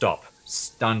you stop,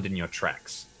 stunned in your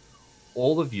tracks.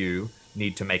 All of you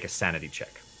need to make a sanity check.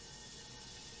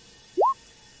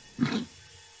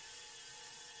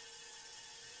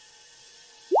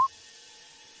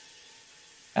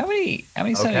 How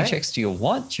many sanity checks do you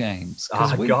want, James?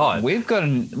 God, we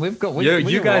can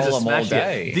you guys roll are them all smashing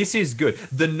day. it. This is good.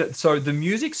 So the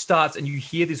music starts, and you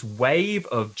hear this wave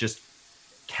of just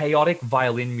chaotic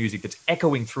violin music that's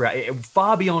echoing throughout,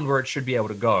 far beyond where it should be able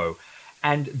to go,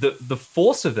 and the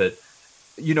force of it,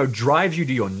 drives you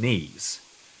to your knees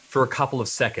for a couple of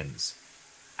seconds,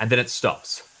 and then it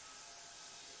stops.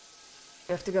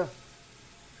 We have to go.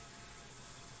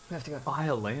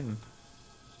 Violin.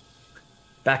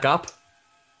 Back up.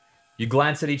 You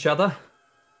glance at each other.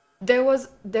 There was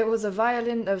a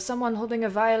violin. There was someone holding a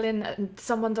violin, and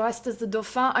someone dressed as the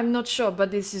Dauphin. I'm not sure, but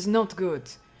this is not good.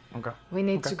 Okay. We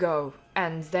need to go,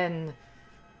 and then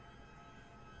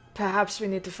perhaps we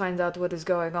need to find out what is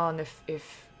going on.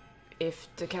 If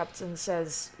the captain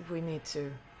says we need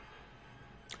to.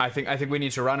 I think we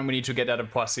need to run, and we need to get out of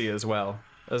Poissy as well.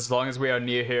 As long as we are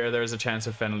near here, there is a chance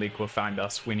that Fenalik will find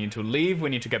us. We need to leave, we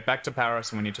need to get back to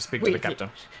Paris, and we need to speak to the captain.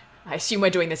 I assume we're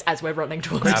doing this as we're running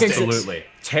towards the exit. Absolutely.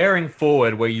 Tearing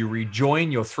forward, where you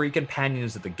rejoin your three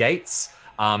companions at the gates,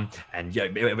 and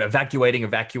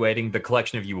evacuating. The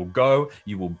collection of you will go,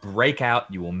 you will break out,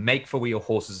 you will make for where your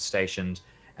horses are stationed,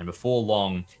 and before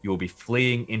long, you will be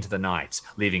fleeing into the night,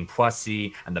 leaving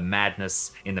Poissy and the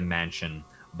madness in the mansion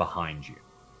behind you.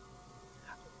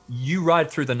 You ride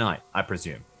through the night, I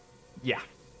presume. Yeah.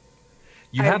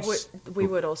 We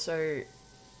would also,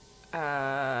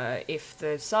 if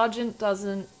the sergeant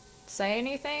doesn't say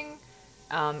anything,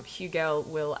 Hugel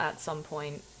will at some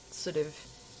point sort of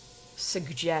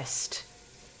suggest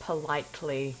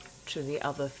politely to the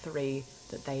other three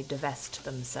that they divest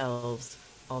themselves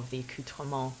of the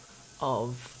accoutrement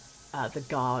of the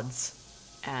guards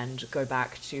and go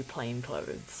back to plain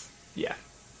clothes. Yeah.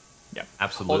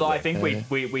 Absolutely. Although I think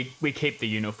we keep the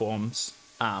uniforms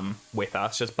with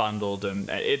us, just bundled, and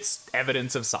it's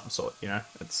evidence of some sort, you know?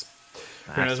 It's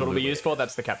who knows what it'll be used for,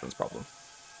 that's the captain's problem.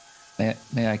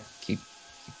 May I keep...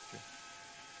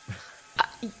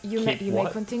 You may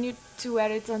what? continue to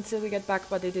wear it until we get back,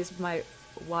 but it is my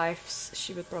wife's.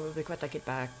 She would probably quite like it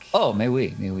back. Oh, may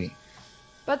we?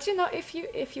 But you know, if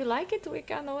you like it, we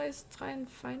can always try and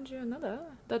find you another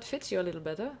that fits you a little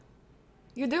better.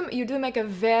 You do make a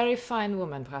very fine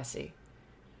woman, Poissy.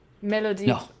 Melody.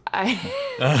 No.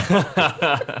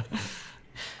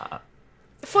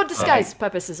 For disguise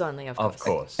purposes only, of course. Of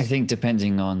course. I think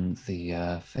depending on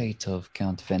the fate of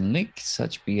Count Fenalik,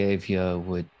 such behavior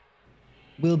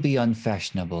will be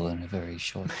unfashionable in a very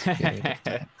short period of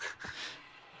time.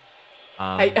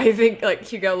 I think like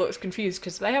Hugo looks confused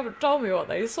because they haven't told me what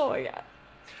they saw yet,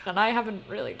 and I haven't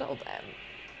really told them.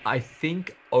 I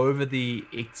think over the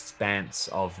expanse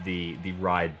of the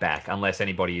ride back, unless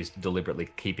anybody is deliberately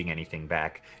keeping anything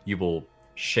back, you will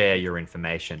share your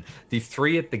information. The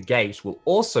three at the gate will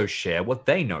also share what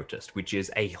they noticed, which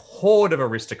is a horde of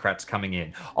aristocrats coming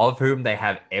in, of whom they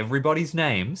have everybody's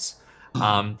names.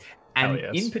 And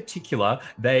yes. in particular,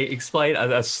 they explain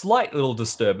a slight little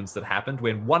disturbance that happened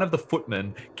when one of the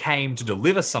footmen came to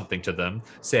deliver something to them,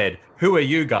 said, "Who are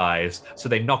you guys?" So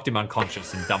they knocked him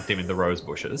unconscious and dumped him in the rose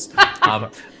bushes.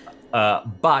 But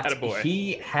Attaboy.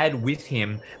 he had with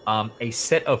him a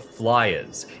set of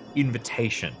flyers,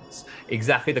 invitations,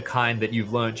 exactly the kind that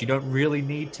you've learned you don't really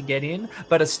need to get in,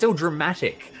 but are still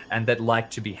dramatic and that like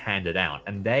to be handed out.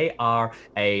 And they are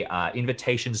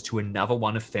invitations to another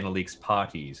one of Fenalik's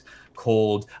parties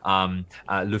called Le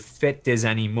Fête des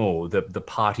Animaux, the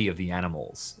Party of the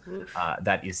Animals,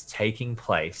 that is taking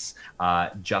place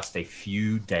just a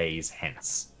few days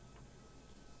hence.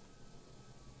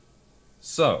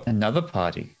 So, Another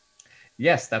party.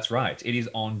 yes, that's right. It is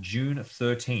on June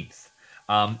 13th.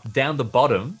 Down the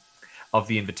bottom of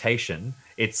the invitation,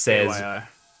 it says AYI.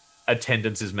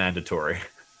 attendance is mandatory.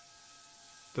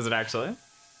 Does it actually?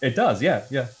 It does, yeah.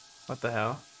 What the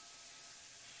hell?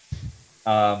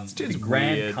 The dude's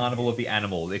Grand weird. Carnival of the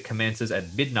Animal. It commences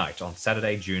at midnight on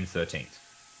Saturday, June 13th.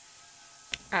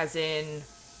 As in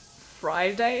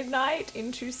Friday night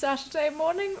into Saturday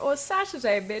morning, or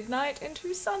Saturday midnight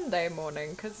into Sunday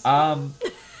morning? Because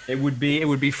It would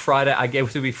be Friday. I guess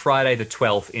it would be Friday the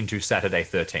 12th into Saturday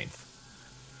 13th.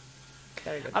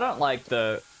 very good. I don't like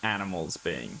the animals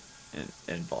being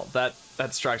involved. That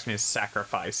strikes me as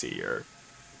sacrificey or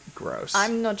gross.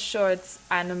 I'm not sure it's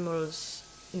animals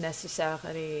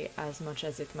necessarily as much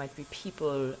as it might be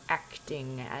people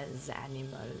acting as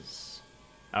animals.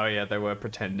 Oh yeah, they were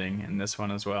pretending in this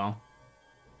one as well.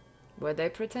 Were they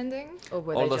pretending, or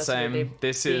were All they the just same, really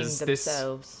this being is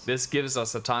themselves? this gives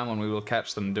us a time when we will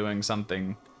catch them doing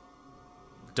something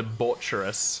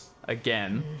debaucherous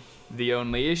again. The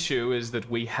only issue is that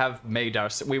we have made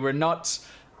we were not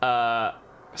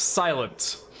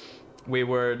silent. We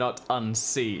were not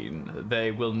unseen.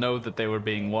 They will know that they were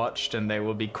being watched and they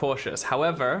will be cautious.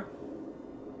 However,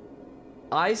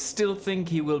 I still think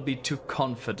he will be too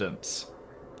confident.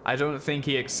 I don't think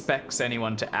he expects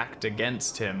anyone to act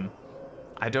against him.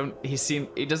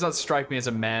 He does not strike me as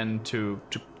a man to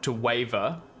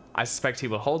waver. I suspect he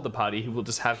will hold the party. He will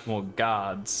just have more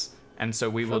guards. And so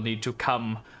we will need to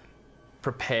come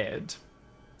prepared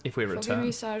if we Forgive return.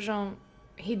 me, Sergeant.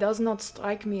 He does not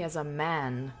strike me as a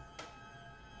man.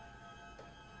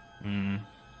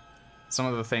 Some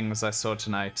of the things I saw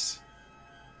tonight,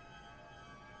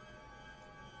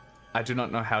 I do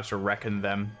not know how to reckon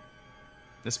them.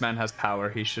 This man has power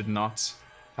he should not.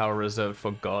 Power reserved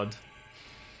for God.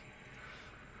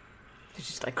 He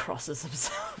just like crosses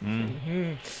himself.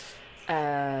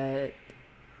 I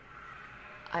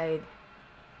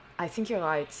think you're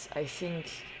right. I think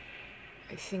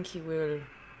he will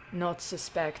not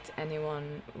suspect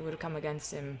anyone will come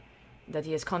against him. That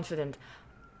he is confident.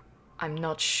 I'm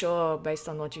not sure, based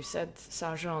on what you said,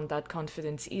 Sergeant, that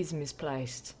confidence is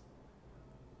misplaced.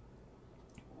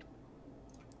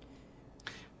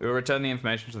 We will return the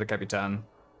information to the Capitan.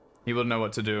 He will know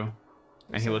what to do,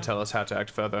 and he will tell us how to act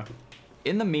further.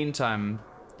 In the meantime,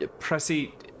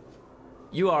 Poissy,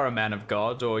 you are a man of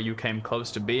God, or you came close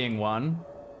to being one.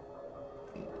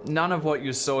 None of what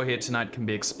you saw here tonight can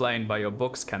be explained by your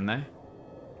books, can they?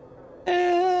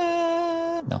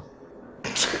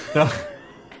 No.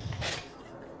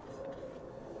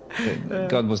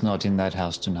 God was not in that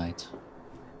house tonight.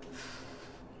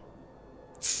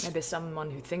 Maybe someone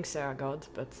who thinks they are God,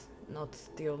 but not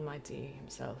the Almighty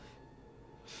himself.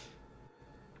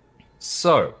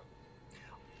 So,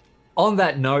 on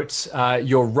that note,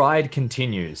 your ride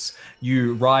continues.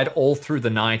 You ride all through the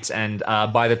night, and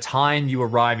by the time you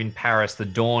arrive in Paris, the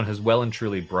dawn has well and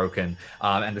truly broken,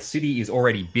 and the city is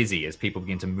already busy as people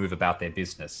begin to move about their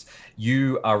business.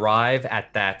 You arrive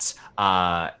at that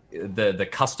the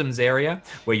customs area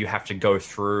where you have to go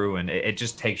through, and it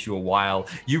just takes you a while.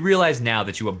 You realize now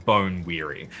that you are bone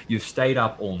weary. You've stayed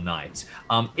up all night.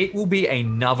 It will be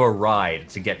another ride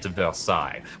to get to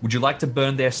Versailles. Would you like to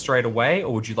burn there straight away,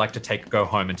 or would you like to go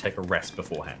home and take a rest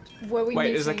beforehand?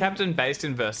 Wait, is the captain based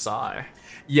in Versailles?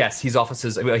 Yes, his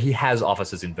offices. Well, he has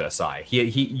offices in Versailles.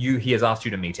 He has asked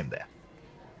you to meet him there.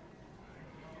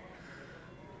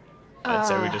 I'd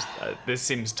say we just. This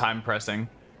seems time pressing.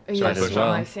 Yes, as well,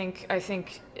 well. I think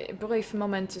a brief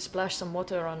moment to splash some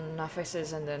water on our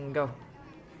faces and then go.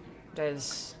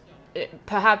 There's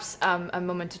perhaps a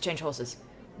moment to change horses.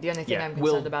 The only thing Yeah, I'm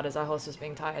concerned about is our horses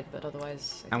being tired, but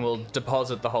otherwise... And we'll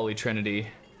deposit the Holy Trinity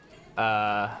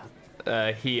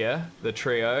here, the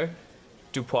trio,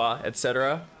 Dupois,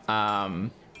 etc.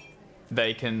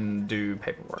 They can do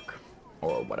paperwork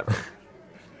or whatever.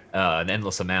 An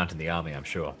endless amount in the army, I'm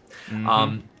sure.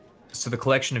 So the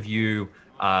collection of you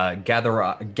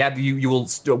gather. You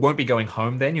won't be going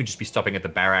home then. You'll just be stopping at the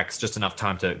barracks, just enough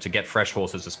time to get fresh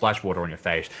horses to splash water on your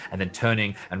face, and then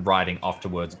turning and riding off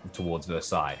towards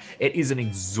Versailles. It is an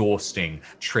exhausting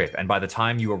trip, and by the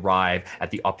time you arrive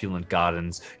at the opulent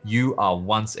gardens, you are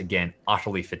once again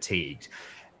utterly fatigued.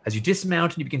 As you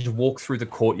dismount and you begin to walk through the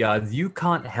courtyard, you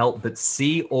can't help but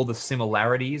see all the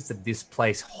similarities that this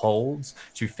place holds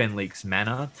to Fenlik's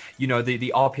manor. You know,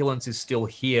 the opulence is still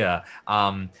here.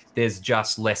 There's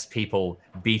just less people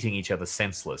beating each other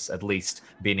senseless, at least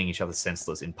beating each other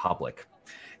senseless in public.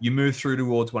 You move through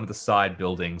towards one of the side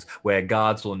buildings where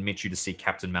guards will admit you to see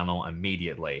Captain Manon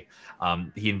immediately.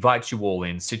 He invites you all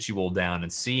in, sits you all down,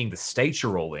 and seeing the state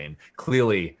you're all in,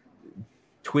 clearly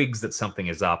twigs that something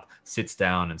is up, sits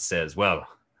down and says, "Well,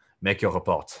 make your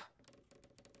report."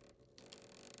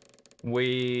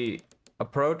 We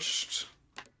approached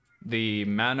the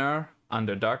manor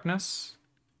under darkness.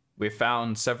 We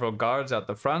found several guards at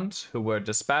the front who were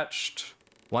dispatched.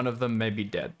 One of them may be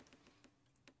dead.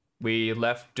 We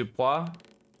left Dupois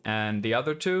and the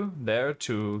other two there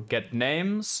to get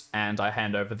names, and I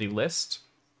hand over the list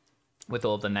with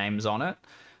all the names on it.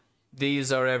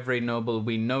 These are every noble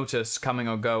we notice coming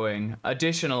or going.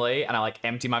 Additionally, and I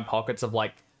empty my pockets of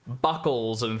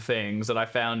buckles and things that I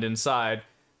found inside.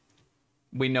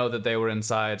 We know that they were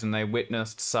inside and they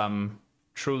witnessed some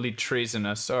truly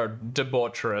treasonous or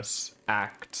debaucherous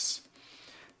acts.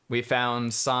 We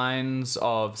found signs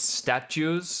of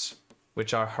statues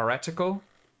which are heretical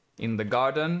in the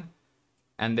garden,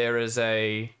 and there is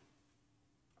I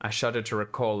shudder to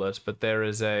recall it, but there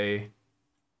is a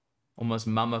almost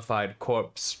mummified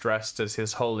corpse dressed as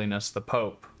His Holiness the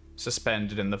Pope,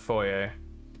 suspended in the foyer.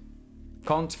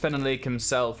 Compte Fenalik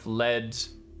himself led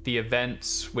the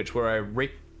events, which were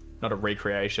not a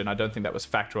recreation, I don't think that was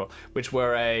factual, which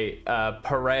were a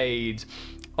parade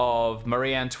of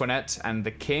Marie Antoinette and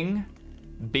the King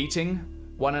beating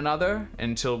one another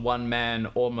until one man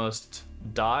almost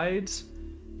died.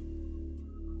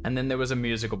 And then there was a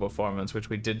musical performance, which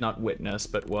we did not witness,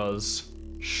 but was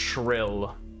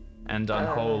shrill and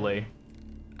unholy.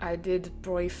 I did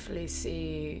briefly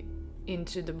see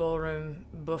into the ballroom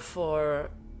before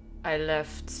I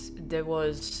left. There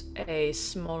was a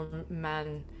small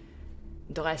man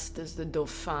dressed as the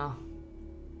Dauphin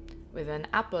with an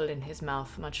apple in his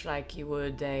mouth, much like you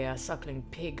would a suckling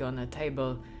pig on a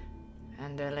table,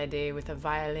 and a lady with a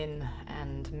violin,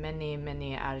 and many,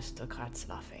 many aristocrats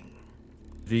laughing.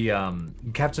 The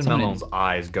Captain Manon's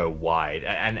eyes go wide,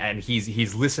 and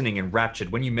he's listening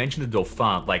enraptured. When you mention the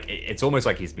Dauphin, it's almost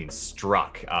like he's been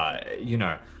struck.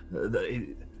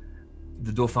 The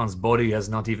Dauphin's body has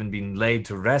not even been laid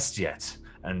to rest yet,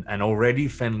 and already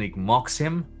Fenlik mocks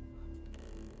him.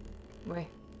 Wait.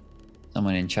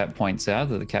 Someone in chat points out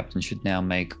that the captain should now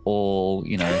make all,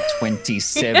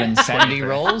 27 sanity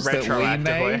rolls that we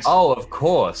made. Oh, of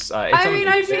course.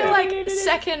 I feel like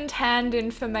second-hand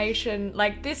information,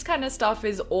 this kind of stuff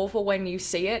is awful when you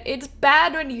see it. It's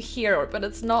bad when you hear it, but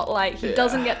it's not like he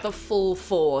doesn't get the full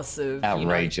force of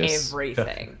outrageous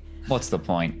everything. What's the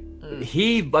point?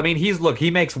 He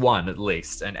makes one at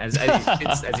least, and as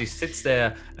he sits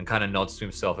there and kind of nods to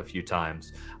himself a few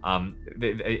times,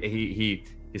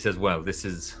 he says, "Well, this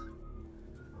is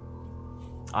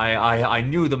I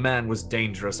knew the man was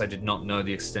dangerous. I did not know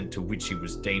the extent to which he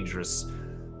was dangerous,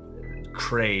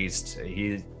 crazed.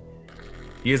 He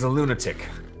is a lunatic.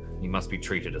 He must be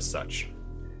treated as such.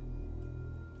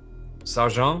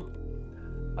 Sergeant,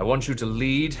 I want you to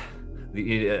lead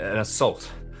an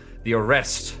assault, the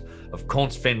arrest of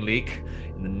Comte Fenalik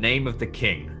in the name of the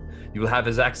king. You will have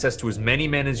access to as many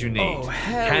men as you need. Oh,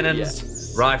 hell Cannons,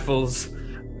 yes. Rifles.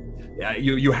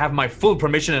 You have my full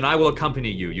permission and I will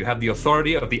accompany you. You have the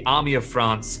authority of the army of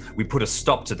France. We put a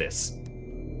stop to this.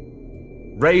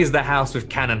 Raise the house with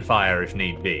cannon fire if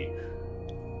need be.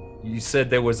 You said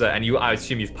there was I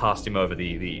assume you've passed him over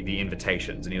the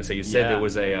invitations, and you said there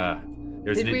was a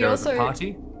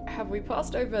party. Have we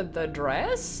passed over the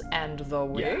dress and the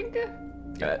wig?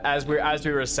 As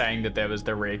we were saying that there was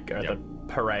the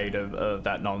parade of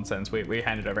that nonsense, we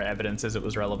handed over evidence as it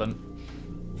was relevant.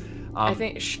 I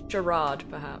think charade,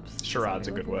 perhaps. Charade's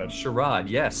a good word. Charade,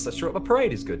 yes. A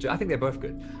parade is good. I think they're both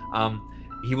good.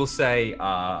 He will say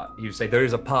there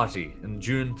is a party on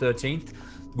June 13th.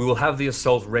 We will have the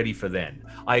assault ready for then.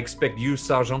 I expect you,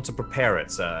 Sergeant, to prepare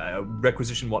it.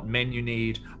 Requisition what men you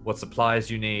need, what supplies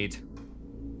you need.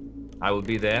 I will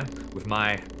be there with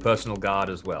my personal guard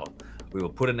as well. We will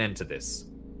put an end to this.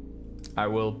 I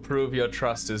will prove your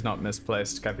trust is not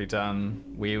misplaced, Capitan.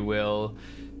 We will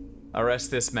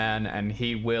arrest this man, and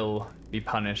he will be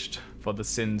punished for the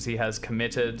sins he has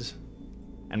committed,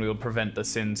 and we will prevent the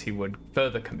sins he would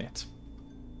further commit.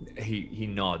 He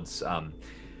nods.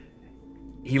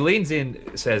 He leans in,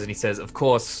 and he says, of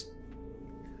course,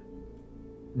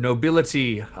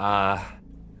 nobility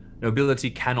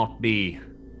cannot be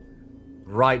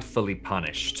rightfully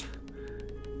punished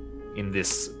in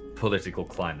this political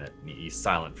climate. He's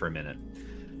silent for a minute.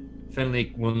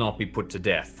 Fenalik will not be put to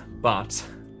death, but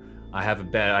I have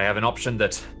an option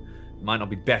that might not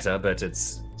be better, but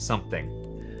it's something.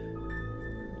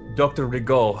 Dr.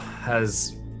 Rigaud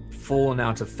has fallen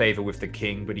out of favor with the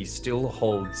king, but he still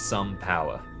holds some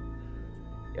power.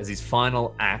 As his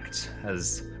final act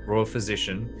as royal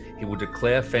physician, he will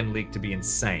declare Fenalik to be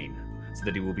insane, so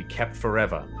that he will be kept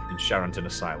forever in Charenton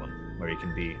Asylum, where he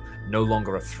can be no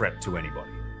longer a threat to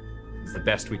anybody. It's the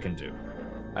best we can do.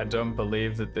 I don't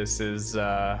believe that this is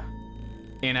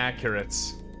inaccurate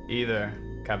either,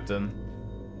 Captain.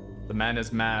 The man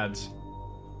is mad.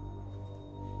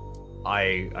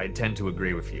 I tend to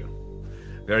agree with you.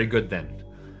 Very good then.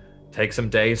 Take some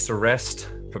days to rest,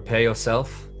 prepare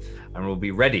yourself, and we'll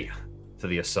be ready for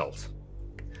the assault.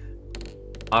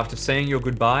 After saying your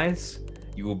goodbyes,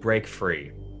 you will break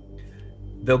free.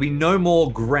 There'll be no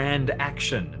more grand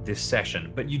action this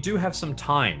session, but you do have some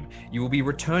time. You will be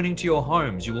returning to your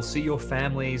homes, you will see your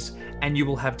families, and you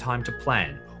will have time to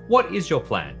plan. What is your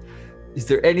plan? Is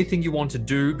there anything you want to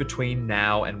do between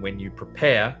now and when you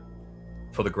prepare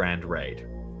for the grand raid?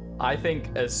 I think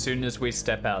as soon as we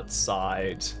step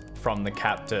outside from the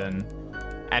captain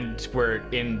and we're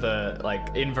in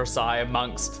Versailles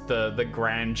amongst the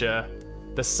grandeur,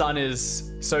 the sun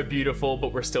is so beautiful,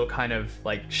 but we're still kind of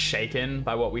shaken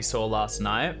by what we saw last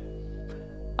night.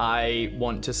 I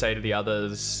want to say to the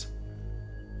others,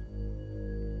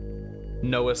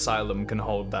 no asylum can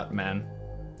hold that man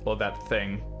or that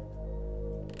thing.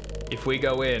 If we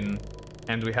go in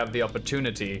and we have the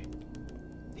opportunity,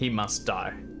 he must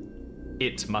die.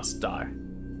 It must die.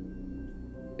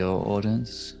 Your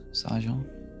orders, Sergeant?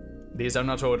 These are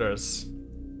not orders.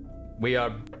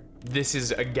 This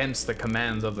is against the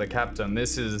commands of the captain.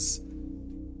 This is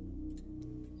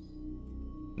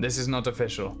not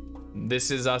official.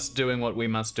 This is us doing what we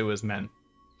must do as men.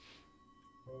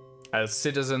 As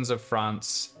citizens of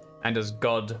France and as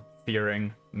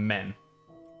God-fearing men.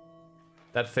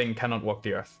 That thing cannot walk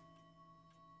the earth.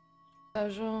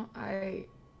 Sergeant,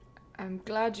 I'm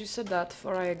glad you said that,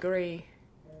 for I agree.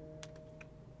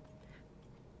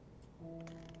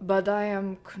 But I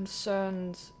am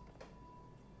concerned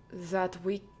that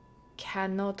we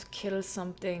cannot kill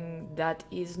something that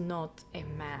is not a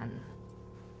man.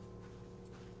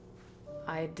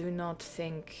 I do not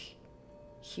think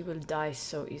he will die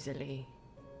so easily.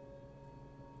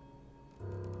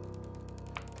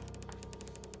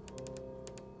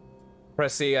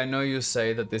 Poissy, I know you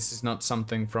say that this is not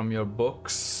something from your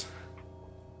books,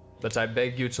 but I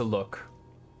beg you to look.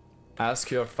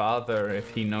 Ask your father if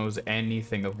he knows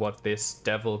anything of what this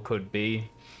devil could be.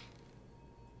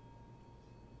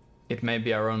 It may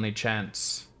be our only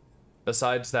chance.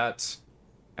 Besides that,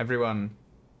 everyone,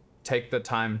 take the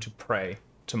time to pray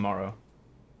tomorrow.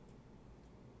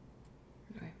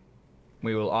 Okay.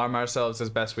 We will arm ourselves as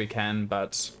best we can,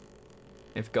 but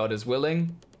if God is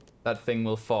willing, that thing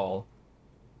will fall.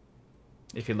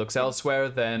 If he looks elsewhere,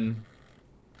 then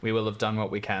we will have done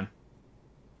what we can.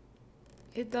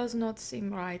 It does not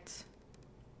seem right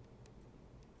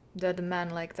that a man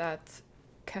like that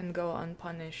can go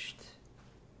unpunished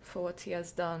for what he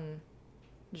has done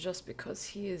just because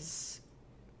he is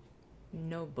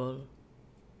noble.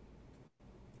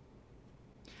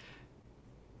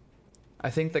 I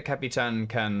think the Capitan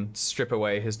can strip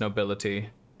away his nobility,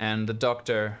 and the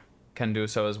doctor can do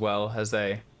so as well as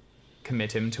they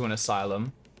commit him to an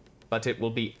asylum, but it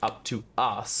will be up to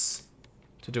us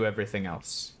to do everything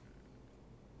else.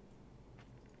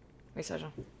 Oui,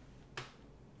 Sergeant.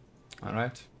 All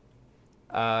right.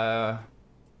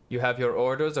 You have your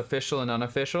orders, official and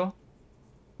unofficial.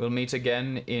 We'll meet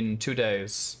again in 2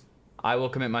 days. I will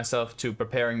commit myself to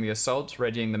preparing the assault,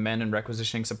 readying the men and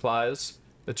requisitioning supplies.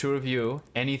 The two of you,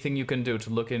 anything you can do to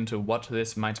look into what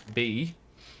this might be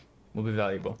will be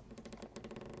valuable.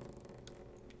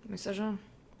 Oui, Sergeant.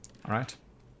 All right.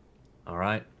 All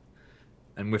right.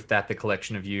 And with that, the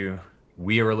collection of you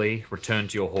wearily return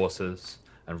to your horses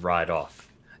and ride off.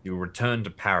 You return to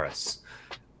Paris.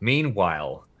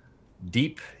 Meanwhile,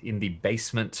 deep in the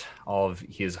basement of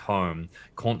his home,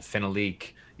 Comte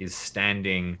Fenalik is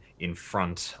standing in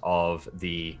front of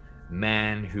the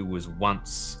man who was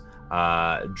once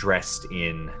dressed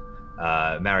in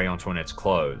Marie Antoinette's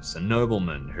clothes, a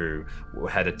nobleman who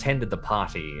had attended the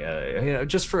party,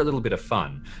 just for a little bit of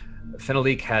fun.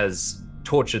 Fenalik has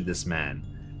tortured this man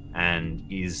and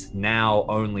is now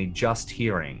only just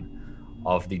hearing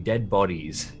of the dead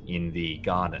bodies in the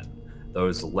garden,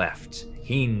 those left.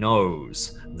 He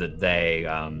knows that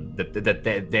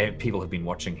their people have been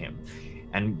watching him,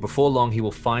 and before long he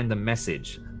will find the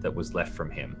message that was left from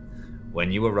him.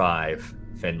 When you arrive,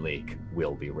 Fenalik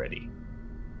will be ready.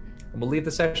 And we'll leave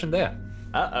the session there.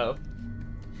 Uh-oh.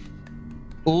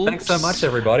 Thanks so much,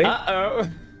 everybody. Uh-oh.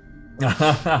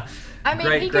 I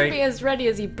mean, he could be as ready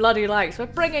as he bloody likes. We're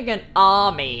bringing an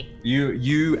army.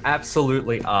 You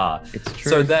absolutely are. It's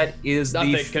true. So that is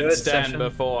Nothing the can third stand session.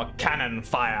 before cannon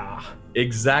fire.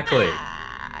 Exactly.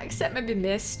 Except maybe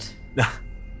mist.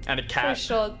 And a For cat.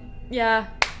 sure. Yeah.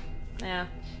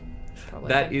 Probably.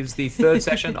 That is the third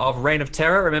session of Reign of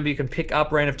Terror. Remember, you can pick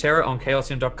up Reign of Terror on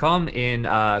chaosium.com in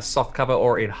softcover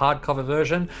or in hardcover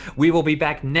version. We will be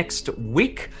back next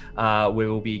week. We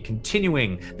will be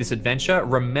continuing this adventure.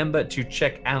 Remember to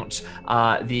check out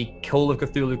the Call of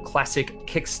Cthulhu Classic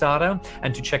Kickstarter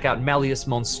and to check out Malleus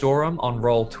Monstorum on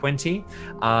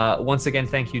Roll20. Once again,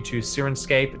 thank you to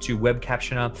Sirenscape, to Web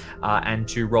Captioner, and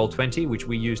to Roll20, which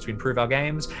we use to improve our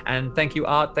games. And thank you,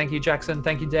 Art. Thank you, Jackson.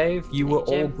 Thank you, Dave. You were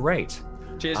all great.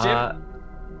 Cheers, Jim.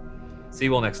 See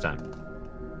you all next time.